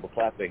testimony, people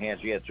clap their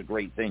hands, yeah, it's a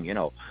great thing,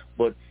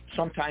 but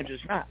sometimes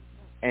it's not.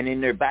 And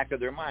in their back of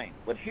their mind.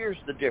 But here's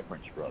the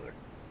difference, brother.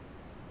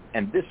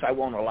 And this I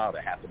won't allow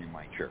to happen in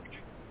my church.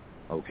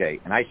 Okay?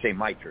 And I say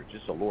my church,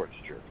 it's the Lord's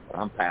church, but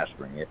I'm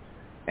pastoring it.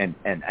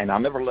 And I'll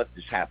never let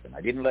this happen.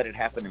 I didn't let it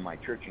happen in my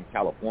church in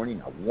California,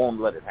 and I won't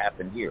let it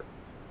happen here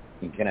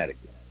in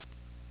Connecticut.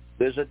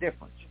 There's a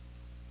difference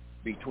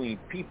between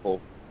people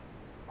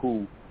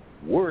who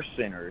were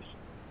sinners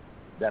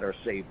that are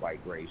saved by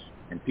grace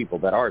and people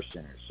that are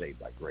sinners saved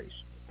by grace.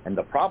 And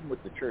the problem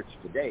with the church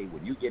today,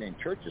 when you get in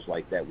churches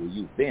like that where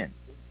you've been,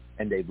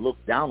 and they've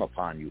looked down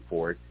upon you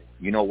for it,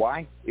 you know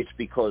why? It's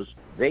because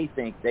they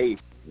think they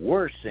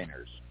were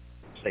sinners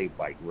saved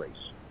by grace.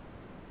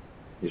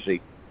 You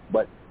see?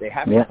 But they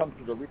haven't come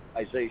to the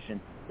realization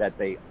that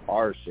they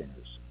are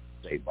sinners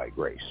saved by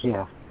grace.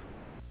 Yeah.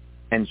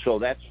 And so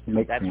that's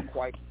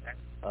quite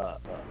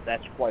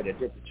a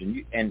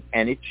difference. And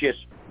it's just,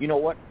 you know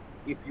what?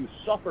 If you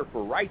suffer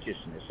for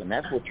righteousness, and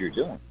that's what you're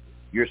doing,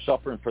 you're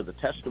suffering for the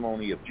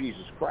testimony of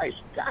Jesus Christ.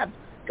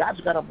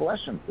 God's got a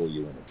blessing for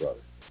you in it, brother.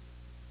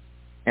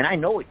 And I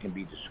know it can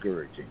be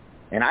discouraging.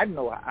 And I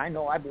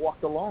know I've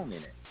walked alone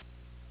in it.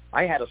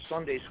 I had a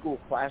Sunday school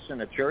class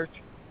in a church,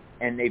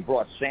 and they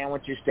brought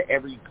sandwiches to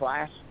every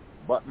class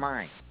but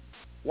mine.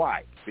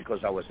 Why? Because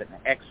I was an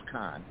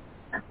ex-con,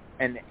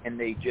 and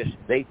they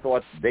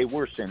thought they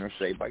were sinners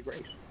saved by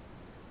grace.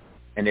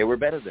 And they were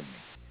better than me.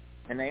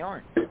 And they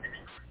aren't. And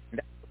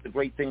that's what the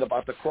great thing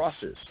about the cross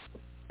is.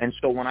 And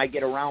so when I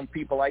get around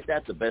people like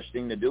that, the best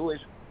thing to do is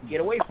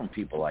get away from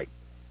people like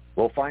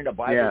that. Go find a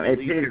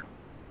Bible-believing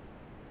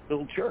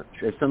little church.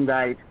 There's some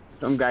guy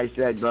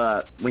said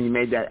when you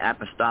made that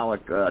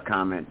apostolic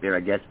comment there,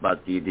 I guess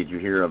about did you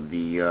hear of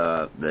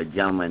the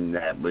gentleman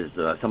that was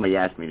somebody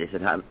asked me, they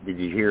said, did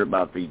you hear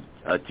about the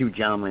two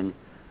gentlemen,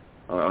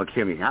 or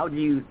excuse me, how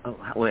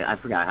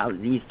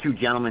these two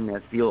gentlemen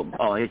that feel,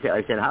 I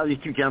said, how do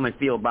these two gentlemen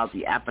feel about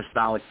the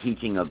apostolic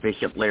teaching of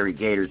Bishop Larry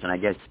Gators? And I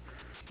guess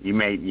you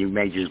made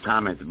your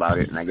comments about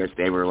it, and I guess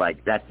they were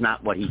like, that's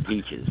not what he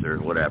teaches or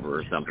whatever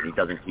or something. He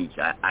doesn't teach.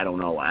 I don't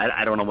know.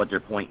 I don't know what their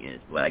point is,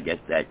 but I guess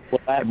that.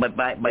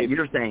 But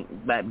you're saying,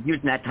 by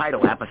using that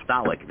title,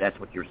 apostolic, that's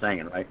what you're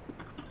saying, right?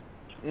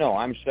 No,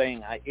 I'm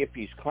saying if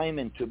he's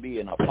claiming to be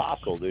an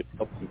apostle,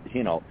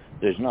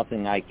 there's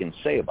nothing I can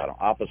say about him.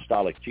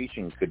 Apostolic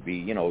teaching could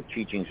be,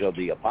 teachings of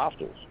the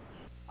apostles.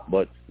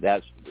 But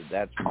that's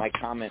my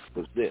comment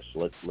was this.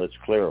 Let's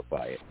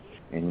clarify it,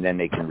 and then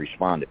they can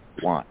respond if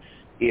they want.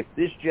 If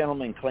this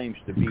gentleman claims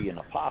to be an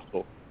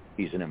apostle,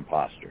 he's an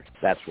imposter.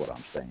 That's what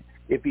I'm saying.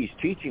 If he's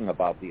teaching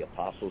about the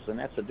apostles, then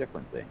that's a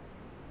different thing.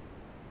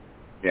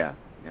 Yeah.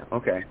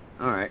 Okay.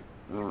 All right.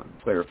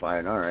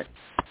 Clarify it. All right.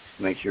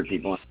 Make sure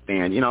people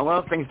understand.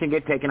 Things can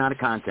get taken out of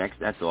context.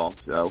 That's all.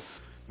 So,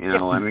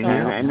 I mean,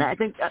 and I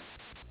think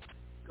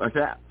what's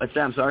that?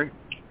 I'm sorry.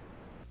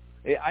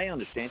 I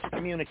understand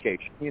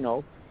communication.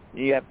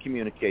 You have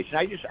communication.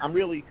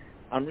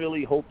 I'm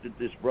really hope that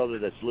this brother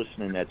that's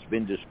listening that's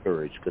been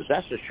discouraged, because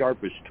that's the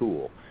sharpest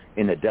tool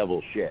in the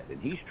devil's shed.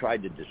 And he's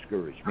tried to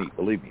discourage me,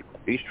 believe me.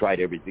 He's tried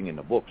everything in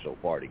the book so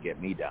far to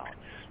get me down.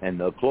 And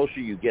the closer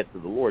you get to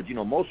the Lord,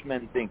 most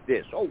men think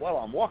this,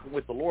 I'm walking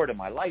with the Lord and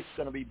my life's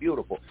going to be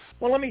beautiful.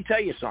 Well, let me tell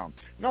you something.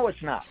 No,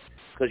 it's not.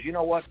 Because you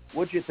know what?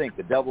 What'd you think?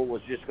 The devil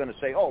was just going to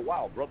say,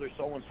 brother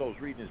so-and-so's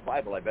reading his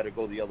Bible, I better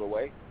go the other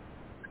way?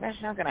 That's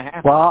not going to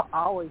happen. Well,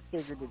 I always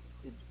figured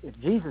if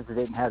Jesus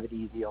didn't have it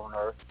easy on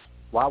earth,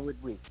 why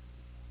would we?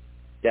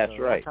 That's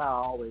right. That's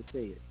how I always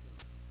see it.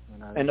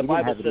 And the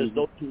Bible says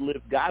those who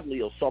live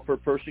godly will suffer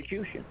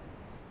persecution.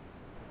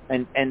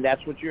 And that's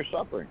what you're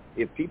suffering.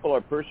 If people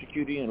are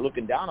persecuting and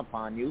looking down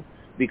upon you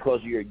because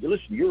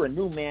you're a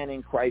new man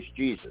in Christ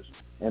Jesus.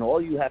 And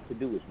all you have to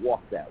do is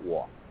walk that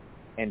walk.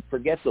 And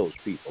forget those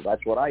people.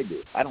 That's what I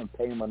do. I don't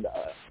pay them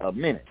a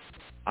minute.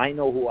 I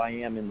know who I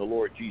am in the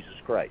Lord Jesus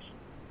Christ.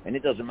 And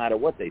it doesn't matter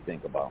what they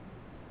think about me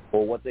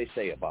or what they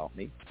say about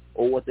me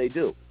or what they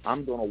do.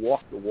 I'm going to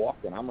walk the walk,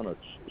 and I'm going to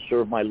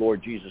serve my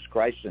Lord Jesus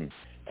Christ, and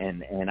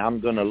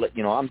I'm going to let,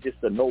 I'm just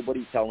a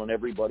nobody telling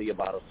everybody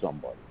about a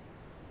somebody.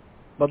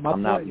 But my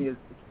point is,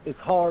 it's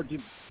hard to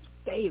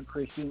stay a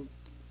Christian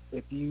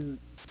if you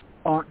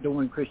aren't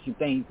doing Christian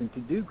things. And to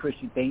do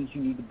Christian things,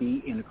 you need to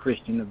be in a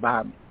Christian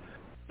environment.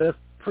 That's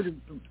pretty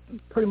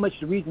much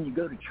the reason you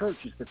go to church,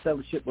 is to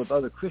fellowship with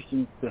other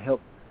Christians, to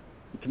help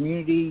the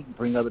community,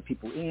 bring other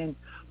people in.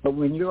 But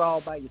when you're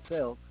all by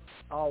yourself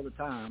all the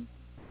time,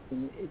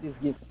 it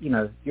just gets,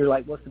 you're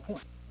like, what's the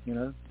point,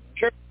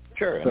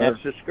 Sure, and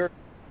that's discouraging.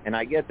 And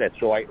I get that.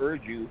 So I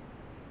urge you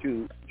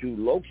to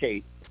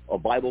locate a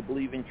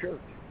Bible-believing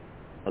church,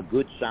 a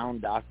good,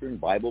 sound doctrine,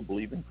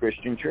 Bible-believing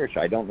Christian church.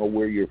 I don't know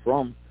where you're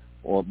from,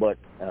 but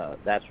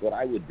that's what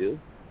I would do,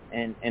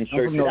 and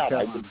search it out.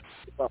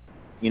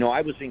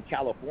 I was in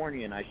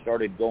California, and I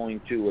started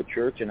going to a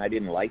church, and I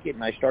didn't like it,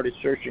 and I started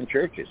searching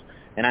churches,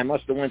 and I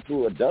must have went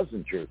through a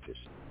dozen churches,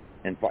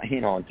 and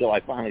until I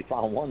finally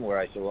found one where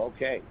I said, well,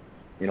 okay,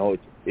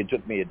 it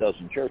took me a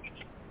dozen churches.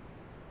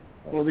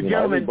 Well, the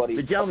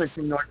gentleman's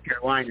from North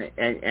Carolina,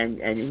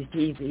 and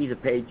he's a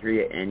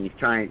patriot, and he's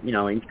trying,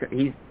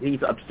 he's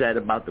upset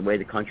about the way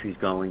the country's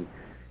going,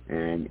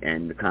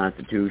 and the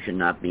Constitution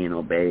not being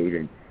obeyed,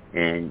 and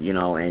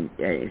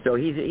so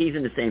he's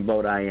in the same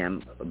boat I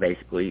am,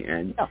 basically,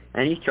 and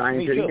he's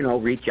trying to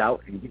reach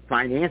out and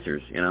find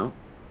answers,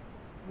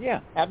 Yeah,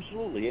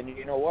 absolutely, and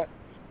you know what?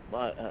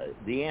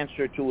 The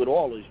answer to it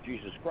all is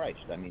Jesus Christ.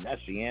 I mean,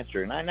 that's the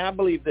answer, and I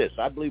believe this.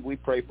 I believe we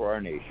pray for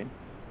our nation.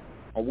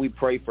 We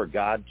pray for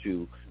God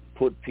to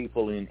put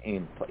people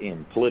in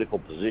political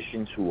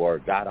positions who are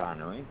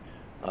God-honoring,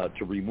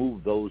 to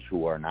remove those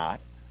who are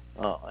not.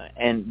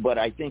 But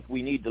I think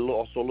we need to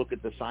also look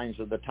at the signs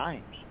of the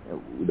times.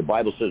 The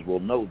Bible says we'll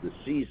know the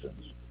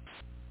seasons,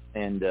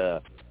 and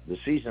the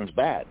season's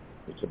bad.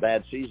 It's a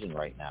bad season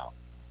right now,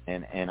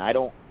 and I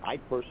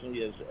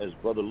personally, as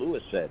Brother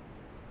Lewis said,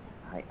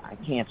 I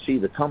can't see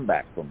the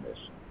comeback from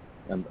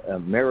this.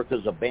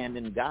 America's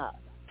abandoned God,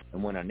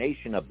 and when a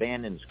nation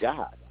abandons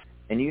God,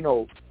 and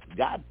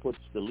God puts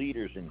the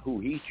leaders in who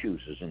He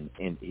chooses,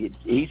 and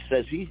He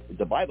says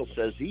the Bible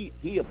says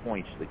He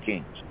appoints the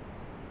kings.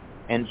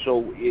 And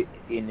so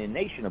in the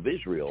nation of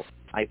Israel,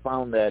 I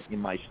found that in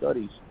my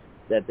studies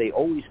that they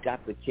always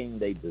got the king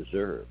they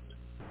deserved.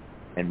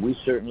 And we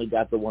certainly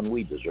got the one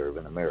we deserve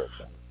in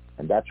America.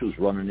 And that's who's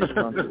running this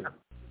country.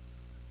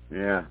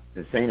 Yeah,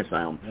 the insane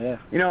asylum.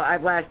 Yeah.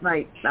 Last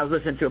night I was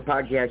listening to a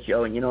podcast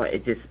show, and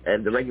it just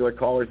the regular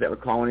callers that were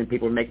calling in,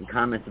 people were making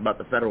comments about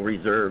the Federal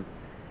Reserve.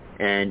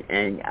 And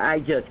I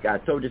just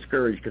got so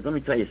discouraged, because let me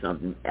tell you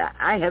something.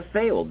 I have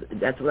failed.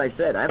 That's what I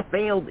said. I've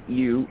failed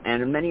you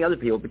and many other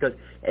people, because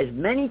as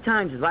many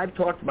times as I've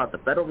talked about the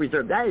Federal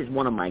Reserve, that is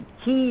one of my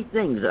key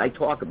things that I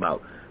talk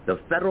about, the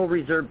Federal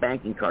Reserve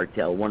banking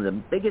cartel, one of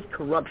the biggest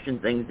corruption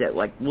things that,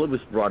 like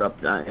Lewis brought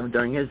up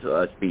during his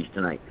speech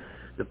tonight,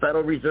 the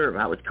Federal Reserve,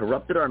 how it's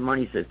corrupted our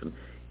money system.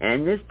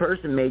 And this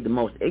person made the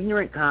most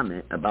ignorant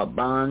comment about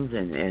bonds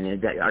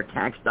and our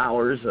tax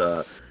dollars,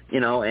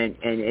 and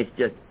it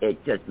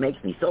just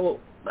makes me so,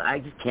 I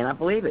just cannot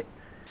believe it.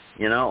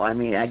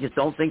 I just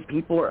don't think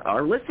people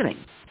are listening,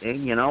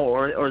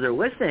 or they're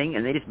listening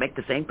and they just make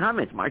the same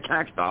comments, my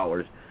tax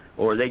dollars,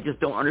 or they just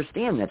don't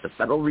understand that the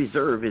Federal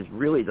Reserve is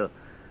really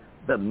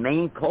the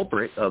main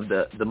culprit of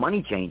the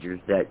money changers.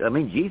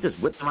 Jesus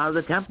whipped them out of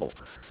the temple.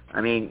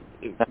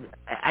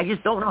 I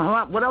just don't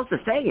know what else to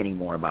say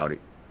anymore about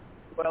it.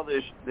 Well,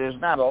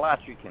 there's not a lot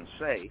you can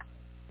say.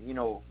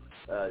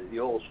 The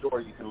old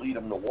story, you can lead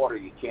them to water,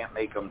 you can't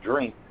make them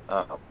drink,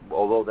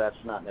 although that's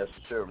not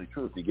necessarily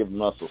true. If you give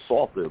them us a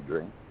salt, they'll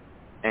drink.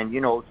 And,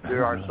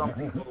 there are some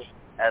people,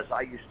 as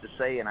I used to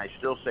say, and I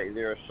still say,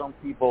 there are some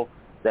people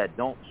that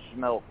don't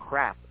smell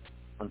crap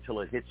until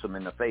it hits them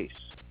in the face.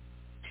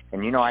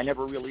 And, I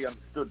never really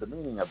understood the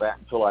meaning of that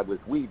until I was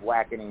weed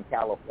whacking in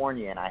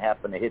California, and I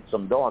happened to hit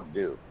some dog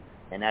do.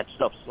 And that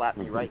stuff slapped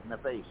me right in the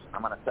face.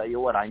 I'm going to tell you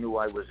what, I knew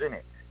I was in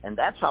it. And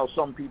that's how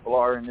some people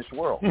are in this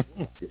world.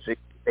 You see?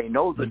 They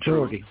know the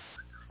truth,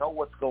 know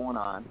what's going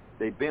on.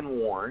 They've been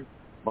warned,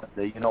 but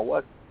you know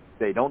what?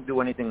 They don't do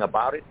anything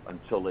about it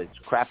until it's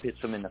crap hits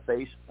them in the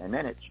face, and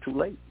then it's too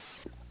late.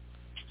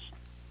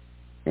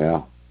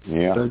 Yeah,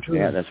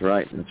 that's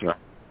right. And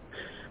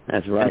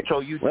so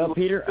you do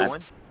Peter,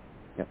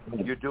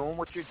 you're doing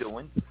what you're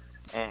doing,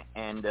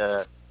 and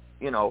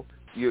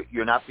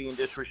you're not being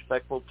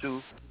disrespectful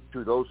to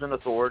those in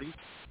authority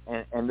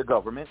and the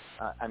government.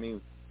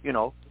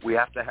 We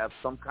have to have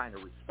some kind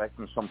of respect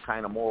and some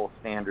kind of moral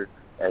standard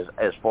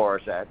as far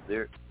as that.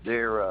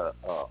 They're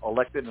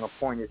elected and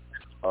appointed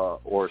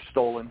or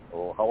stolen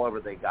or however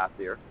they got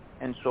there.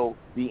 And so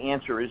the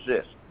answer is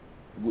this.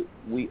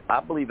 I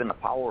believe in the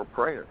power of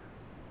prayer.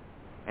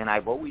 And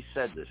I've always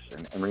said this.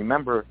 And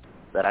remember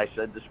that I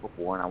said this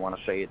before, and I want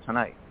to say it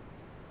tonight.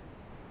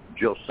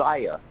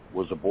 Josiah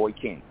was a boy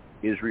king.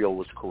 Israel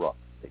was corrupt.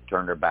 They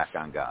turned their back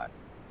on God.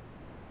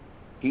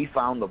 He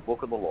found the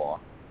book of the law,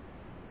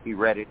 He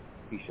read it.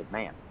 He said,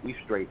 man, we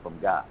strayed from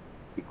God.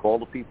 He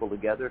called the people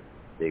together.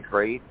 They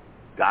prayed.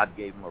 God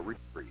gave them a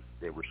reprieve.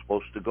 They were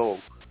supposed to go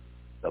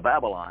to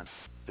Babylon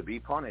to be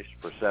punished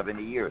for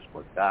 70 years,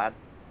 but God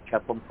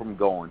kept them from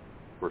going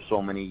for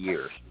so many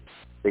years.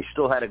 They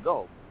still had to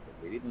go, but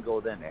they didn't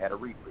go then. They had a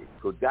reprieve.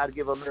 Could God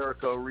give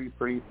America a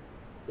reprieve?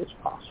 It's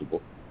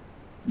possible.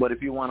 But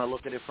if you want to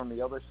look at it from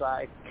the other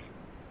side,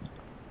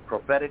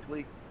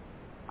 prophetically,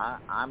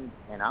 I'm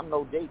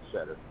no date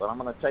setter, but I'm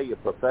going to tell you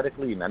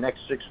prophetically, in the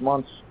next 6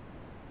 months,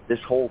 this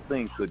whole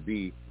thing could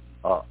be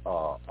a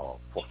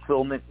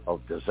fulfillment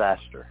of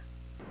disaster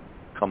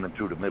coming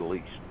through the Middle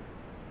East.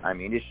 I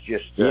mean, it's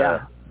just,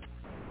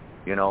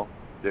 you know,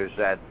 there's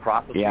that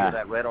prophecy of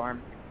that Red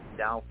Army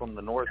down from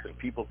the north, and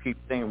people keep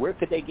saying, where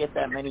could they get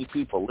that many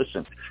people?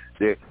 Listen,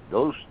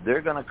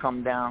 they're going to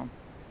come down,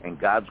 and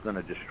God's going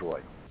to destroy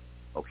them.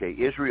 Okay,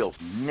 Israel's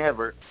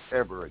never,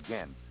 ever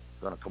again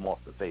going to come off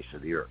the face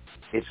of the earth.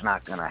 It's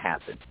not going to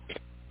happen.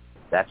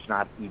 That's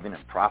not even in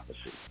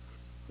prophecy.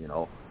 You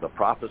know, the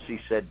prophecy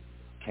said,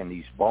 can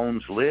these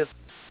bones live?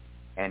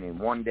 And in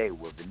one day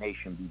will the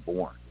nation be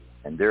born.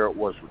 And there it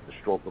was with the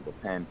stroke of a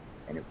pen,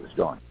 and it was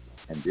done.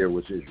 And there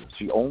was Israel. It's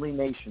the only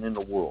nation in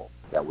the world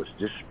that was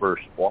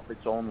dispersed off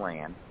its own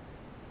land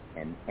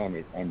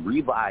and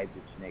revived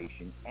its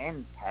nation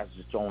and has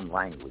its own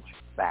language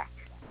back.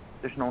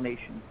 There's no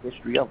nation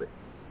history of it.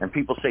 And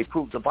people say,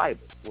 prove the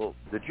Bible. Well,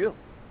 the Jew.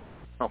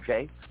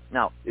 Okay?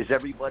 Now, is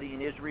everybody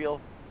in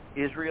Israel?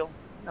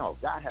 No,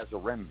 God has a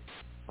remnant.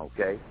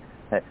 Okay?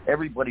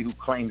 Everybody who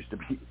claims to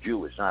be a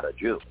Jew is not a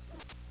Jew.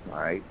 All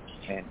right?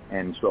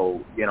 And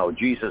so, you know,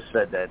 Jesus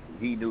said that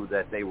he knew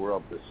that they were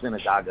of the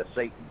synagogue of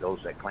Satan, those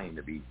that claim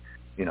to be,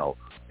 you know,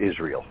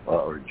 Israel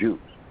or Jews.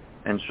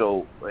 And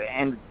so,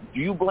 and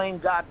do you blame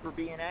God for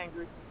being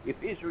angry? If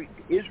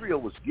Israel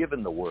was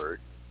given the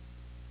word,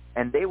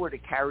 and they were to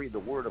carry the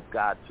word of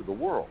God to the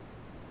world,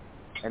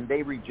 and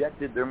they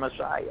rejected their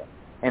Messiah.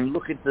 And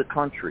look at the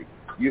country.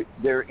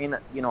 They're in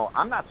you know,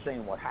 I'm not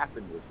saying what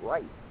happened was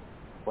right,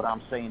 but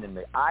I'm saying in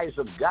the eyes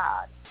of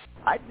God,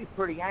 I'd be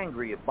pretty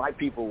angry if my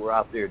people were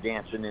out there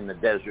dancing in the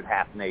desert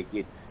half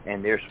naked,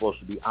 and they're supposed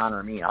to be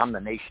honoring me. I'm the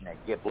nation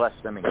that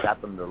blessed them and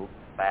got them to look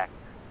back.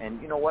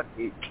 And you know what?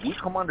 We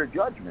come under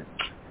judgment.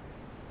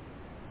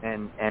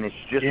 And it's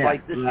just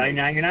like this.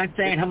 Now you're not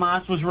saying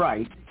Hamas was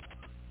right.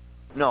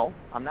 No,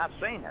 I'm not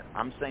saying that.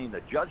 I'm saying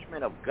the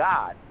judgment of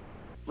God.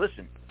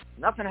 Listen,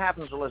 nothing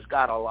happens unless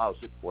God allows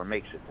it or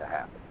makes it to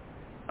happen.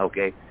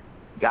 Okay?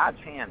 God's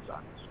hands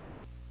on this.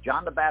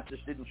 John the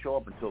Baptist didn't show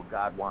up until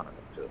God wanted him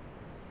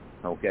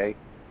to. Okay?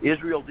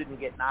 Israel didn't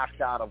get knocked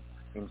out of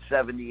in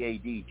 70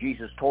 A.D.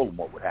 Jesus told them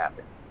what would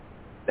happen.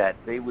 That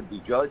they would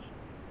be judged,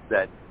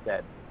 that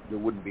there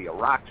wouldn't be a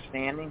rock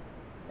standing,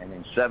 and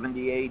in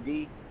 70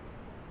 A.D.,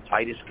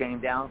 Titus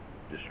came down,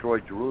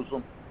 destroyed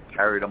Jerusalem,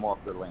 carried them off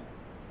their land.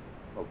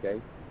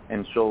 Okay?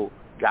 And so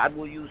God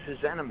will use his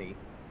enemy,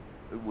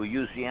 will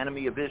use the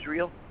enemy of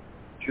Israel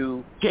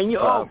to... Can you,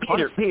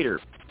 Peter,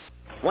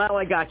 while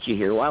I got you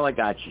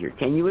here,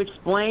 can you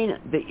explain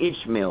the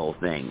Ishmael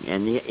thing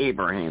and the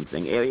Abraham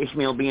thing,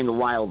 Ishmael being the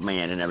wild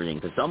man and everything?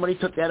 Because somebody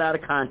took that out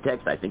of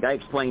context. I think I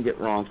explained it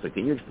wrong, so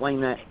can you explain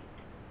that?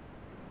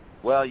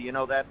 Well, you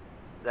know,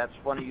 that's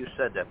funny you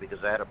said that, because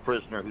I had a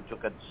prisoner who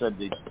said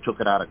they took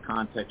it out of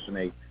context, and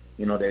they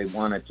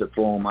wanted to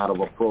throw him out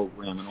of a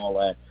program and all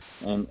that.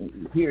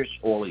 And here's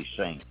all he's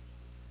saying.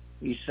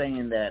 He's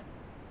saying that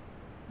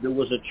there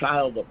was a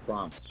child of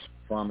promise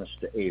promised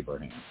to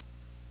Abraham.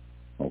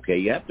 Okay,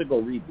 you have to go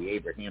read the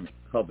Abrahamic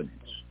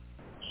covenants.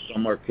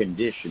 Some are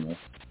conditional,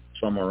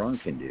 some are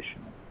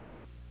unconditional.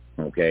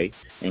 Okay,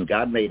 and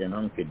God made an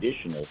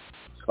unconditional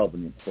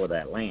covenant for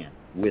that land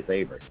with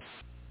Abraham.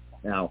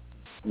 Now,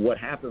 what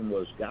happened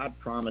was God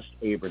promised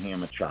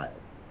Abraham a child,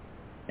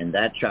 and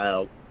that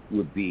child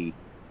would be,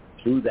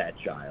 through that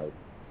child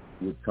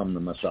would come the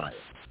Messiah.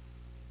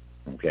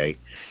 Okay,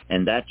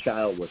 and that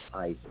child was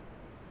Isaac.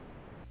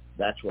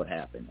 That's what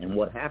happened. And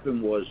what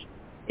happened was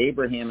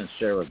Abraham and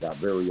Sarah got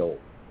very old.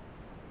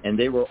 And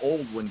they were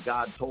old when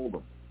God told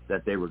them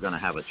that they were going to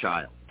have a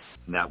child.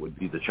 And that would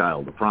be the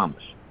child of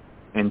promise.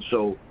 And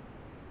so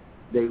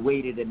they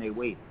waited and they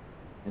waited.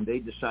 And they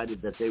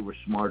decided that they were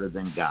smarter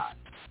than God.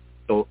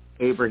 So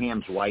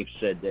Abraham's wife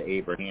said to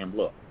Abraham,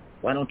 look,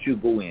 why don't you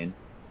go in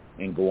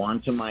and go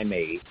on to my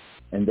maid,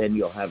 and then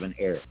you'll have an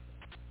heir.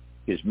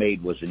 His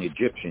maid was an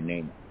Egyptian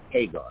named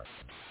Hagar.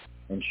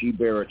 And she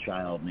bare a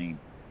child named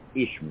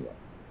Ishmael.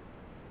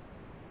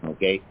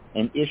 Okay?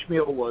 And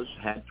Ishmael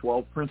had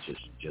 12 princes,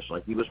 just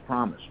like he was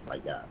promised by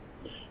God.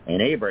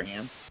 And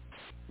Abraham,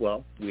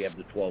 well, we have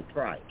the 12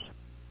 tribes.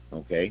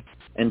 Okay?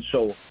 And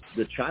so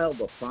the child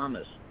of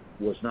promise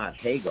was not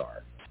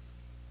Hagar's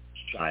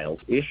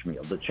child,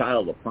 Ishmael. The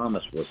child of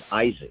promise was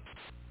Isaac.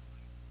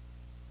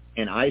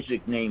 And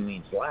Isaac's name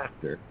means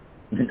laughter.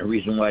 And the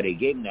reason why they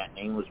gave him that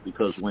name was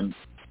because when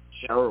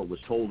Sarah was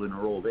told in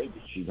her old age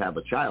that she'd have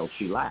a child,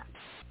 she laughed.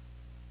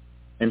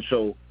 And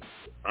so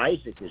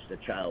Isaac is the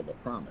child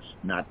of promise,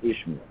 not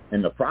Ishmael.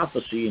 And the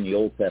prophecy in the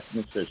Old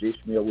Testament says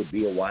Ishmael would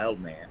be a wild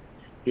man,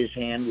 his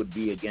hand would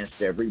be against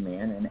every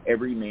man and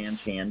every man's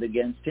hand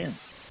against him.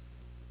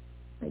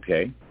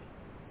 Okay?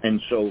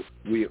 And so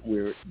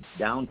we're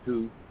down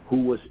to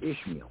who was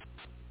Ishmael,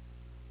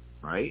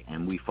 right?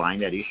 And we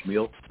find that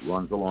Ishmael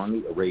runs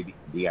along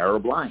the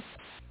Arab line.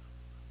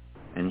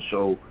 And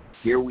so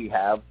here we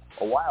have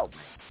a wild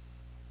man.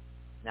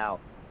 Now,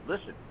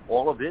 listen,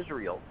 all of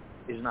Israel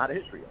is not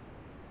Israel.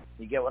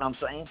 You get what I'm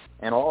saying?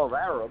 And all of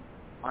Arab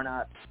are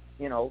not,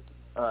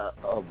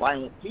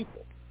 violent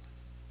people.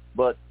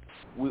 But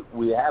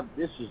we have,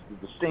 this is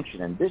the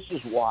distinction, and this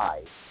is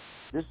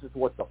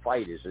what the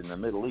fight is in the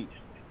Middle East.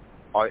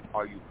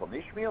 Are you from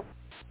Ishmael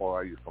or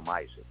are you from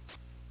Isaac?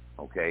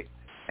 Okay?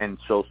 And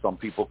so some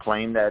people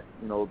claim that,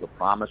 the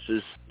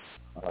promises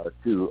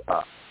to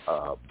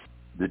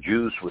the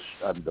Jews was,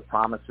 the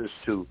promises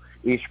to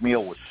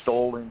Ishmael was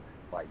stolen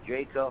by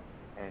Jacob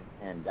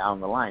and down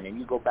the line. And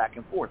you go back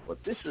and forth. But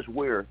this is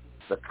where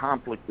the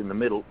conflict in the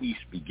Middle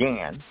East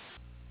began.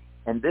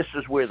 And this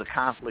is where the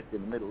conflict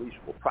in the Middle East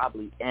will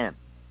probably end.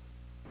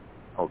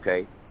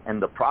 Okay?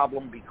 And the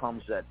problem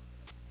becomes that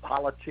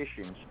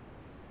politicians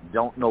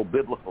don't know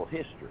biblical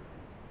history.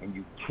 And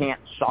you can't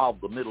solve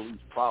the Middle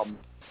East problem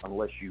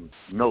unless you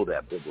know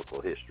that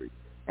biblical history.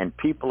 And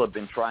people have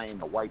been trying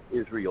to wipe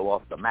Israel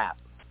off the map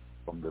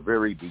from the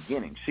very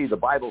beginning. See, the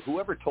Bible,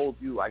 whoever told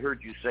you, I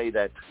heard you say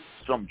that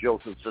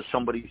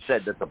somebody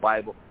said that the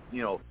Bible,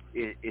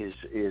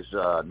 is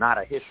not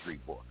a history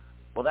book.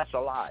 Well, that's a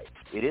lie.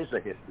 It is a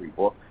history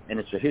book, and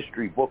it's a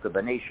history book of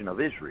the nation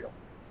of Israel.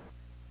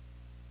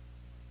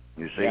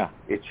 You see? Yeah.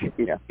 It's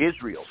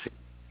Israel's.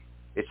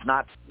 It's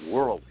not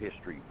world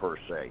history per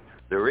se.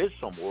 There is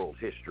some world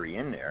history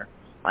in there.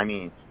 I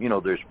mean,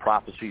 there's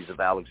prophecies of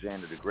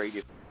Alexander the Great.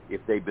 If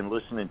they've been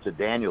listening to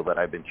Daniel that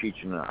I've been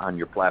teaching on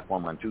your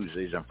platform on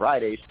Tuesdays and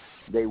Fridays,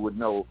 they would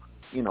know,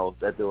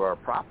 that there are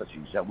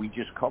prophecies that we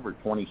just covered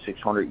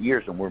 2,600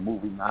 years, and we're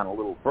moving on a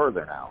little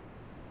further now.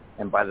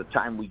 And by the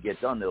time we get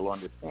done, they'll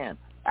understand.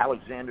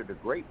 Alexander the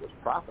Great was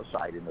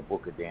prophesied in the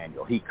book of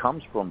Daniel. He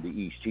comes from the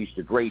east. He's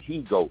the great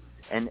he-goat.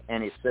 And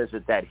it says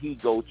that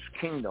he-goat's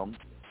kingdom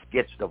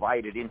gets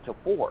divided into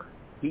 4.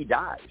 He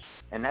dies.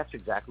 And that's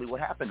exactly what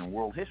happened in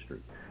world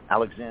history.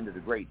 Alexander the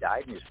Great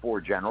died, and his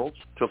 4 generals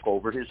took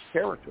over his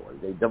territory.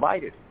 They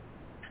divided it.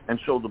 And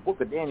so the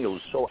book of Daniel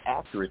is so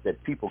accurate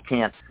that people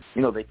can't,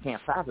 they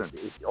can't fathom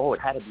it. It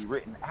had to be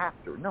written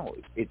after. No,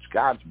 it's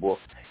God's book.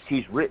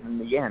 He's written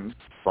the end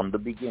from the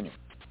beginning.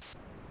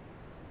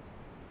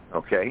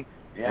 Okay?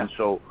 Yeah. And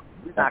so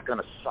we're not going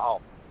to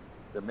solve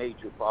the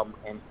major problem.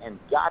 And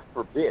God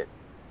forbid,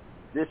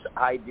 this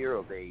idea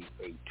of a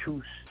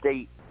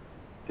 2-state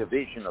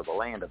division of the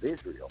land of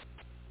Israel,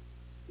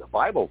 the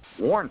Bible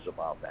warns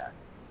about that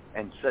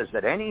and says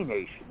that any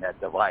nation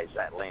that divides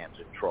that land's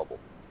in trouble.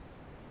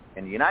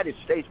 And the United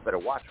States better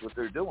watch what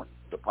they're doing,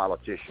 the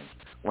politicians,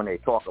 when they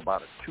talk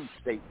about a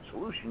 2-state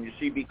solution. You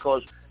see,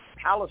 because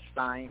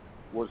Palestine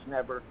was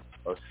never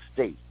a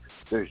state.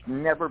 There's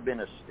never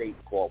been a state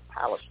called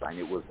Palestine.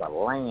 It was the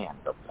land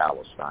of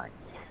Palestine.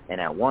 And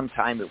at one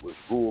time it was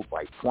ruled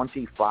by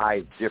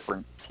 25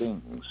 different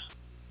kings.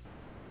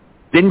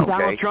 Didn't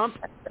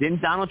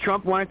Donald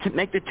Trump want to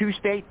make the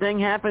 2-state thing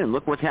happen? And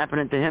look what's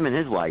happening to him in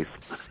his life.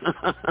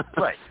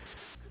 Right.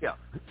 Yeah.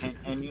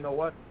 And you know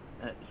what?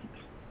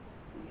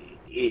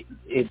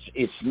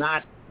 It's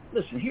not.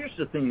 Listen, here's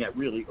the thing that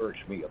really irks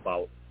me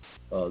about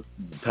the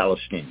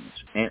Palestinians.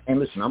 And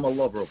listen, I'm a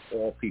lover of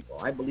all people.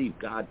 I believe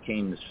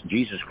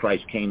Jesus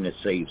Christ came to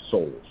save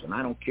souls. And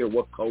I don't care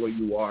what color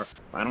you are.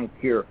 I don't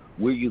care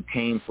where you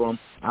came from.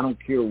 I don't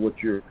care what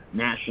your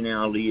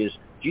nationality is.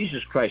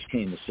 Jesus Christ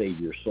came to save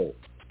your soul.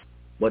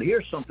 But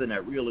here's something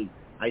that really,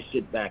 I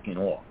sit back in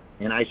awe.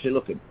 And I say,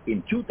 look,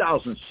 in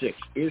 2006,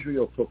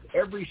 Israel took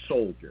every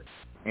soldier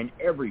and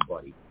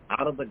everybody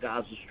out of the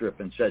Gaza Strip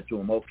and said to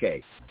them,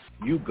 okay,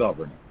 you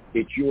govern it.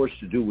 It's yours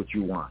to do what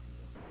you want.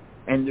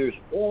 And there's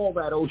all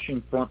that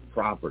oceanfront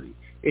property.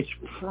 It's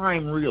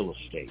prime real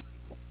estate.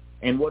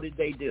 And what did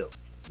they do?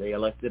 They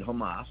elected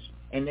Hamas,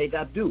 and they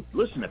got duped.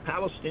 Listen, the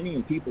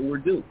Palestinian people were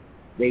duped.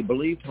 They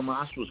believed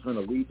Hamas was going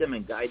to lead them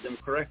and guide them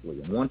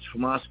correctly. And once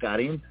Hamas got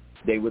in,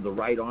 they were the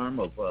right arm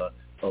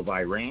of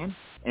Iran,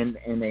 and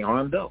they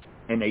armed up.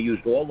 And they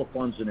used all the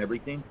funds and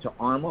everything to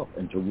arm up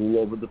and to rule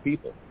over the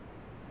people.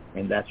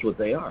 And that's what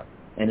they are.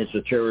 And it's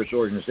a terrorist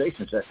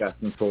organization that got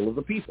control of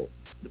the people.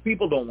 The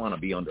people don't want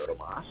to be under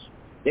Hamas.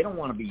 They don't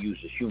want to be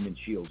used as human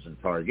shields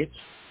and targets.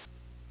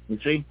 You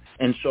see?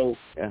 And so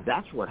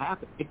that's what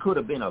happened. It could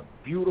have been a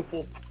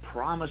beautiful,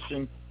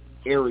 promising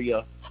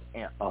area,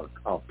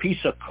 a piece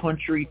of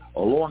country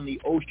along the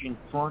ocean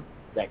front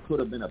that could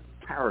have been a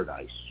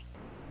paradise.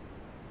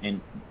 And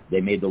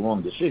they made the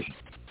wrong decision.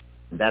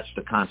 And that's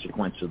the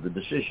consequence of the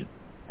decision.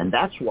 And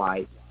that's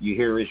why you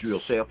hear Israel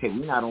say, okay,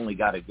 we not only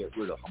got to get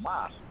rid of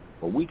Hamas,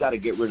 but we got to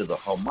get rid of the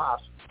Hamas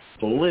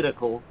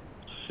political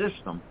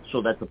system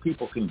so that the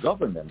people can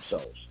govern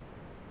themselves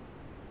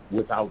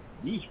without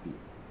these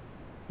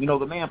people.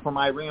 The man from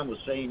Iran was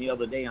saying the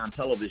other day on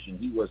television,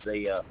 he was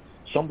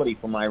somebody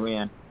from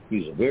Iran.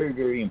 He's a very,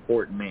 very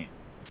important man.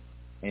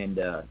 And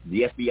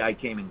the FBI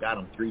came and got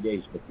him 3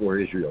 days before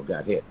Israel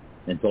got hit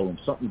and told him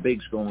something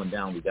big's going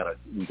down.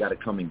 We gotta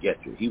come and get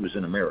you. He was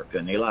in America,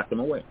 and they locked him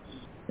away.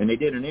 And they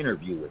did an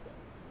interview with him,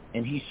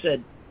 and he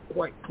said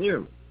quite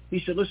clearly, he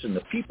said, "Listen,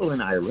 the people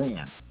in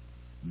Iran,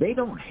 they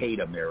don't hate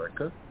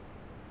America.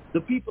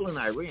 The people in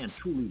Iran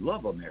truly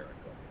love America.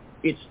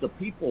 It's the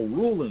people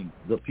ruling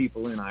the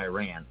people in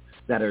Iran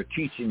that are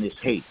teaching this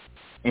hate,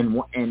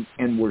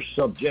 and we're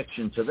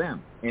subjection to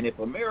them. And if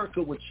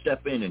America would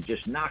step in and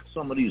just knock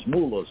some of these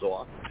mullahs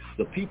off,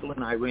 the people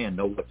in Iran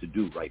know what to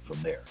do right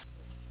from there."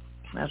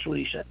 And that's what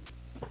he said.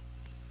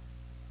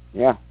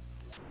 Yeah.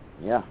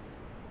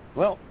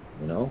 Well,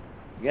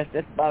 I guess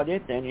that's about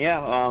it then.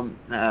 Yeah.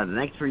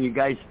 Thanks for you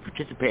guys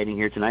participating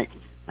here tonight.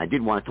 I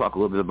did want to talk a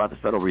little bit about the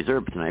Federal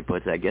Reserve tonight,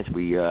 but I guess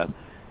we got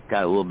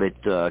a little bit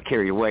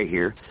carried away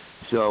here.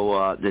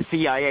 So the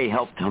CIA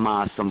helped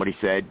Hamas, somebody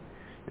said,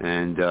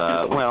 and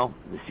well,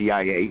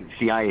 the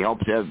CIA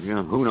helps.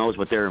 Who knows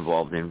what they're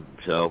involved in?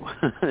 So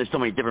there's so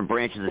many different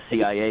branches of the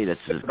CIA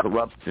that's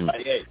corrupt. And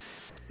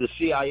the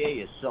CIA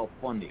is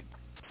self-funding,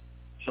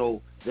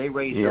 so they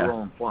raise their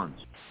own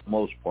funds, for the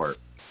most part.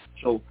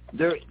 So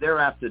they're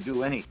apt to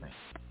do anything,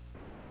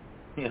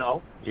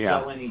 sell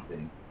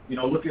anything.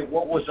 Look at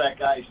what was that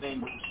guy's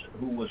name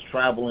who was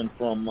traveling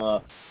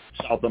from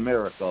South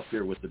America up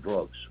here with the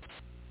drugs.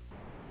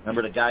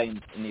 Remember the guy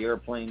in the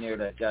airplane there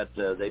that got?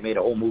 They made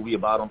a whole movie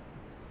about him.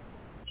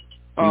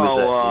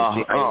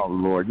 Oh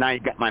Lord! Now you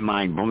got my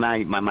mind. Now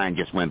my mind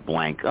just went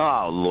blank.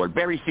 Oh Lord,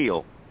 Barry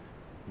Seal.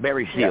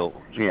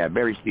 Yeah,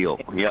 Barry Seal.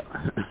 Yep.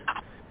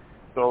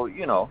 So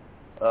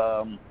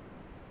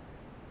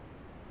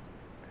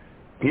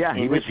yeah,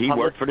 he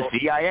worked for the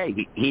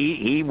CIA.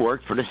 He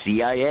worked for the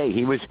CIA.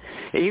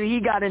 He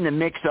got in the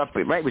mix up,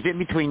 right? Was in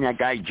between that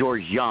guy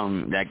George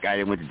Young, that guy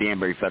that went to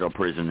Danbury Federal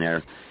Prison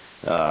there.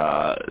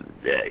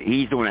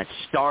 He's the one that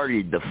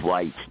started the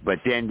flights, but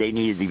then they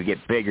needed to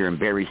get bigger, and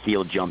Barry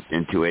Seal jumped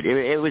into it.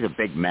 It was a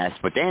big mess,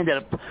 but they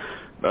ended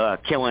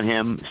up killing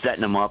him,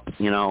 setting him up,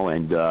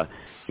 and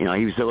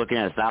he was looking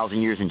at 1,000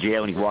 years in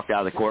jail, and he walked out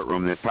of the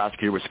courtroom, and the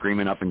prosecutor was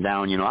screaming up and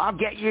down, "I'll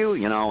get you,"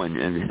 and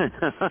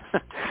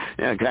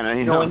kind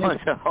of,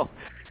 so.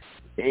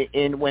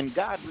 And when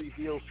God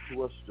reveals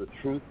to us the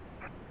truth,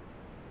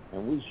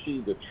 and we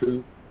see the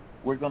truth,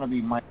 we're going to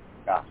be mighty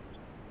God.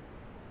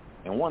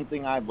 And one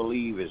thing I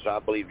believe you're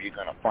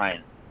going to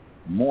find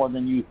more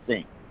than you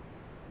think.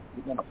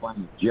 You're going to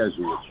find the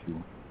Jesuits do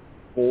a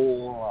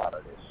whole lot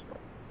of this stuff.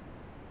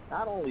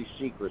 Not only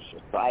secret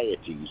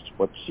societies,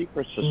 but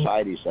secret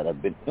societies that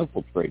have been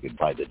infiltrated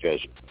by the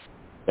Jesuits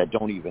that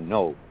don't even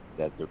know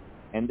that they're...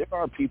 And there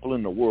are people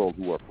in the world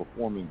who are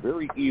performing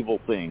very evil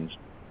things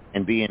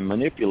and being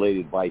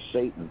manipulated by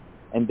Satan,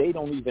 and they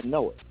don't even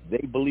know it.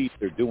 They believe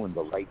they're doing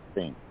the right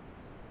thing.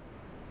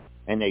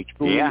 And they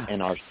truly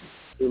and are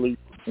really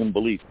in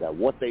belief that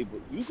what they...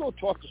 You go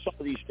talk to some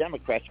of these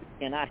Democrats, you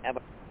cannot have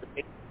a...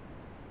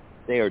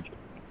 They are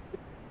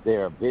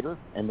bitter,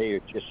 and they are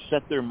just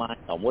set their mind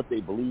on what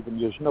they believe,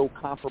 and there's no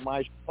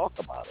compromise to talk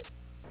about it.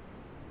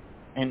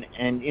 And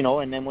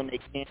then when they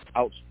can't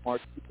outsmart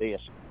you, they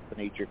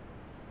assassinate your...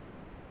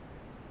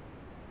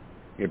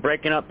 You're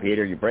breaking up,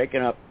 Peter. You're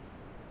breaking up.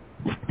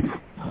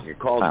 Your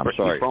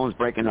phone's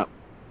breaking up.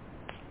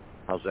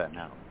 How's that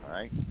now? All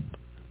right?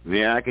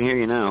 Yeah, I can hear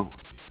you now.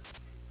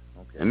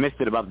 Okay. I missed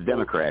it about the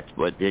Democrats,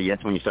 but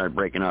that's when you started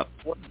breaking up.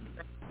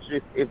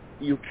 If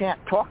you can't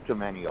talk to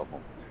many of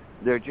them,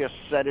 they're just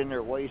set in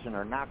their ways, and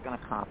they're not going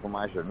to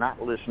compromise. They're not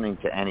listening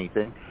to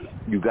anything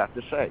you got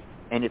to say.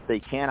 And if they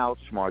can't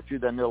outsmart you,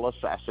 then they'll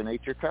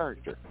assassinate your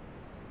character.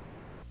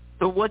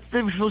 So what's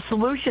the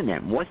solution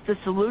then? What's the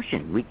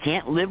solution? We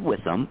can't live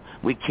with them.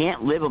 We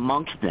can't live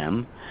amongst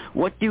them.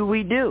 What do?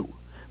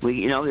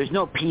 There's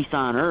no peace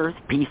on earth,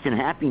 peace and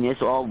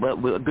happiness, all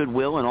but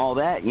goodwill and all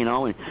that,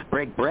 and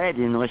break bread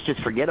and let's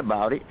just forget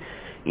about it.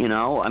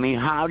 I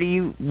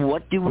mean,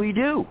 what do we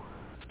do?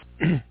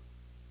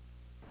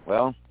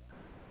 Well,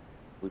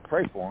 we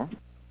pray for them.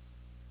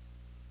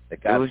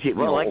 Like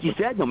you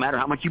said, no matter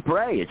how much you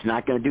pray, it's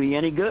not going to do you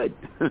any good.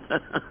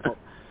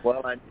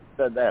 Well, I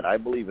said that. I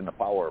believe in the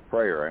power of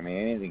prayer. I mean,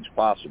 anything's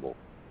possible.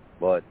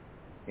 But,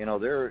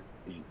 this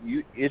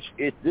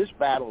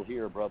battle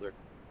here, brother,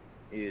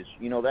 is,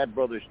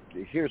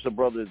 here's a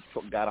brother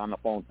that got on the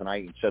phone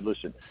tonight and said,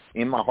 listen,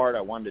 in my heart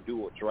I wanted to do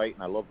what's right,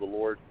 and I love the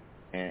Lord,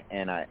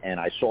 and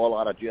I saw a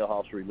lot of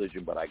jailhouse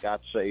religion, but I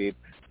got saved,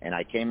 and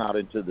I came out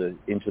into the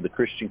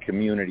Christian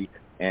community,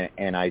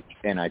 and I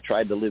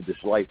tried to live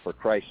this life for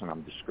Christ, and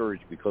I'm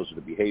discouraged because of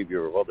the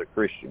behavior of other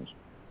Christians.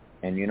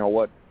 And you know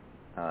what?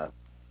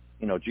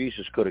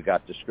 Jesus could have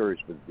got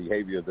discouraged with the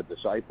behavior of the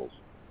disciples,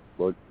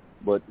 but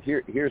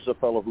here's a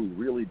fellow who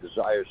really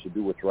desires to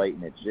do what's right,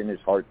 and it's in his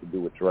heart to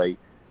do what's right,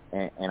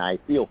 and I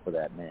feel for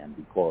that man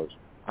because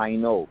I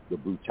know the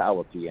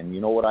brutality. And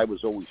you know what? I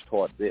was always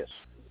taught this,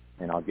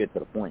 and I'll get to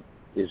the point,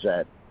 is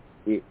that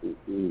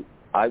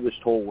I was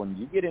told when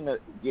you get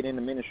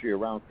into ministry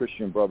around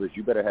Christian brothers,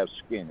 you better have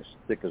skin as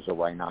thick as a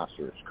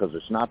rhinoceros, because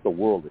it's not the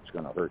world that's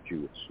going to hurt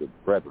you, it's the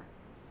brethren,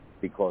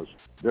 because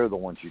they're the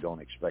ones you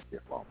don't expect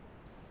it from.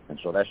 And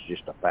so that's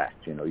just a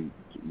fact. You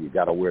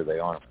got to wear the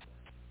armor.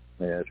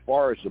 And as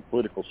far as the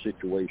political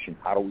situation,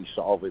 how do we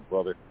solve it,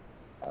 brother?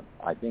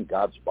 I think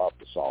God's about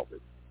to solve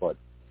it. But,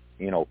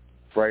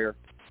 prayer,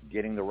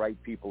 getting the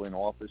right people in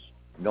office,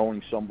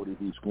 knowing somebody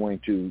who's going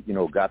to,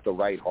 got the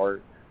right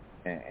heart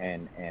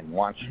and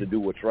wants to do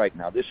what's right.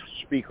 Now, this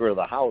Speaker of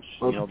the House,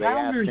 they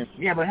asked him.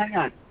 Yeah, but hang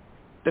on.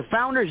 The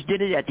founders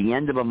did it at the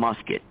end of a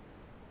musket.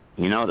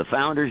 The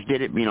founders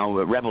did it,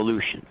 a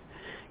revolution.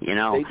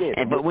 They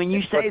did. But when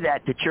you say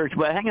that to church,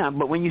 but hang on,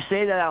 but when you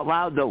say that out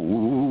loud, though,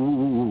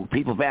 ooh,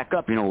 people back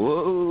up,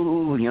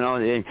 whoa,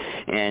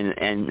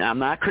 and I'm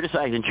not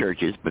criticizing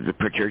churches, but the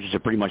churches are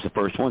pretty much the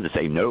first ones to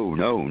say no,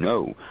 no,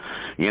 no,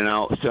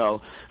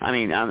 So, I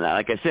mean,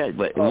 like I said,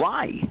 but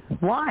why?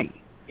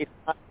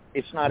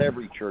 It's not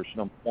every church,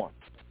 number one.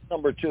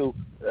 Number two,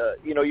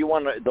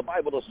 the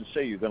Bible doesn't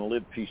say you're going to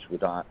live peace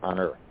on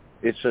earth.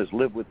 It says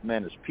live with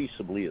men as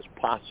peaceably as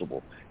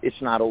possible.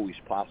 It's not always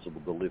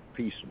possible to live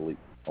peaceably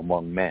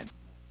among men,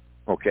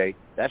 okay?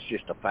 That's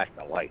just a fact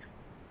of life,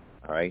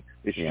 all right?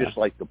 It's just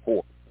like the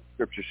poor.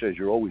 Scripture says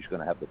you're always going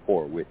to have the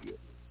poor with you,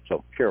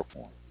 so care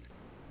for them.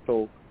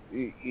 So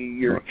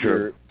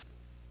you're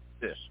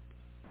this.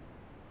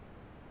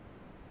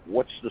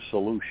 What's the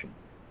solution?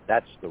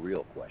 That's the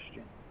real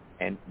question.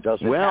 And does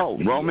it have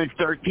to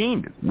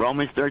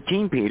Romans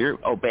 13, Peter,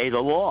 obey the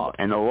law.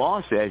 And the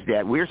law says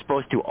that we're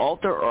supposed to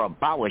alter or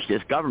abolish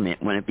this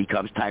government when it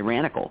becomes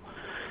tyrannical,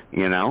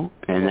 and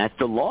that's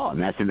the law,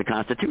 and that's in the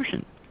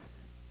Constitution.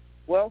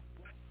 Well,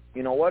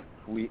 you know what?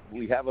 We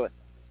have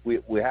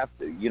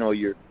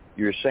to,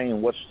 you're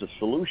saying what's the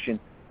solution,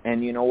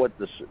 and you know what?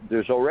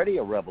 There's already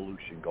a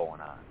revolution going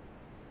on.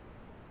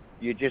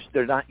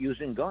 They're not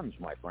using guns,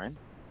 my friend.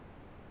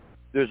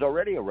 There's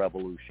already a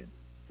revolution.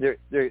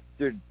 They're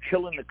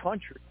killing the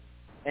country,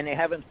 and they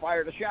haven't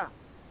fired a shot.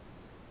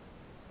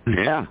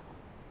 Yeah,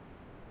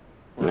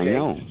 okay? I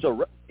know.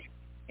 So,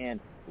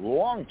 and a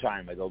long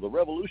time ago, the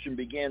revolution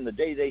began the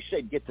day they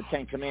said, "Get the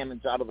 10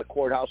 Commandments out of the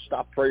courthouse,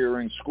 stop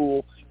prayer in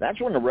school."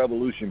 That's when the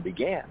revolution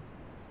began.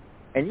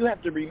 And you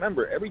have to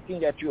remember,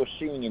 everything that you're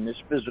seeing in this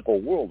physical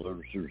world is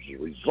a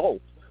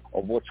result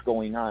of what's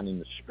going on in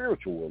the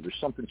spiritual world. There's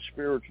something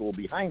spiritual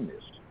behind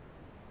this,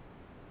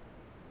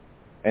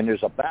 and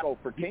there's a battle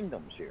for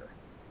kingdoms here.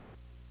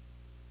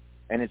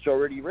 And it's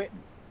already written.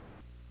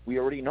 We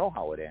already know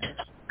how it ends.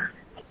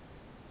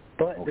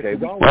 But okay,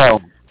 the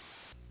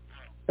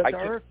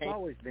earth's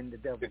always been the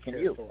devil's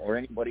territory. Or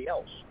anybody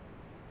else.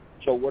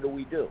 So what do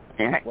we do?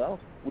 Well,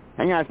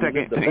 hang on a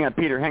second. Hang on,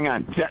 Peter. Hang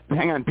on.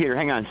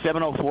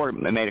 704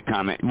 made a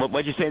comment.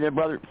 What'd you say there,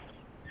 brother?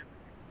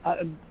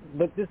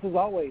 But this is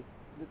always,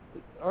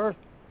 the earth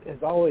has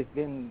always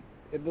been,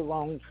 it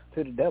belongs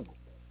to the devil.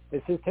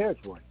 It's his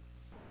territory.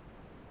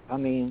 I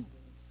mean,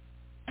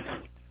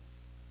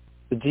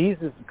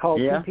 Jesus called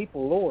two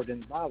people Lord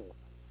in the Bible.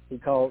 He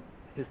called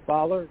his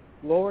Father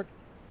Lord.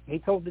 He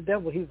told the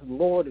devil he's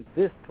Lord of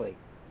this place.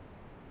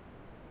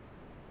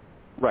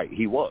 Right,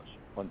 he was,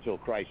 until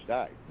Christ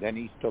died. Then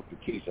he took the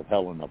keys of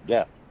hell and of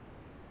death.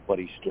 But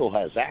he still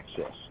has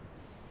access.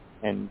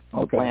 And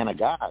the plan of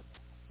God,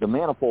 the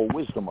manifold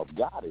wisdom of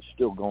God is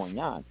still going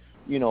on.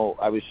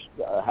 I was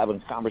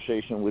having a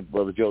conversation with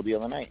Brother Joe the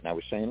other night, and I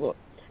was saying, look,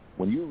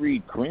 when you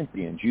read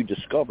Corinthians, you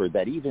discover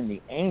that even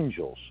the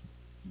angels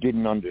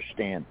didn't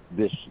understand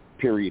this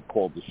period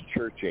called this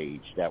church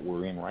age that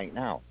we're in right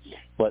now.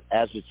 But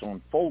as it's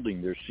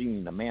unfolding, they're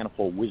seeing the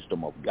manifold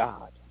wisdom of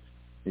God.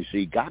 You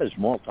see, God is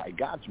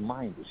God's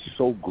mind is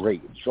so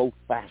great and so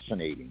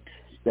fascinating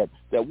that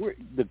we're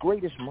the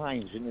greatest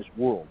minds in this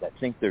world that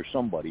think they're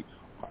somebody,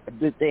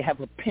 that they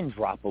have a pin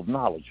drop of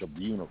knowledge of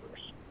the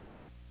universe.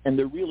 And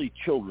they're really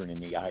children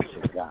in the eyes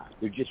of God.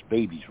 They're just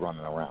babies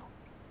running around.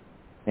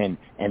 And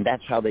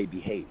that's how they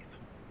behave,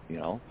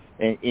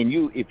 And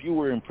if you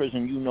were in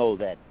prison, you know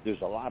that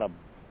there's a lot of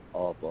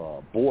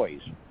boys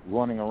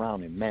running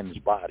around in men's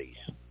bodies.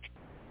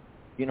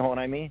 You know what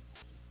I mean?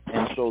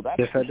 And so that's,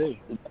 yes, I do.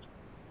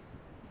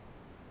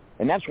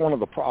 And that's one of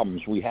the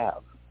problems we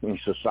have in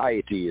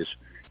society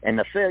and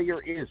the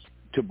failure is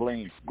to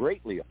blame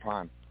greatly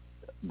upon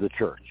the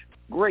church,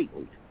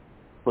 greatly,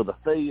 for the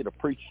failure to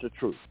preach the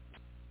truth,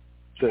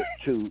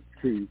 to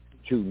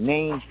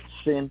name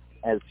sin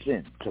as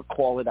sin, to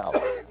call it out,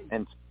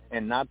 and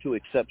not to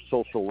accept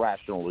social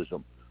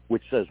rationalism,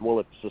 which says, well,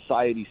 if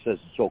society says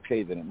it's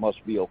okay, then it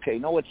must be okay.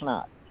 No, it's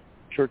not.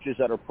 Churches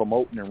that are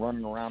promoting and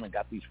running around and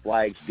got these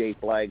flags, gay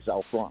flags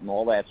out front and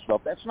all that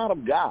stuff, that's not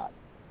of God.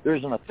 There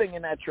isn't a thing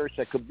in that church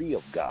that could be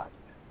of God.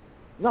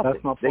 Nothing.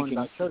 That's my point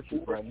about churches,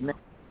 right?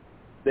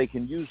 They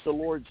can use the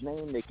Lord's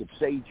name. They could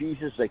say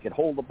Jesus. They could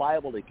hold the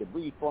Bible. They could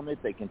read from it.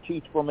 They can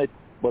teach from it.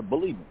 But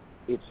believe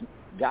me,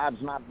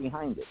 God's not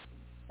behind it.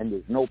 And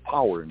there's no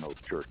power in those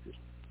churches.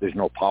 There's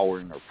no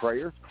power in their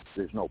prayer.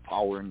 There's no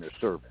power in their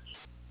service.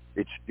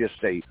 It's just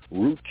a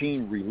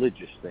routine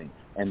religious thing.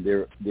 And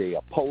they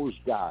oppose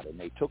God, and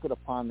they took it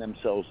upon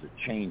themselves to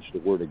change the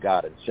Word of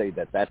God and say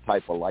that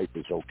type of life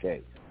is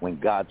okay, when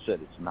God said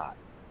it's not.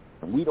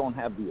 And we don't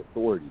have the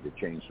authority to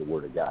change the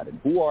Word of God. And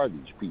who are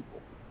these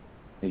people?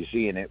 You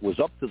see, and it was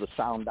up to the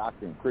sound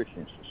doctrine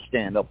Christians to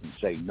stand up and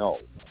say no.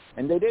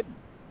 And they didn't.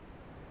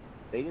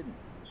 They didn't.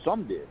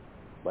 Some did,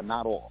 but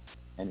not all.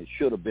 And it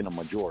should have been a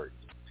majority.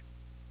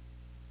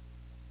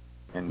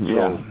 And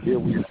so here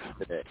we are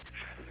today.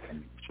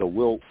 And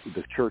so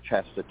the church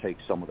has to take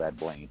some of that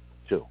blame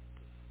too.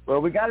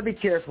 Well, we got to be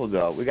careful,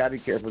 though.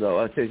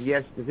 It says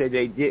yes.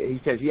 They did.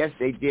 He says yes,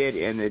 they did,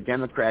 and the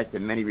Democrats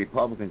and many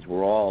Republicans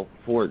were all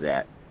for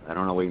that. I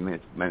don't know what he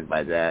meant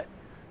by that.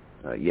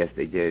 Yes,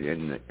 they did,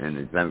 and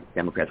the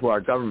Democrats. Well,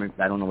 our government.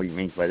 I don't know what he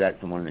means by that.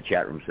 Someone in the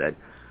chat room said.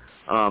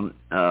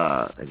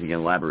 If you can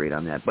elaborate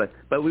on that, but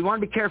we want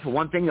to be careful.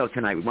 One thing though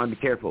tonight, we want to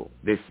be careful.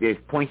 This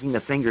pointing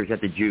the fingers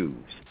at the Jews.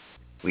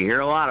 We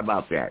hear a lot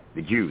about that.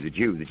 The Jew.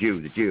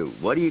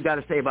 What do you got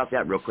to say about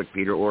that, real quick,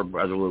 Peter or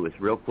Brother Lewis,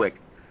 real quick?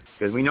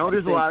 Because we know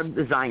there's a lot of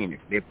the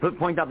Zionists. They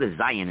point out the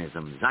Zionists.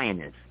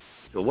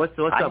 So what's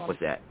up with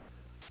that?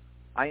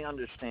 I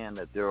understand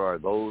that there are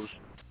those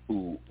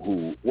who.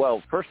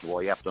 Well, first of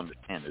all, you have to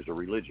understand there's a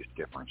religious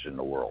difference in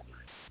the world.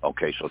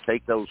 Okay, so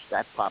take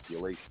that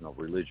population of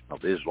religion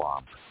of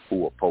Islam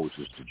who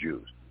opposes the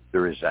Jews.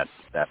 There is that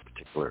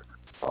particular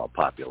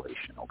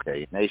population,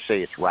 okay? And they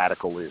say it's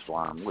radical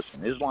Islam.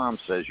 Listen, Islam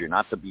says you're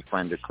not to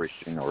befriend a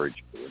Christian or a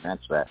Jew, and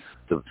that's that.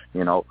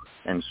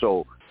 And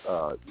so,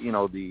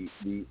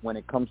 when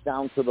it comes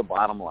down to the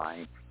bottom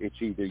line,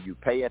 it's either you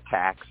pay a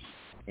tax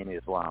in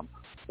Islam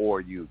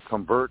or you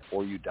convert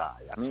or you die.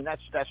 I mean,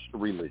 that's the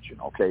religion,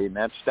 okay? And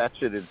that's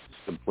it in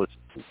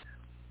simplicity.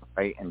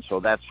 Right, and so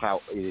that's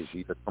how it is: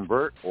 either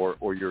convert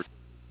or you're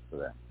for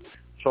that.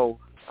 So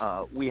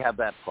we have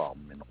that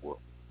problem in the world.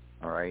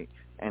 All right,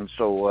 and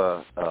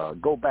so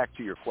go back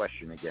to your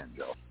question again,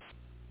 Joe.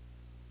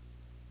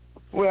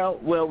 Well,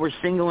 we're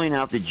singling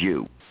out the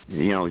Jew.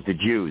 The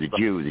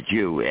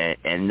Jew,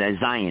 and the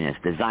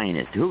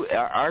Zionists. Who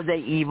are they?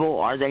 Evil?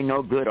 Are they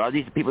no good? Are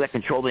these the people that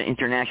control the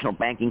international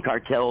banking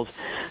cartels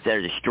that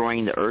are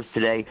destroying the earth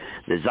today?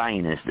 The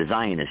Zionists.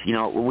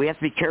 We have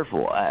to be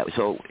careful.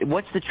 So,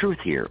 what's the truth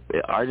here?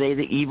 Are they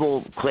the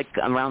evil clique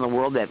around the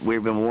world that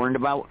we've been warned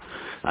about?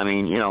 I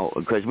mean,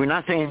 because we're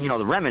not saying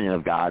the remnant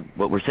of God,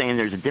 but we're saying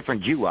there's a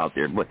different Jew out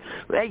there. But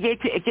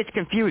it gets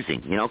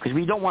confusing, because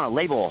we don't want to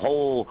label a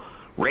whole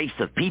race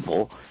of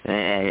people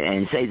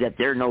and say that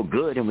they're no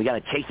good and we got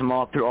to chase them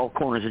all through all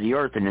corners of the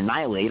earth and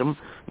annihilate them.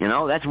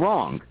 That's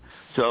wrong.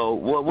 So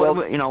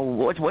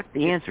what's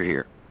the answer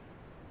here?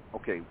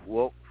 Okay,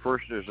 well,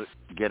 first there's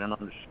get an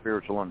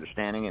spiritual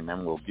understanding, and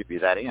then we'll give you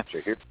that answer.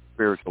 Here's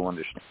spiritual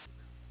understanding.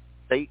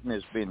 Satan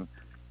has been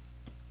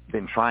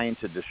trying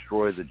to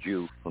destroy the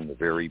Jew from the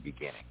very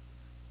beginning.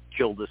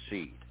 Kill the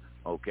seed,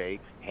 okay?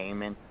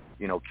 Haman,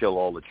 kill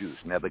all the Jews.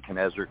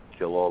 Nebuchadnezzar,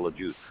 kill all the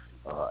Jews.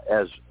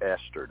 As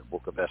Esther, the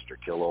book of Esther,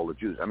 kill all the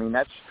Jews. I mean,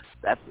 that's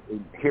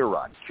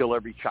Herod, kill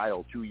every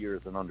child 2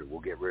 years and under. We'll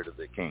get rid of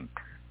the king,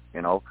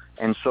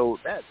 And so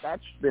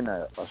that's been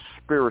a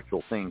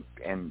spiritual thing,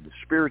 and the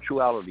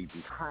spirituality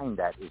behind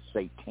that is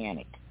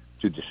satanic,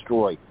 to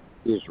destroy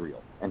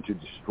Israel and to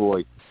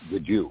destroy the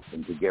Jew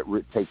and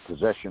to take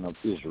possession of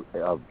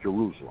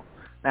Jerusalem.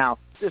 Now,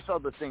 this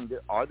other thing,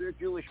 are there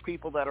Jewish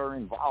people that are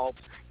involved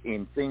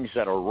in things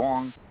that are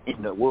wrong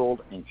in the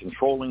world and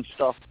controlling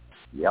stuff?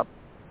 Yep.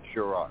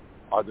 Sure are.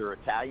 Are there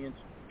Italians?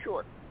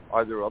 Sure.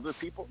 Are there other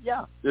people?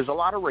 Yeah. There's a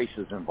lot of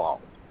races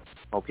involved.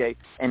 Okay?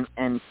 And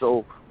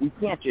so we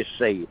can't just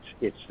say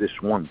it's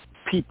this one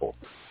people.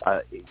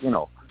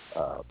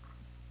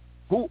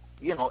 Look,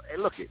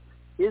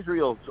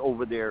 Israel's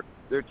over there.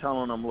 They're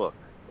telling them, look,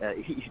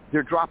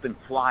 they're dropping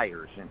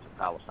flyers into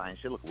Palestine.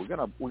 Say, look, we're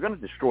gonna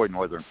destroy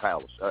northern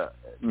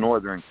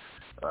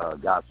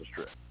Gaza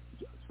Strip.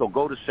 So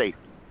go to safety.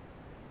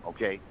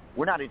 Okay?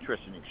 We're not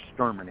interested in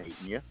exterminating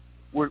you.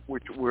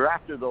 We're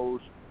after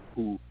those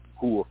who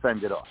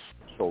offended us.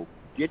 So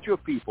get your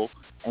people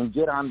and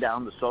get on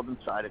down the southern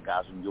side of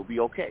Gaza, and you'll be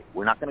okay.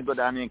 We're not going to go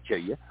down there and kill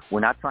you.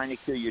 We're not trying to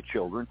kill your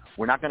children.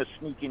 We're not going to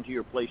sneak into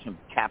your place and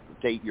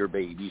decapitate your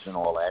babies and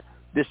all that.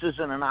 This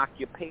isn't an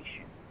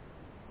occupation,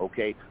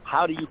 okay?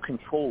 How do you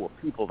control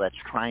a people that's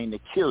trying to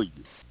kill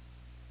you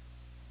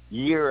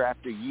year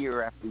after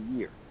year after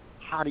year?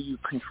 How do you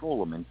control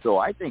them? And so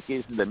I think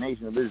the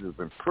nation of Israel has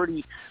been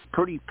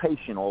pretty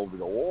patient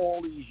over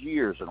all these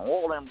years, and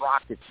all them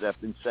rockets that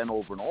have been sent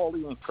over, and all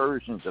the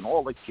incursions, and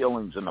all the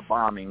killings and the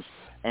bombings,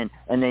 and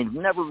they've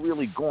never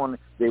really gone.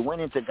 They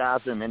went into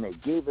Gaza, and then they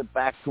gave it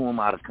back to them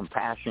out of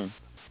compassion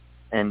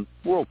and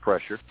world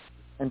pressure.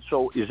 And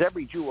so is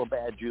every Jew a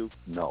bad Jew?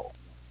 No.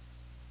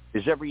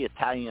 Is every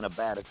Italian a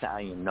bad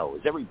Italian? No.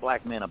 Is every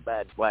black man a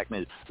bad black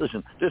man?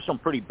 Listen, there's some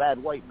pretty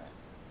bad white men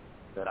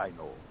that I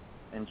know of.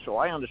 And so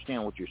I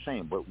understand what you're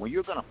saying, but when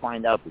you're going to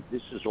find out that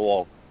this is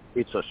all,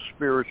 it's a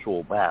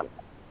spiritual battle,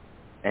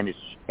 and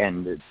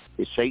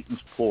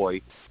Satan's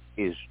ploy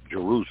is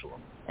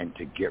Jerusalem and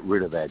to get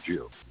rid of that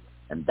Jew,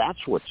 and that's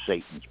what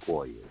Satan's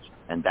ploy is,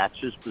 and that's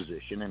his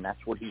position, and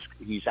that's what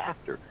he's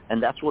after,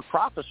 and that's what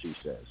prophecy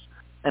says.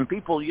 And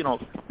people,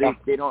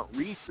 they don't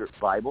read the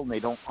Bible and they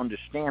don't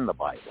understand the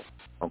Bible.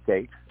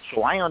 Okay,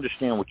 so I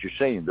understand what you're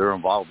saying. They're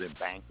involved in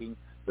banking.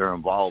 they're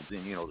involved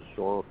in, the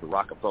Soros, the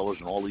Rockefellers,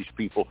 and all these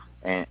people.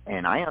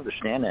 And I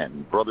understand that.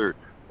 And Brother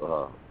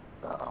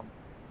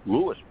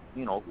Lewis,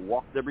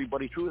 walked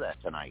everybody through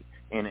that tonight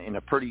in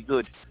a pretty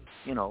good,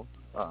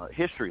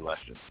 history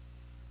lesson.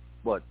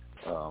 But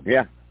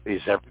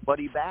is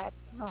everybody bad?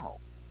 No.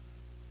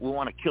 We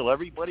want to kill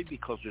everybody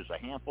because there's a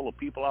handful of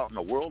people out in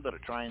the world that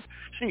are trying.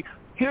 See,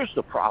 here's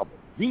the problem.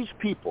 These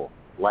people,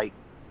 like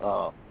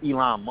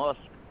Elon Musk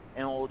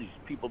and all these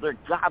people, they're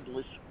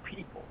godless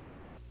people.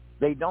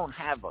 They don't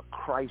have a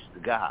Christ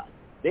God.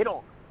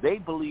 They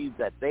believe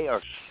that they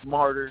are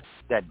smarter,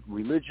 that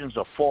religion's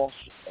a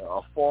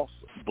false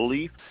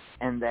belief,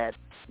 and that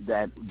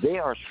they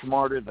are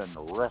smarter than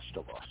the rest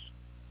of us,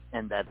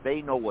 and that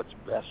they know what's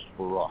best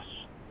for us.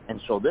 And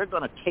so they're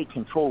going to take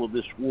control of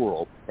this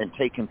world and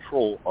take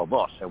control of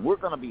us, and we're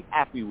going to be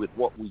happy with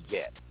what we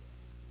get.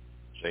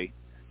 See?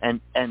 And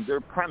their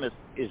premise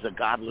is a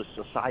godless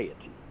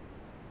society.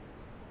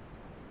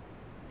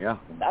 Yeah.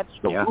 And that's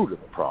the root of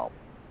the problem.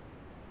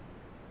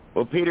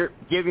 Well, Peter,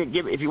 give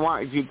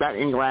if you've got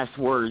any last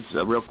words,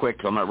 real quick.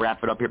 I'm going to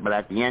wrap it up here, but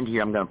at the end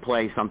here, I'm going to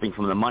play something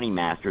from the Money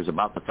Masters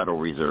about the Federal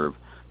Reserve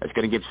that's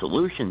going to give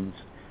solutions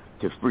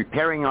to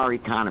repairing our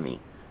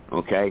economy.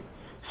 Okay.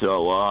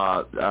 So,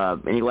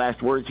 any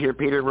last words here,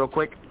 Peter, real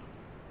quick?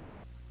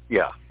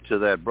 Yeah, to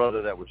that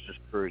brother that was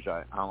discouraged,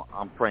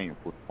 I'm praying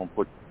for you. I'm going to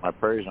put my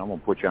prayers, I'm going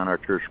to put you on our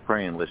church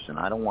praying list, and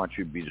I don't want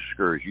you to be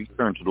discouraged. You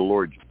turn to the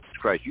Lord Jesus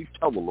Christ. You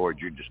tell the Lord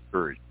you're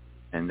discouraged,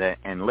 and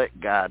let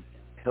God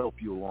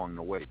help you along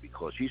the way,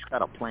 because he's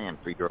got a plan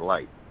for your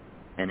life.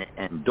 And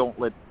don't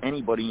let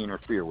anybody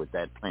interfere with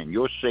that plan.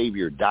 Your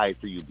Savior died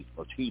for you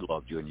because he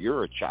loved you, and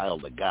you're a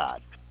child of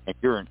God, and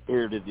you're an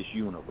heir to this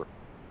universe,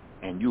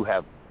 and you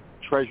have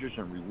treasures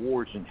and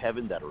rewards in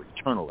heaven that are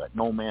eternal, that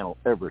no man will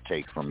ever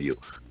take from you.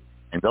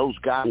 And those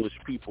godless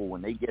people,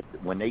 when they get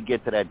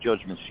to that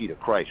judgment seat of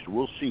Christ,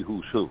 we'll see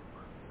who's who,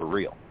 for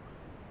real.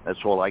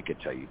 That's all I can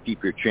tell you.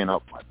 Keep your chin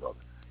up, my brother.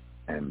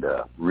 And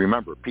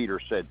remember, Peter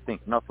said,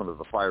 think nothing of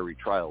the fiery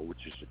trial,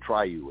 which is to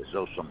try you as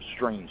though some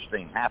strange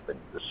thing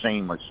happened, the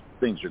same as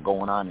things are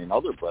going on in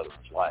other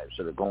brethren's lives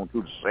that are going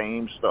through the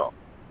same stuff.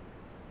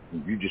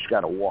 And you just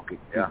got to walk it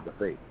through the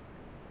faith.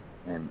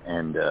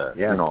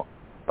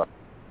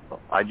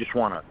 I just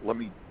want to, let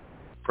me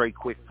pray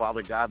quick.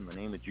 Father God, in the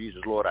name of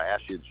Jesus, Lord, I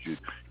ask you that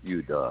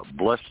you'd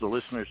bless the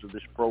listeners of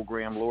this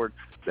program, Lord,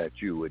 that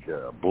you would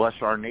bless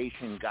our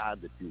nation, God,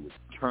 that you would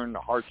turn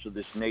the hearts of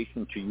this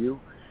nation to you,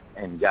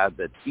 and God,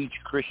 that each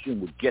Christian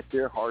would get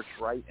their hearts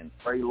right and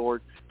pray,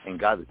 Lord, and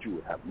God, that you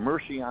would have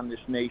mercy on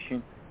this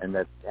nation, and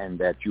that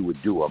you would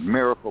do a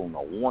miracle and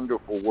a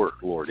wonderful work,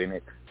 Lord, in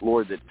it,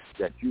 Lord,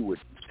 that you would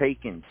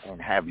take and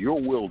have your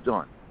will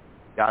done.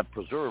 God,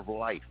 preserve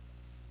life.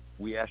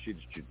 We ask you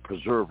to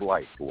preserve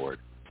life, Lord,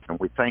 and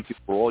we thank you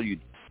for all you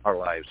do in our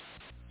lives.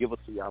 Give us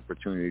the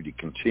opportunity to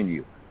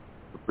continue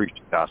to preach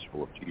the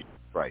gospel of Jesus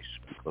Christ,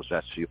 because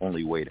that's the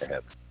only way to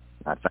heaven.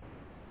 I thank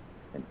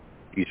you.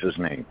 In Jesus'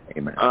 name,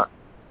 amen.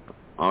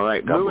 All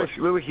right. Lewis,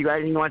 you got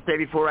anything you want to say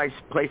before I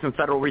play some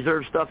Federal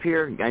Reserve stuff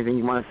here? Anything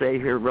you want to say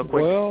here real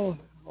quick? Well,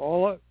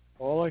 all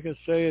I can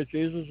say is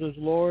Jesus is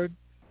Lord.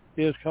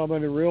 He is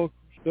coming real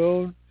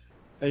soon,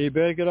 and you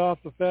better get off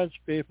the fence,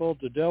 people.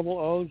 The devil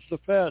owns the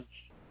fence.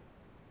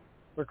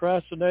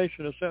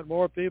 Procrastination has sent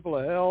more people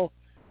to hell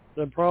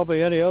than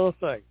probably any other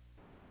thing.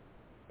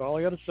 That's all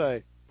I got to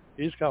say.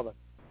 He's coming.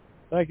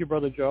 Thank you,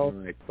 Brother Joe.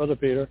 Right. Brother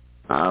Peter.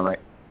 All right.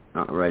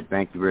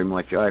 Thank you very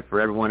much. All right.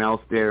 For everyone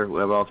else there,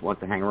 whoever else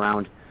wants to hang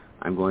around,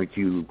 I'm going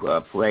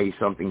to play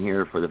something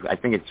here I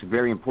think it's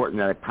very important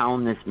that I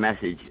pound this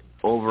message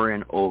over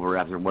and over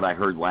after what I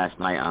heard last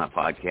night on a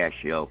podcast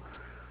show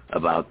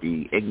about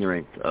the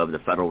ignorance of the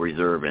Federal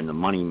Reserve and the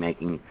money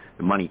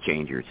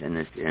changers in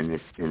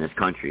this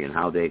country, and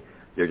how they're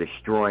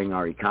destroying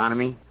our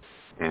economy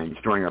and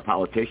destroying our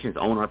politicians,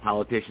 own our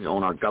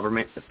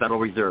government, the Federal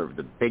Reserve,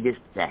 the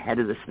head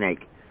of the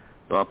snake.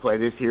 So I'll play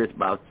this here. It's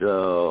about,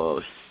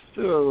 about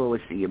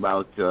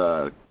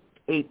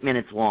 8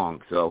 minutes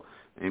long. So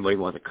anybody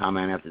wants to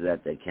comment after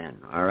that, they can.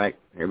 All right,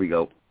 here we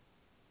go.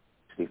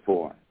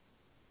 64.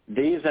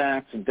 These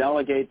acts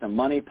delegate the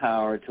money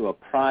power to a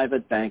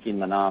private banking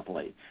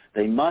monopoly.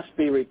 They must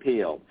be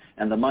repealed,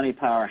 and the money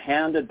power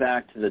handed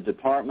back to the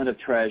Department of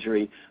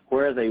Treasury,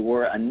 where they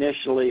were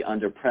initially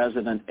under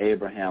President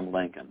Abraham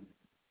Lincoln.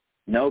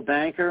 No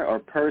banker or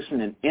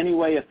person in any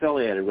way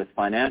affiliated with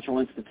financial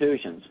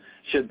institutions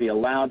should be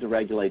allowed to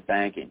regulate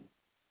banking.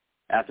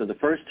 After the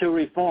first two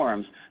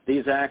reforms,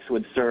 these acts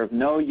would serve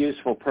no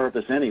useful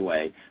purpose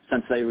anyway,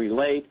 since they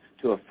relate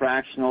to a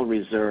fractional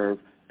reserve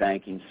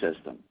banking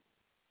system.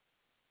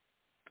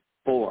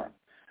 4.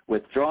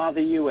 Withdraw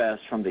the U.S.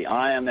 from the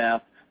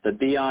IMF, the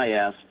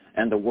BIS,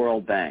 and the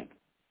World Bank.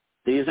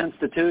 These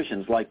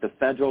institutions, like the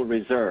Federal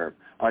Reserve,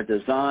 are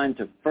designed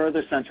to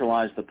further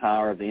centralize the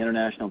power of the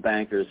international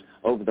bankers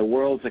over the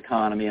world's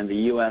economy, and the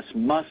U.S.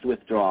 must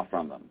withdraw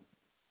from them.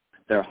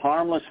 Their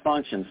harmless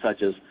functions,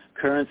 such as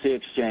currency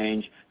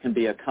exchange, can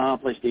be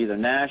accomplished either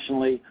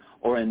nationally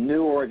or in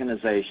new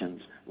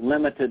organizations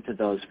limited to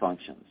those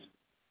functions.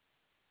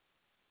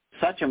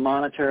 Such a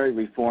monetary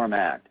reform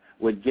act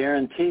would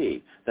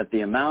guarantee that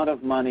the amount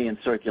of money in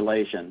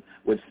circulation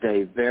would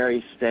stay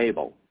very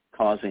stable,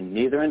 causing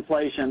neither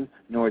inflation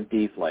nor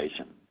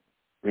deflation.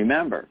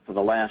 Remember, for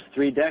the last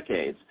 3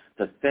 decades,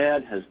 the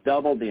Fed has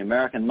doubled the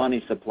American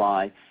money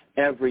supply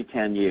every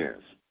 10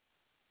 years.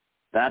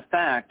 That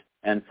fact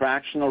and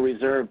fractional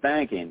reserve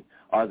banking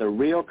are the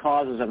real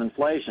causes of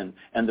inflation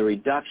and the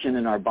reduction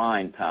in our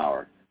buying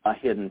power, a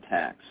hidden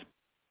tax.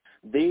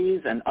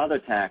 These and other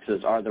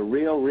taxes are the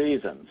real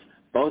reasons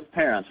both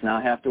parents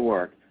now have to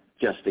work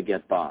just to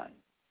get by.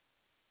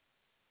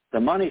 The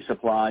money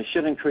supply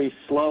should increase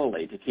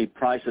slowly to keep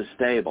prices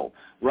stable,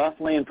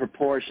 roughly in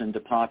proportion to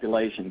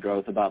population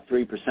growth, about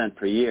 3%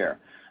 per year,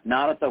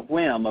 not at the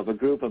whim of a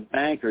group of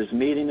bankers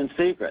meeting in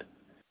secret.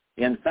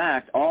 In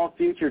fact, all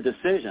future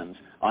decisions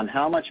on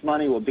how much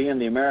money will be in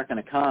the American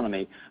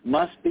economy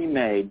must be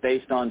made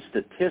based on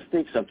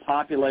statistics of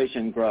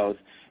population growth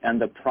and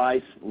the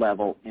price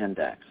level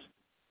index.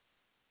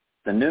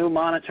 The new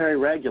monetary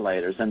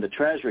regulators and the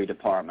Treasury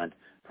Department,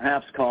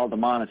 perhaps called the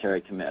Monetary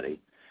Committee,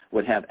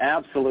 would have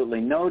absolutely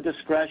no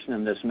discretion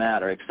in this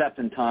matter except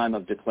in time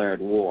of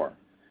declared war.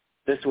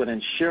 This would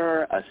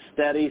ensure a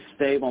steady,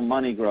 stable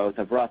money growth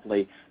of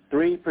roughly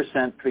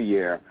 3% per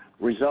year,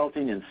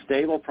 resulting in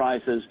stable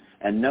prices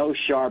and no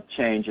sharp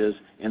changes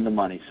in the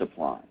money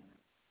supply.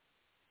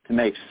 To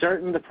make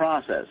certain the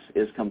process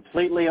is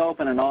completely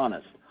open and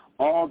honest,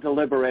 all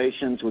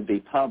deliberations would be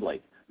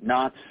public,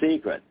 not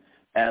secret,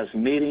 as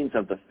meetings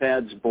of the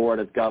Fed's Board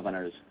of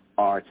Governors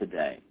are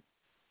today.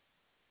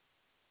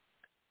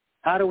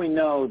 How do we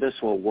know this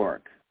will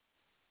work?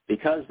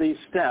 Because these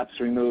steps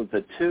remove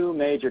the 2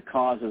 major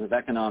causes of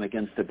economic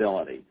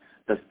instability,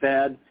 the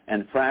Fed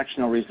and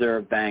fractional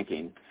reserve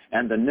banking,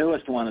 and the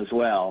newest one as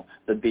well,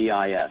 the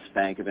BIS,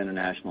 Bank of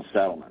International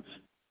Settlements.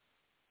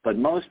 But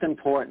most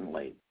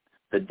importantly,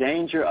 the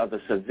danger of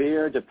a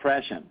severe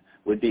depression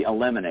would be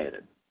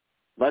eliminated.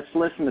 Let's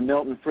listen to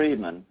Milton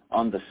Friedman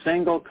on the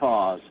single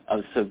cause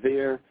of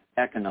severe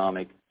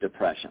economic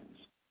depressions.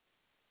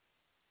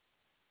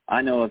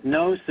 I know of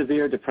no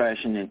severe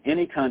depression in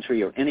any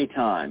country or any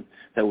time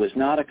that was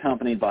not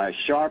accompanied by a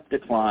sharp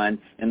decline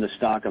in the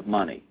stock of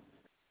money,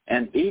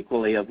 and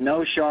equally of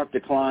no sharp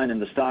decline in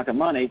the stock of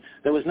money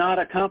that was not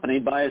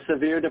accompanied by a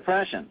severe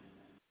depression.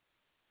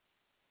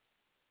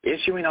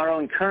 Issuing our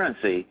own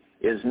currency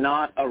is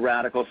not a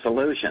radical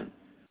solution.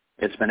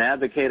 It's been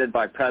advocated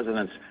by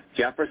Presidents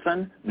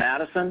Jefferson,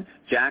 Madison,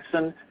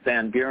 Jackson,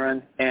 Van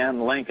Buren,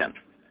 and Lincoln.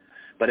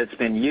 But it's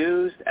been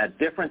used at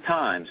different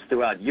times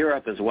throughout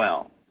Europe as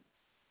well.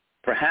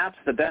 Perhaps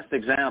the best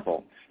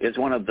example is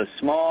one of the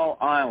small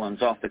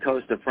islands off the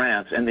coast of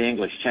France in the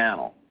English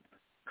Channel.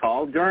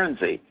 Called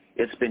Guernsey,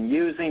 it's been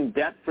using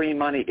debt-free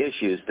money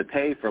issues to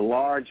pay for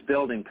large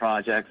building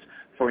projects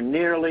for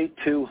nearly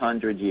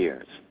 200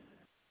 years.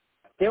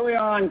 Here we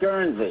are on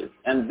Guernsey,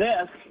 and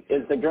this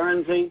is the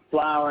Guernsey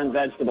flower and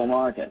vegetable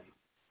market.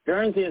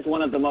 Guernsey is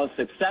one of the most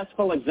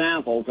successful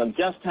examples of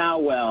just how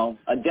well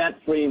a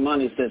debt-free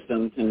money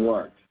system can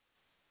work.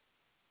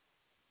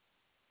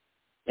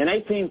 In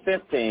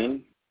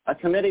 1815, a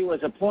committee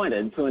was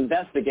appointed to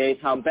investigate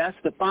how best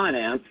to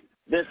finance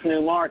this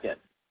new market.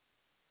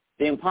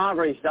 The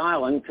impoverished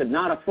island could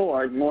not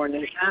afford more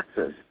new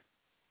taxes,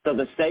 so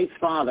the state's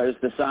fathers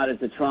decided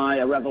to try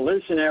a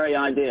revolutionary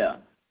idea: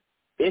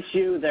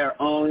 issue their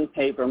own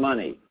paper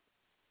money.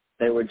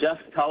 They were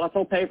just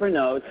colorful paper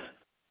notes,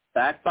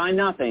 backed by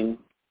nothing,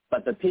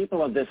 but the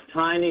people of this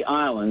tiny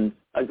island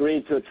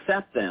agreed to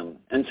accept them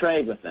and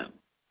trade with them.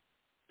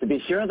 To be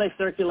sure they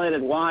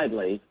circulated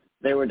widely,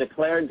 they were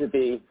declared to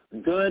be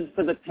good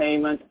for the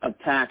payment of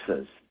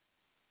taxes.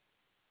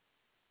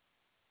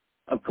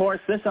 Of course,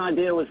 this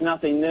idea was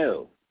nothing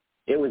new.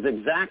 It was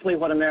exactly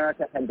what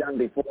America had done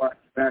before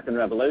the American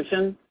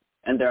Revolution,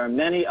 and there are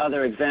many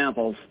other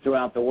examples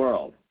throughout the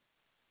world.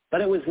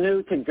 But it was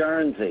new to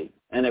Guernsey,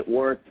 and it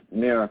worked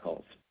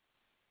miracles.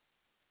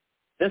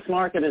 This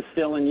market is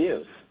still in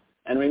use.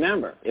 And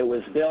remember, it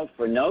was built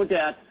for no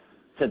debt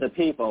to the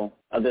people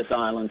of this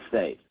island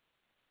state.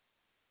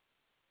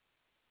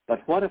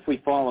 But what if we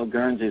follow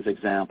Guernsey's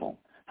example?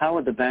 How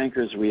would the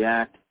bankers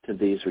react to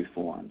these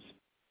reforms?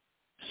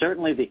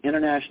 Certainly the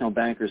international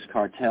bankers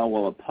cartel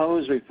will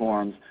oppose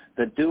reforms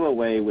that do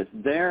away with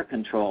their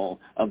control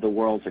of the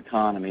world's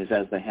economies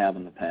as they have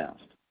in the past.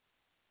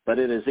 But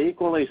it is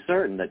equally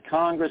certain that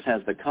Congress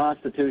has the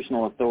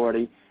constitutional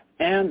authority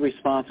and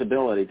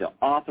responsibility to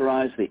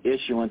authorize the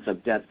issuance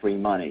of debt-free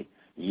money,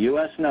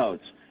 U.S.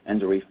 notes, and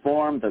to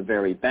reform the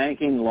very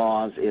banking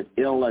laws it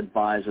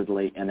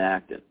ill-advisedly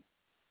enacted.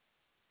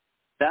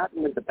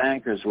 Sadly, the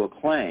bankers will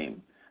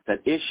claim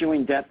that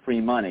issuing debt-free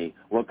money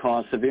will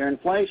cause severe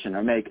inflation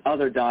or make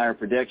other dire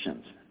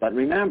predictions. But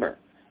remember,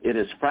 it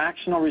is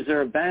fractional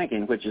reserve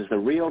banking which is the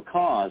real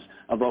cause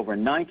of over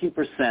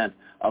 90%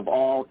 of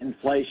all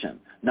inflation,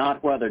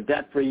 not whether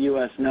debt-free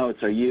U.S.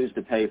 notes are used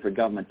to pay for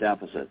government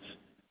deficits.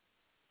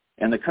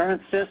 In the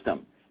current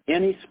system,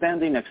 Any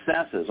spending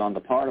excesses on the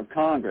part of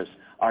Congress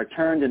are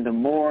turned into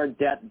more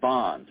debt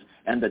bonds,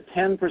 and the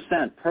 10%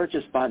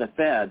 purchased by the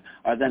Fed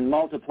are then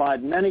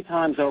multiplied many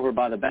times over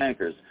by the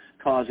bankers,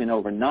 causing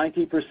over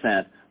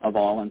 90% of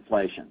all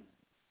inflation.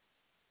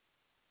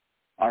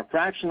 Our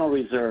fractional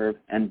reserve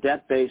and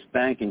debt-based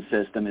banking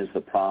system is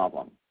the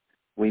problem.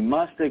 We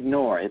must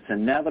ignore its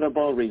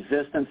inevitable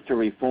resistance to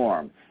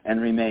reform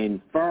and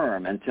remain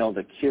firm until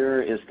the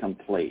cure is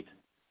complete.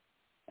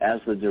 As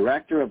the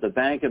director of the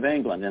Bank of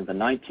England in the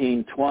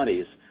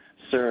 1920s,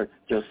 Sir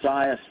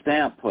Josiah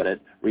Stamp put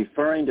it,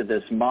 referring to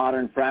this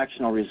modern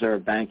fractional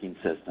reserve banking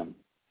system,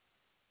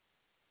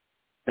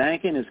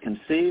 banking is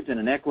conceived in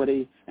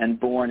iniquity and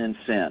born in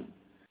sin.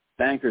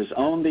 Bankers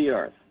own the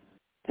earth.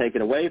 Take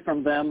it away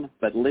from them,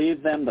 but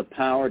leave them the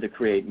power to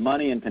create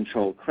money and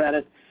control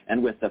credit,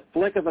 and with the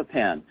flick of a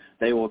pen,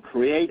 they will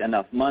create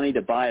enough money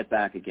to buy it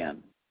back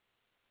again.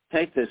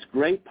 Take this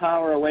great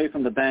power away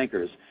from the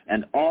bankers,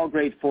 and all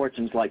great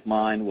fortunes like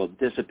mine will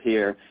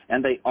disappear,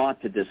 and they ought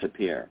to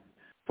disappear,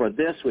 for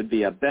this would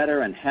be a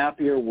better and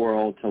happier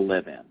world to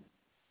live in.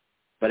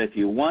 But if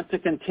you want to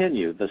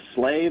continue the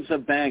slaves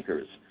of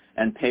bankers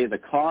and pay the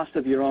cost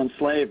of your own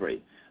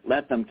slavery,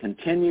 let them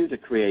continue to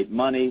create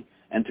money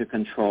and to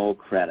control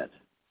credit.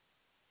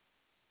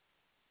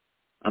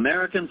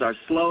 Americans are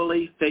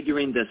slowly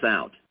figuring this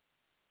out.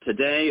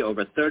 Today,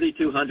 over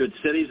 3,200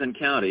 cities and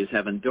counties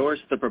have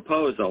endorsed the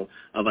proposal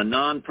of a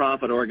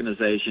nonprofit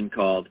organization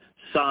called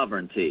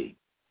Sovereignty.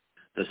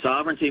 The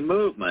Sovereignty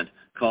movement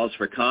calls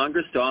for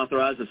Congress to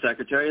authorize the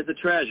Secretary of the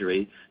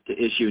Treasury to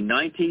issue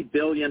 $90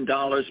 billion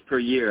per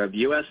year of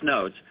U.S.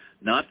 notes,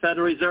 not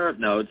Federal Reserve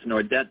notes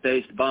nor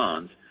debt-based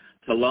bonds,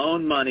 to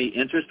loan money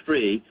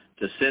interest-free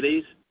to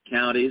cities,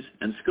 counties,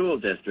 and school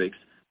districts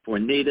for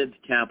needed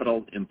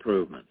capital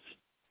improvements.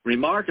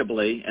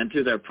 Remarkably, and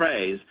to their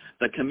praise,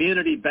 the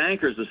Community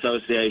Bankers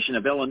Association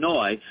of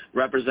Illinois,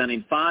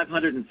 representing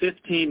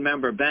 515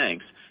 member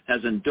banks,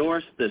 has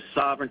endorsed this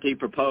sovereignty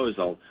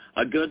proposal,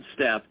 a good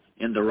step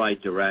in the right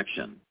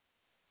direction.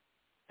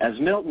 As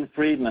Milton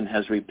Friedman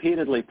has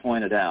repeatedly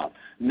pointed out,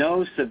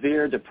 no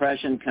severe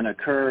depression can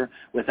occur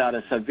without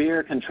a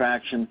severe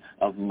contraction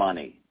of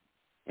money.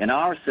 In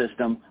our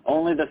system,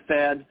 only the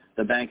Fed,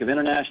 the Bank of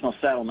International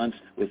Settlements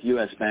with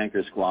U.S.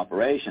 bankers'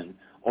 cooperation,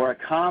 or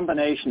a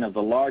combination of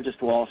the largest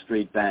Wall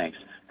Street banks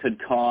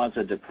could cause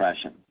a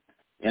depression.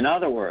 In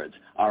other words,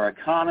 our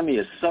economy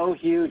is so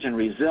huge and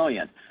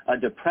resilient, a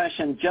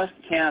depression just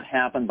can't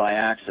happen by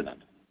accident.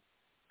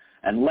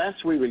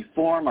 Unless we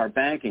reform our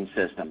banking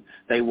system,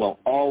 they will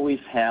always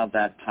have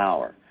that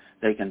power.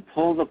 They can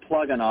pull the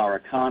plug on our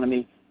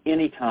economy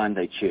anytime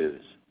they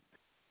choose.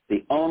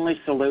 The only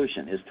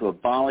solution is to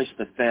abolish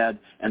the Fed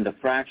and the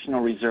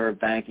fractional reserve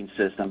banking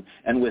system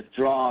and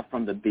withdraw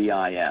from the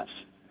BIS.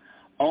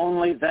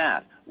 Only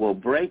that will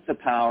break the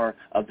power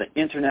of the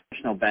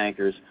international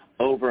bankers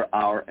over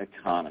our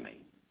economy.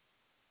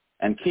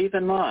 And keep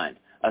in mind,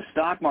 a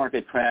stock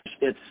market crash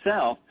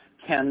itself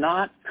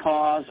cannot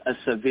cause a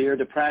severe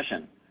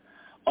depression.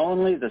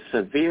 Only the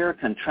severe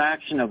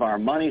contraction of our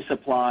money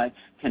supply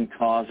can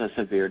cause a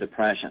severe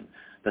depression.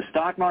 The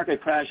stock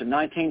market crash of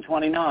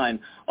 1929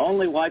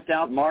 only wiped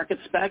out market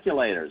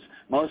speculators,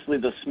 mostly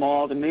the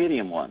small to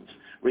medium ones,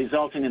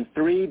 resulting in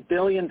 $3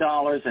 billion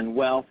in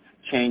wealth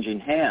changing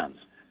hands.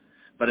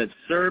 But it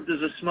served as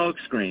a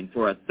smokescreen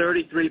for a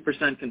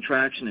 33%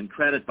 contraction in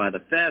credit by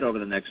the Fed over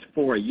the next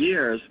 4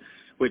 years,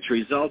 which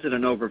resulted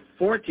in over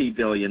 $40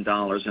 billion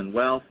in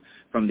wealth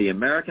from the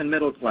American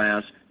middle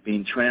class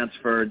being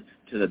transferred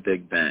to the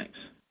big banks.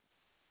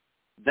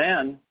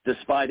 Then,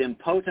 despite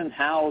impotent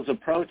howls of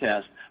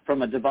protest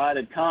from a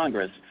divided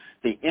Congress,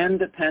 the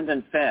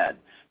independent Fed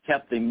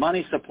kept the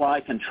money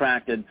supply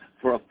contracted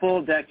for a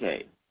full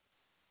decade.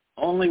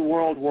 Only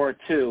World War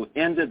II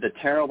ended the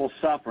terrible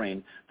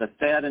suffering the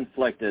Fed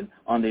inflicted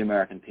on the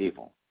American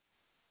people.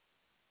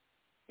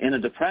 In a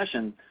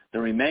depression, the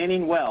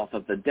remaining wealth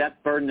of the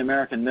debt-burdened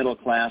American middle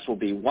class will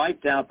be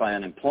wiped out by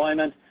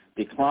unemployment,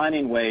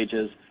 declining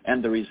wages,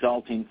 and the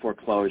resulting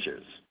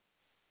foreclosures.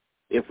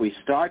 If we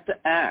start to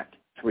act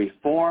to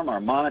reform our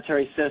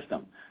monetary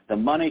system, the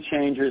money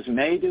changers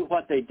may do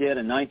what they did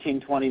in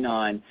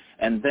 1929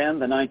 and then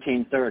the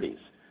 1930s,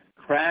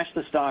 crash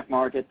the stock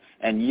market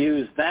and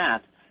use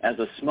that as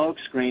a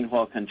smokescreen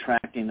while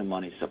contracting the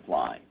money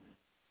supply.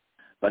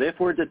 But if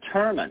we're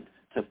determined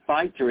to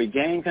fight to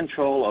regain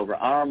control over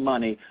our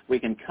money, we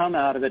can come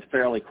out of it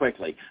fairly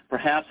quickly,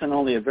 perhaps in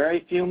only a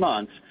very few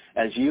months,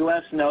 as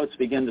U.S. notes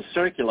begin to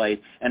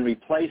circulate and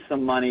replace the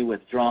money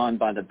withdrawn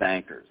by the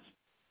bankers.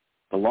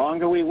 The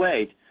longer we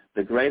wait,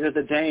 the greater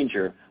the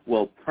danger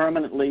we'll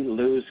permanently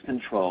lose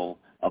control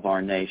of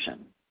our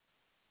nation.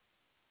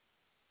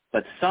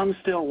 But some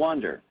still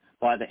wonder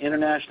why the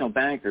international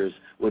bankers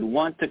would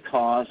want to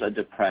cause a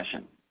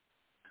depression.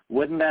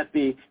 Wouldn't that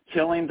be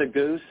killing the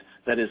goose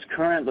that is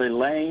currently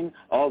laying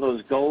all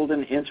those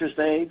golden interest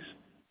eggs?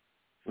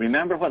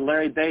 Remember what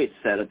Larry Bates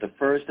said at the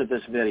first of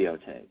this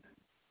videotape.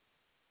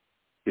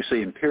 You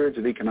see, in periods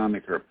of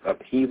economic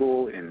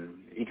upheaval, in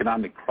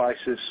economic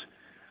crisis,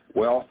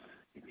 well,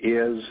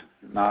 is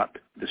not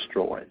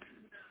destroyed.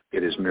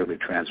 It is merely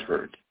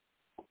transferred.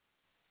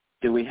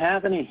 Do we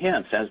have any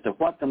hints as to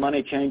what the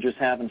money changers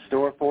have in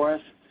store for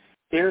us?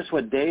 Here's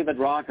what David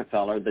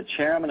Rockefeller, the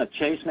chairman of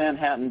Chase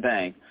Manhattan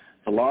Bank,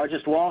 the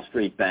largest Wall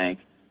Street bank,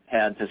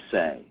 had to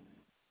say.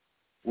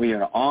 We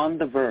are on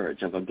the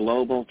verge of a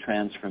global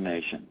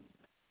transformation.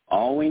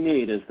 All we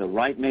need is the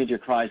right major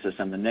crisis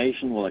and the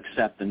nation will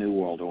accept the New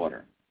World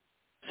Order.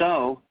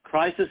 So,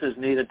 crisis is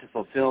needed to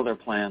fulfill their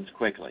plans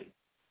quickly.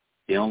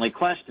 The only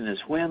question is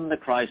when the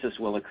crisis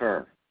will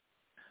occur.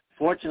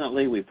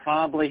 Fortunately, we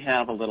probably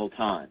have a little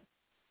time.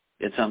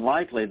 It's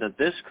unlikely that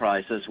this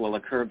crisis will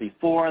occur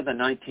before the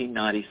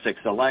 1996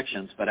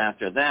 elections, but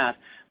after that,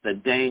 the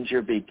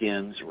danger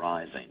begins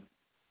rising.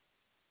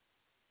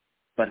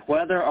 But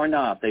whether or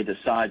not they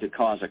decide to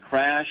cause a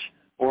crash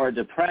or a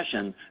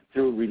depression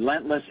through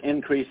relentless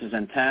increases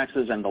in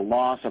taxes and the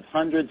loss of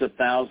hundreds of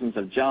thousands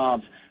of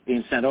jobs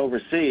being sent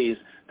overseas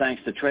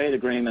thanks to trade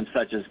agreements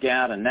such as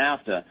GATT and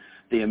NAFTA,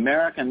 the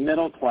American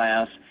middle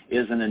class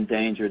is an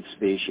endangered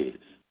species.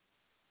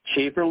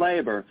 Cheaper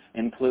labor,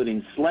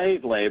 including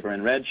slave labor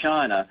in Red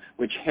China,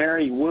 which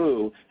Harry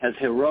Wu has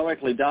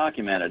heroically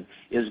documented,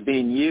 is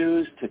being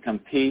used to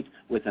compete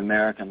with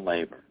American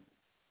labor.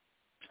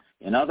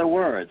 In other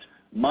words,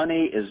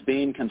 money is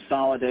being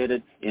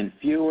consolidated in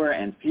fewer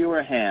and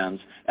fewer hands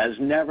as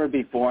never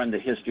before in the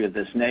history of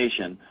this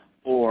nation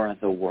or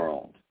the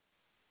world.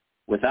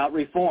 Without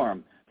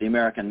reform, the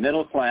American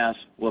middle class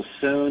will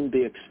soon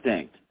be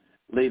extinct,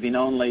 leaving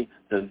only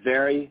the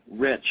very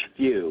rich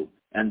few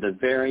and the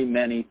very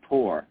many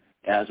poor,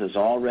 as has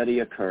already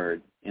occurred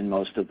in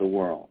most of the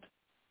world.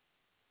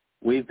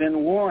 We've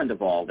been warned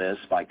of all this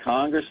by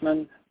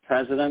congressmen,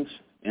 presidents,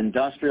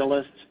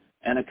 industrialists,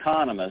 and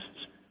economists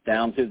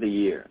down through the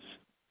years.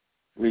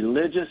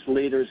 Religious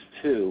leaders,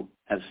 too,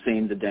 have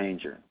seen the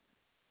danger.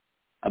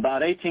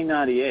 About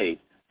 1898,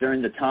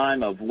 during the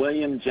time of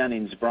William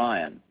Jennings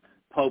Bryan,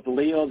 Pope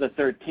Leo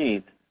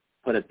XIII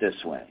put it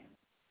this way.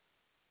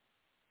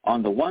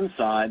 On the one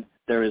side,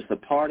 there is the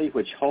party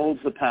which holds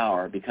the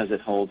power because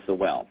it holds the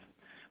wealth,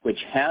 which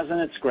has in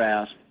its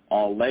grasp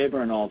all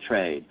labor and all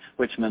trade,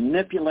 which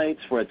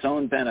manipulates for its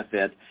own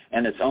benefit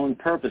and its own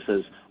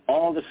purposes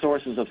all the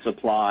sources of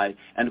supply,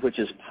 and which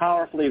is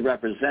powerfully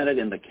represented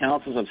in the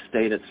councils of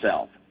state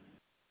itself.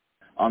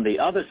 On the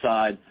other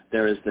side,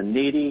 there is the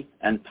needy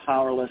and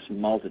powerless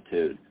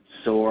multitude,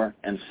 sore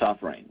and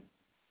suffering.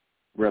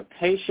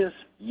 Rapacious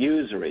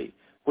usury,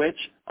 which,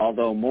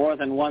 although more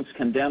than once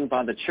condemned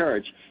by the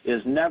church,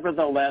 is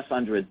nevertheless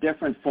under a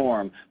different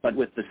form, but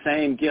with the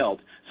same guilt,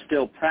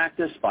 still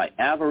practiced by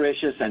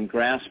avaricious and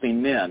grasping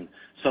men,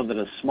 so that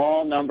a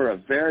small number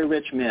of very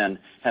rich men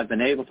have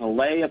been able to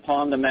lay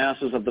upon the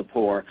masses of the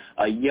poor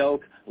a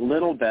yoke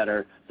little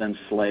better than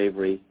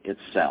slavery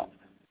itself.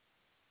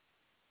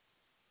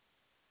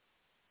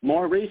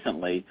 More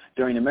recently,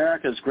 during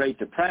America's Great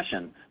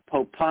Depression,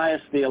 Pope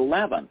Pius XI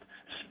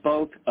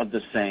spoke of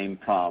the same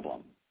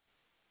problem.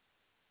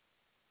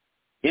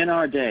 In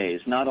our days,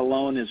 not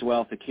alone is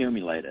wealth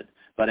accumulated,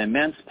 but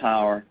immense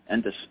power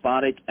and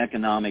despotic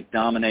economic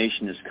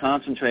domination is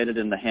concentrated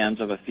in the hands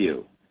of a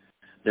few.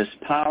 This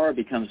power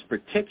becomes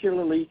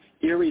particularly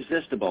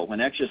irresistible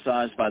when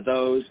exercised by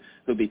those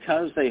who,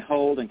 because they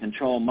hold and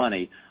control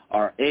money,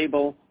 are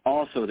able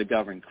also to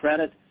govern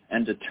credit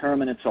and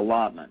determine its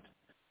allotment.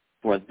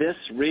 For this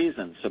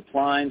reason,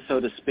 supplying, so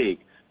to speak,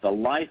 the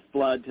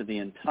lifeblood to the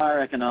entire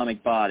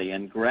economic body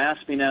and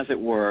grasping, as it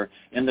were,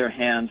 in their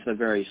hands the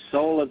very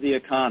soul of the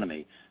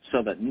economy,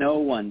 so that no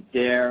one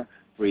dare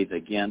breathe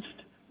against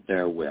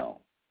their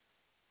will.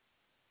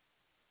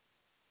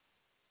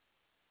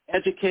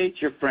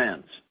 Educate your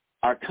friends.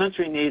 Our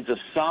country needs a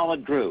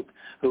solid group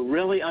who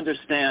really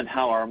understand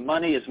how our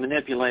money is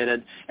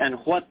manipulated and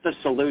what the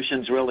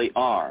solutions really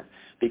are.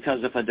 Because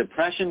if a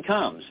depression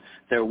comes,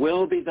 there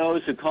will be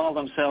those who call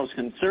themselves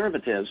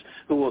conservatives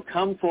who will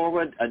come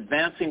forward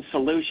advancing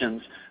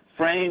solutions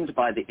framed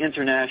by the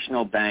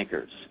international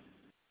bankers.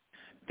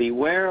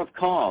 Beware of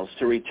calls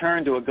to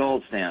return to a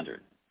gold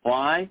standard.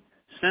 Why?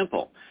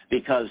 Simple.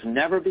 Because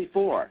never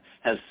before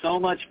has so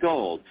much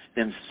gold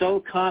been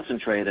so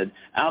concentrated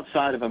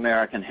outside of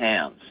American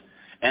hands.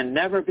 And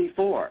never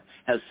before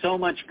has so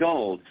much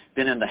gold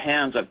been in the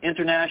hands of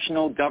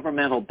international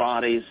governmental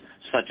bodies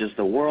such as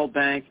the World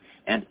Bank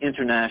and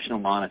International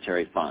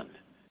Monetary Fund.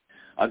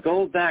 A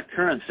gold-backed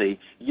currency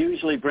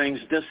usually brings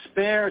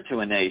despair to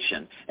a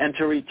nation, and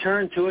to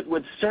return to it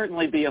would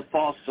certainly be a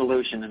false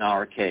solution in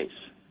our case.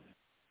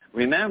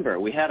 Remember,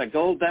 we had a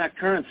gold-backed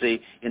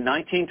currency in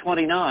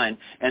 1929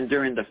 and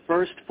during the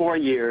first 4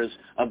 years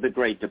of the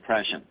Great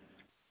Depression.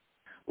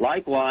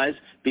 Likewise,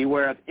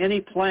 beware of any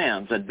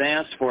plans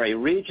advanced for a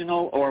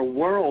regional or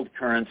world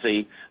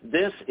currency.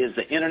 This is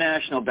the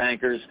international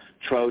bankers'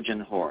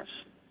 Trojan horse.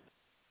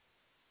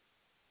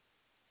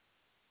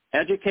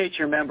 Educate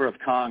your member of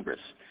Congress.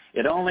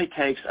 It only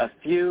takes a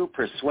few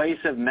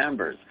persuasive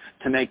members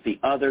to make the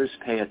others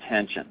pay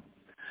attention.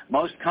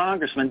 Most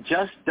congressmen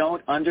just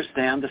don't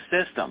understand the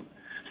system.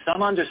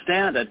 Some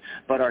understand it,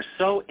 but are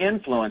so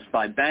influenced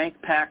by bank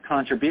PAC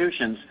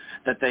contributions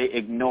that they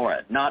ignore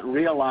it, not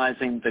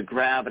realizing the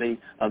gravity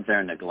of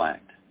their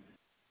neglect.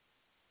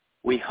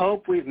 We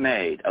hope we've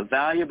made a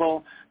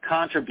valuable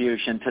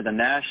contribution to the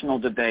national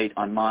debate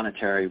on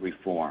monetary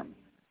reform.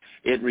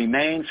 It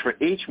remains for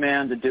each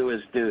man to do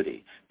his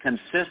duty,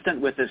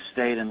 consistent with his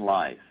state in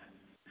life.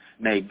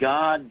 May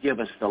God give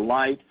us the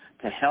light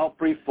to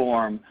help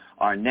reform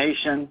our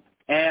nation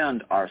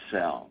and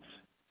ourselves.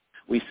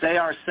 We say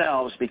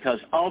ourselves because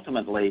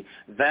ultimately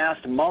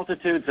vast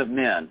multitudes of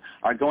men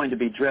are going to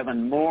be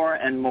driven more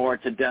and more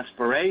to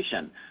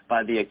desperation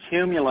by the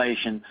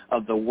accumulation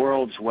of the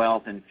world's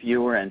wealth in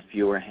fewer and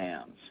fewer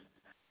hands.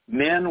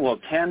 Men will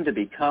tend to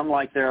become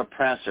like their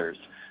oppressors,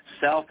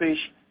 selfish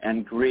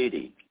and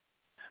greedy.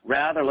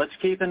 Rather, let's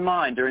keep in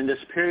mind during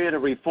this period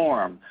of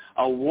reform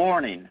a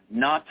warning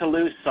not to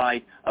lose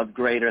sight of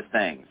greater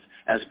things.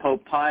 As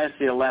Pope Pius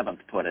XI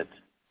put it,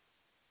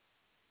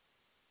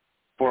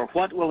 "For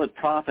what will it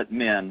profit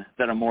men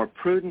that a more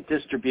prudent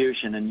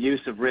distribution and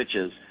use of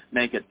riches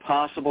make it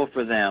possible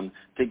for them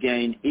to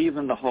gain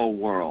even the whole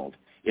world,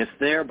 if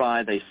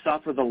thereby they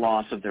suffer the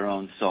loss of their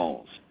own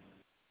souls?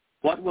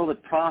 What will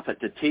it profit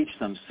to teach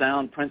them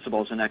sound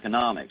principles in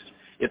economics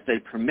if they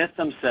permit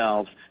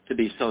themselves to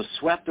be so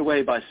swept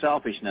away by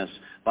selfishness,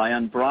 by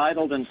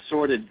unbridled and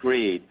sordid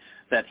greed,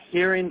 that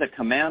hearing the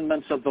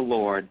commandments of the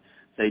Lord,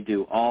 they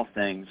do all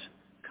things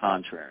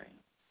contrary?"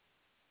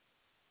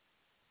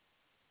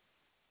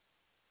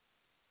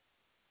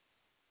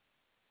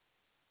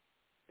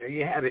 There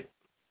you have it.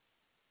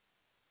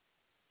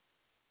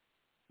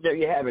 There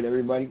you have it,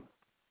 everybody.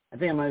 I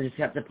think I'm going to just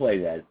have to play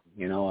that,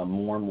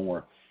 more and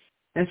more.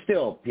 And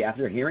still,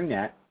 after hearing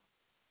that,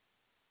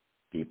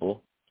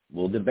 people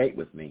will debate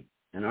with me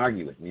and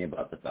argue with me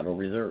about the Federal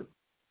Reserve.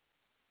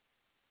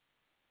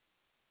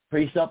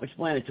 Pretty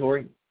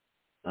self-explanatory.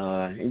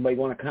 Anybody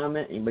want to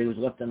comment? Anybody who's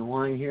left on the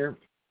line here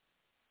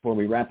before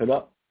we wrap it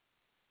up?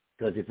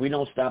 Because if we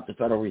don't stop the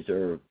Federal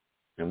Reserve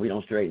and we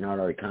don't straighten out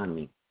our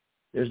economy,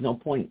 there's no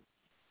point.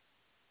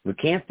 We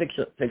can't fix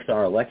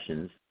our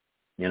elections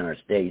in our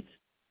states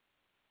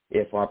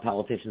if our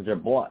politicians are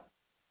bought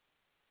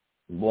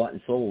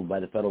and sold by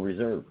the Federal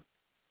Reserve.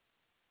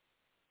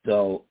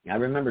 So I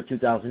remember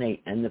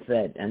 2008, end the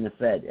Fed, end the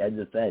Fed, end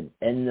the Fed,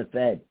 end the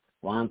Fed,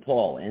 Ron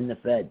Paul, end the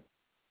Fed.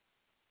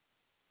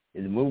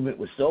 The movement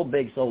was so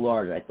big, so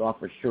large, I thought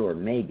for sure,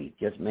 maybe,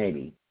 just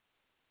maybe,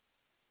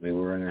 we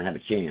were going to have a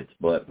chance.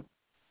 But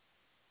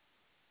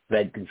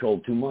Fed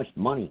controlled too much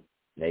money.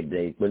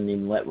 They wouldn't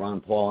even let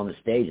Ron Paul on the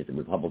stage at the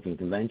Republican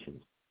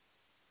conventions.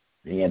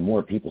 And he had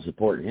more people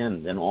supporting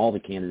him than all the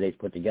candidates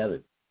put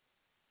together.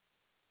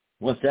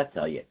 What's that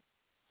tell you?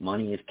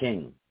 Money is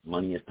king.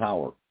 Money is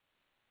power.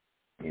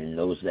 And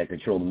those that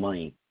control the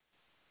money.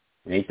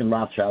 Nathan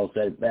Rothschild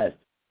said it best.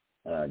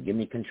 Give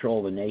me control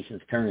of the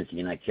nation's currency,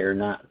 and I care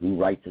not who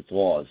writes its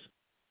laws.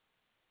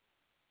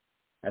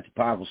 That's a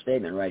powerful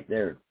statement right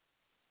there.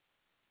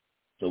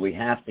 So we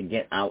have to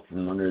get out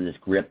from under this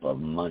grip of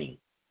money.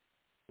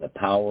 The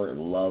power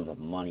and love of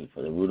money.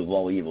 For the root of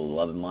all evil, the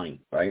love of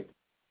money, right?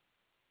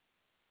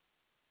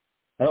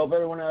 I hope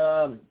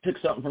everyone took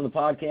something from the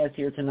podcast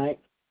here tonight.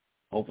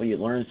 Hopefully you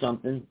learned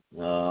something.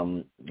 I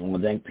want to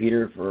thank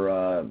Peter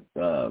for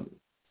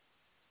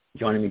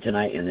joining me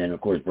tonight, and then, of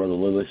course, Brother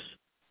Lewis,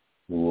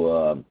 who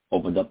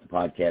opened up the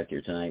podcast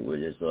here tonight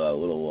with his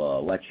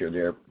little lecture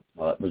there.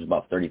 It was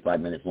about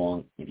 35 minutes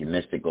long. If you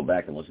missed it, go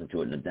back and listen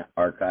to it in the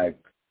archive.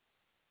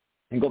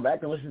 And go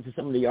back and listen to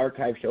some of the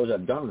archive shows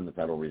I've done on the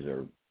Federal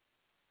Reserve.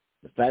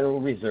 The Federal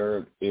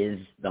Reserve is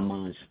the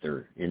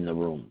monster in the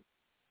room.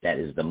 That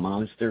is the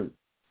monster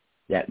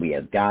that we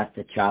have got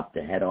to chop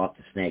the head off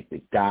the snake.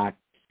 We've got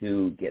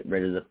to get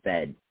rid of the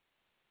Fed.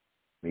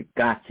 We've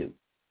got to.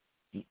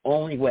 The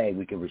only way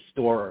we can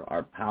restore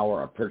our power,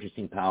 our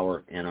purchasing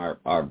power, and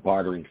our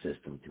bartering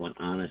system to an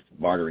honest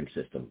bartering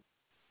system.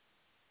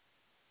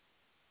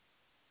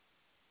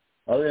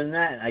 Other than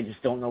that, I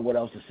just don't know what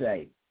else to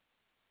say.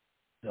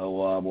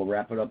 So we'll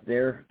wrap it up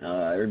there.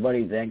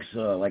 Everybody, thanks.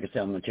 Like I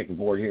said, I'm going to check the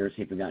board here,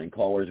 see if we got any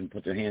callers and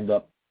put their hand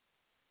up.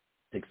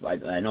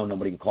 I know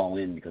nobody can call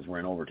in because we're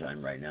in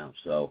overtime right now.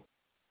 So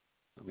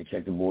let me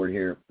check the board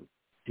here,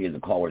 see if the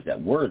callers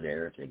that were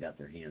there, if they got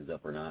their hands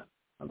up or not.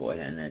 I'll go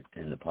ahead and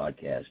end the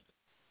podcast.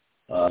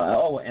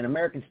 And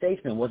American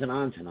Statesman wasn't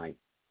on tonight.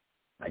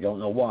 I don't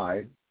know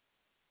why.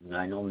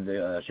 I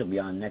know she'll be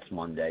on next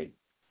Monday,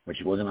 but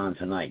she wasn't on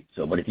tonight.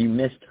 So, but if you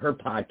missed her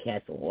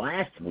podcast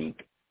last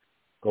week,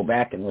 go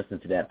back and listen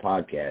to that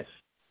podcast.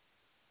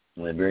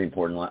 It's a very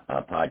important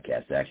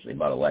podcast, actually,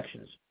 about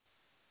elections.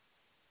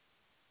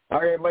 All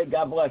right, everybody.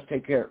 God bless.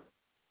 Take care.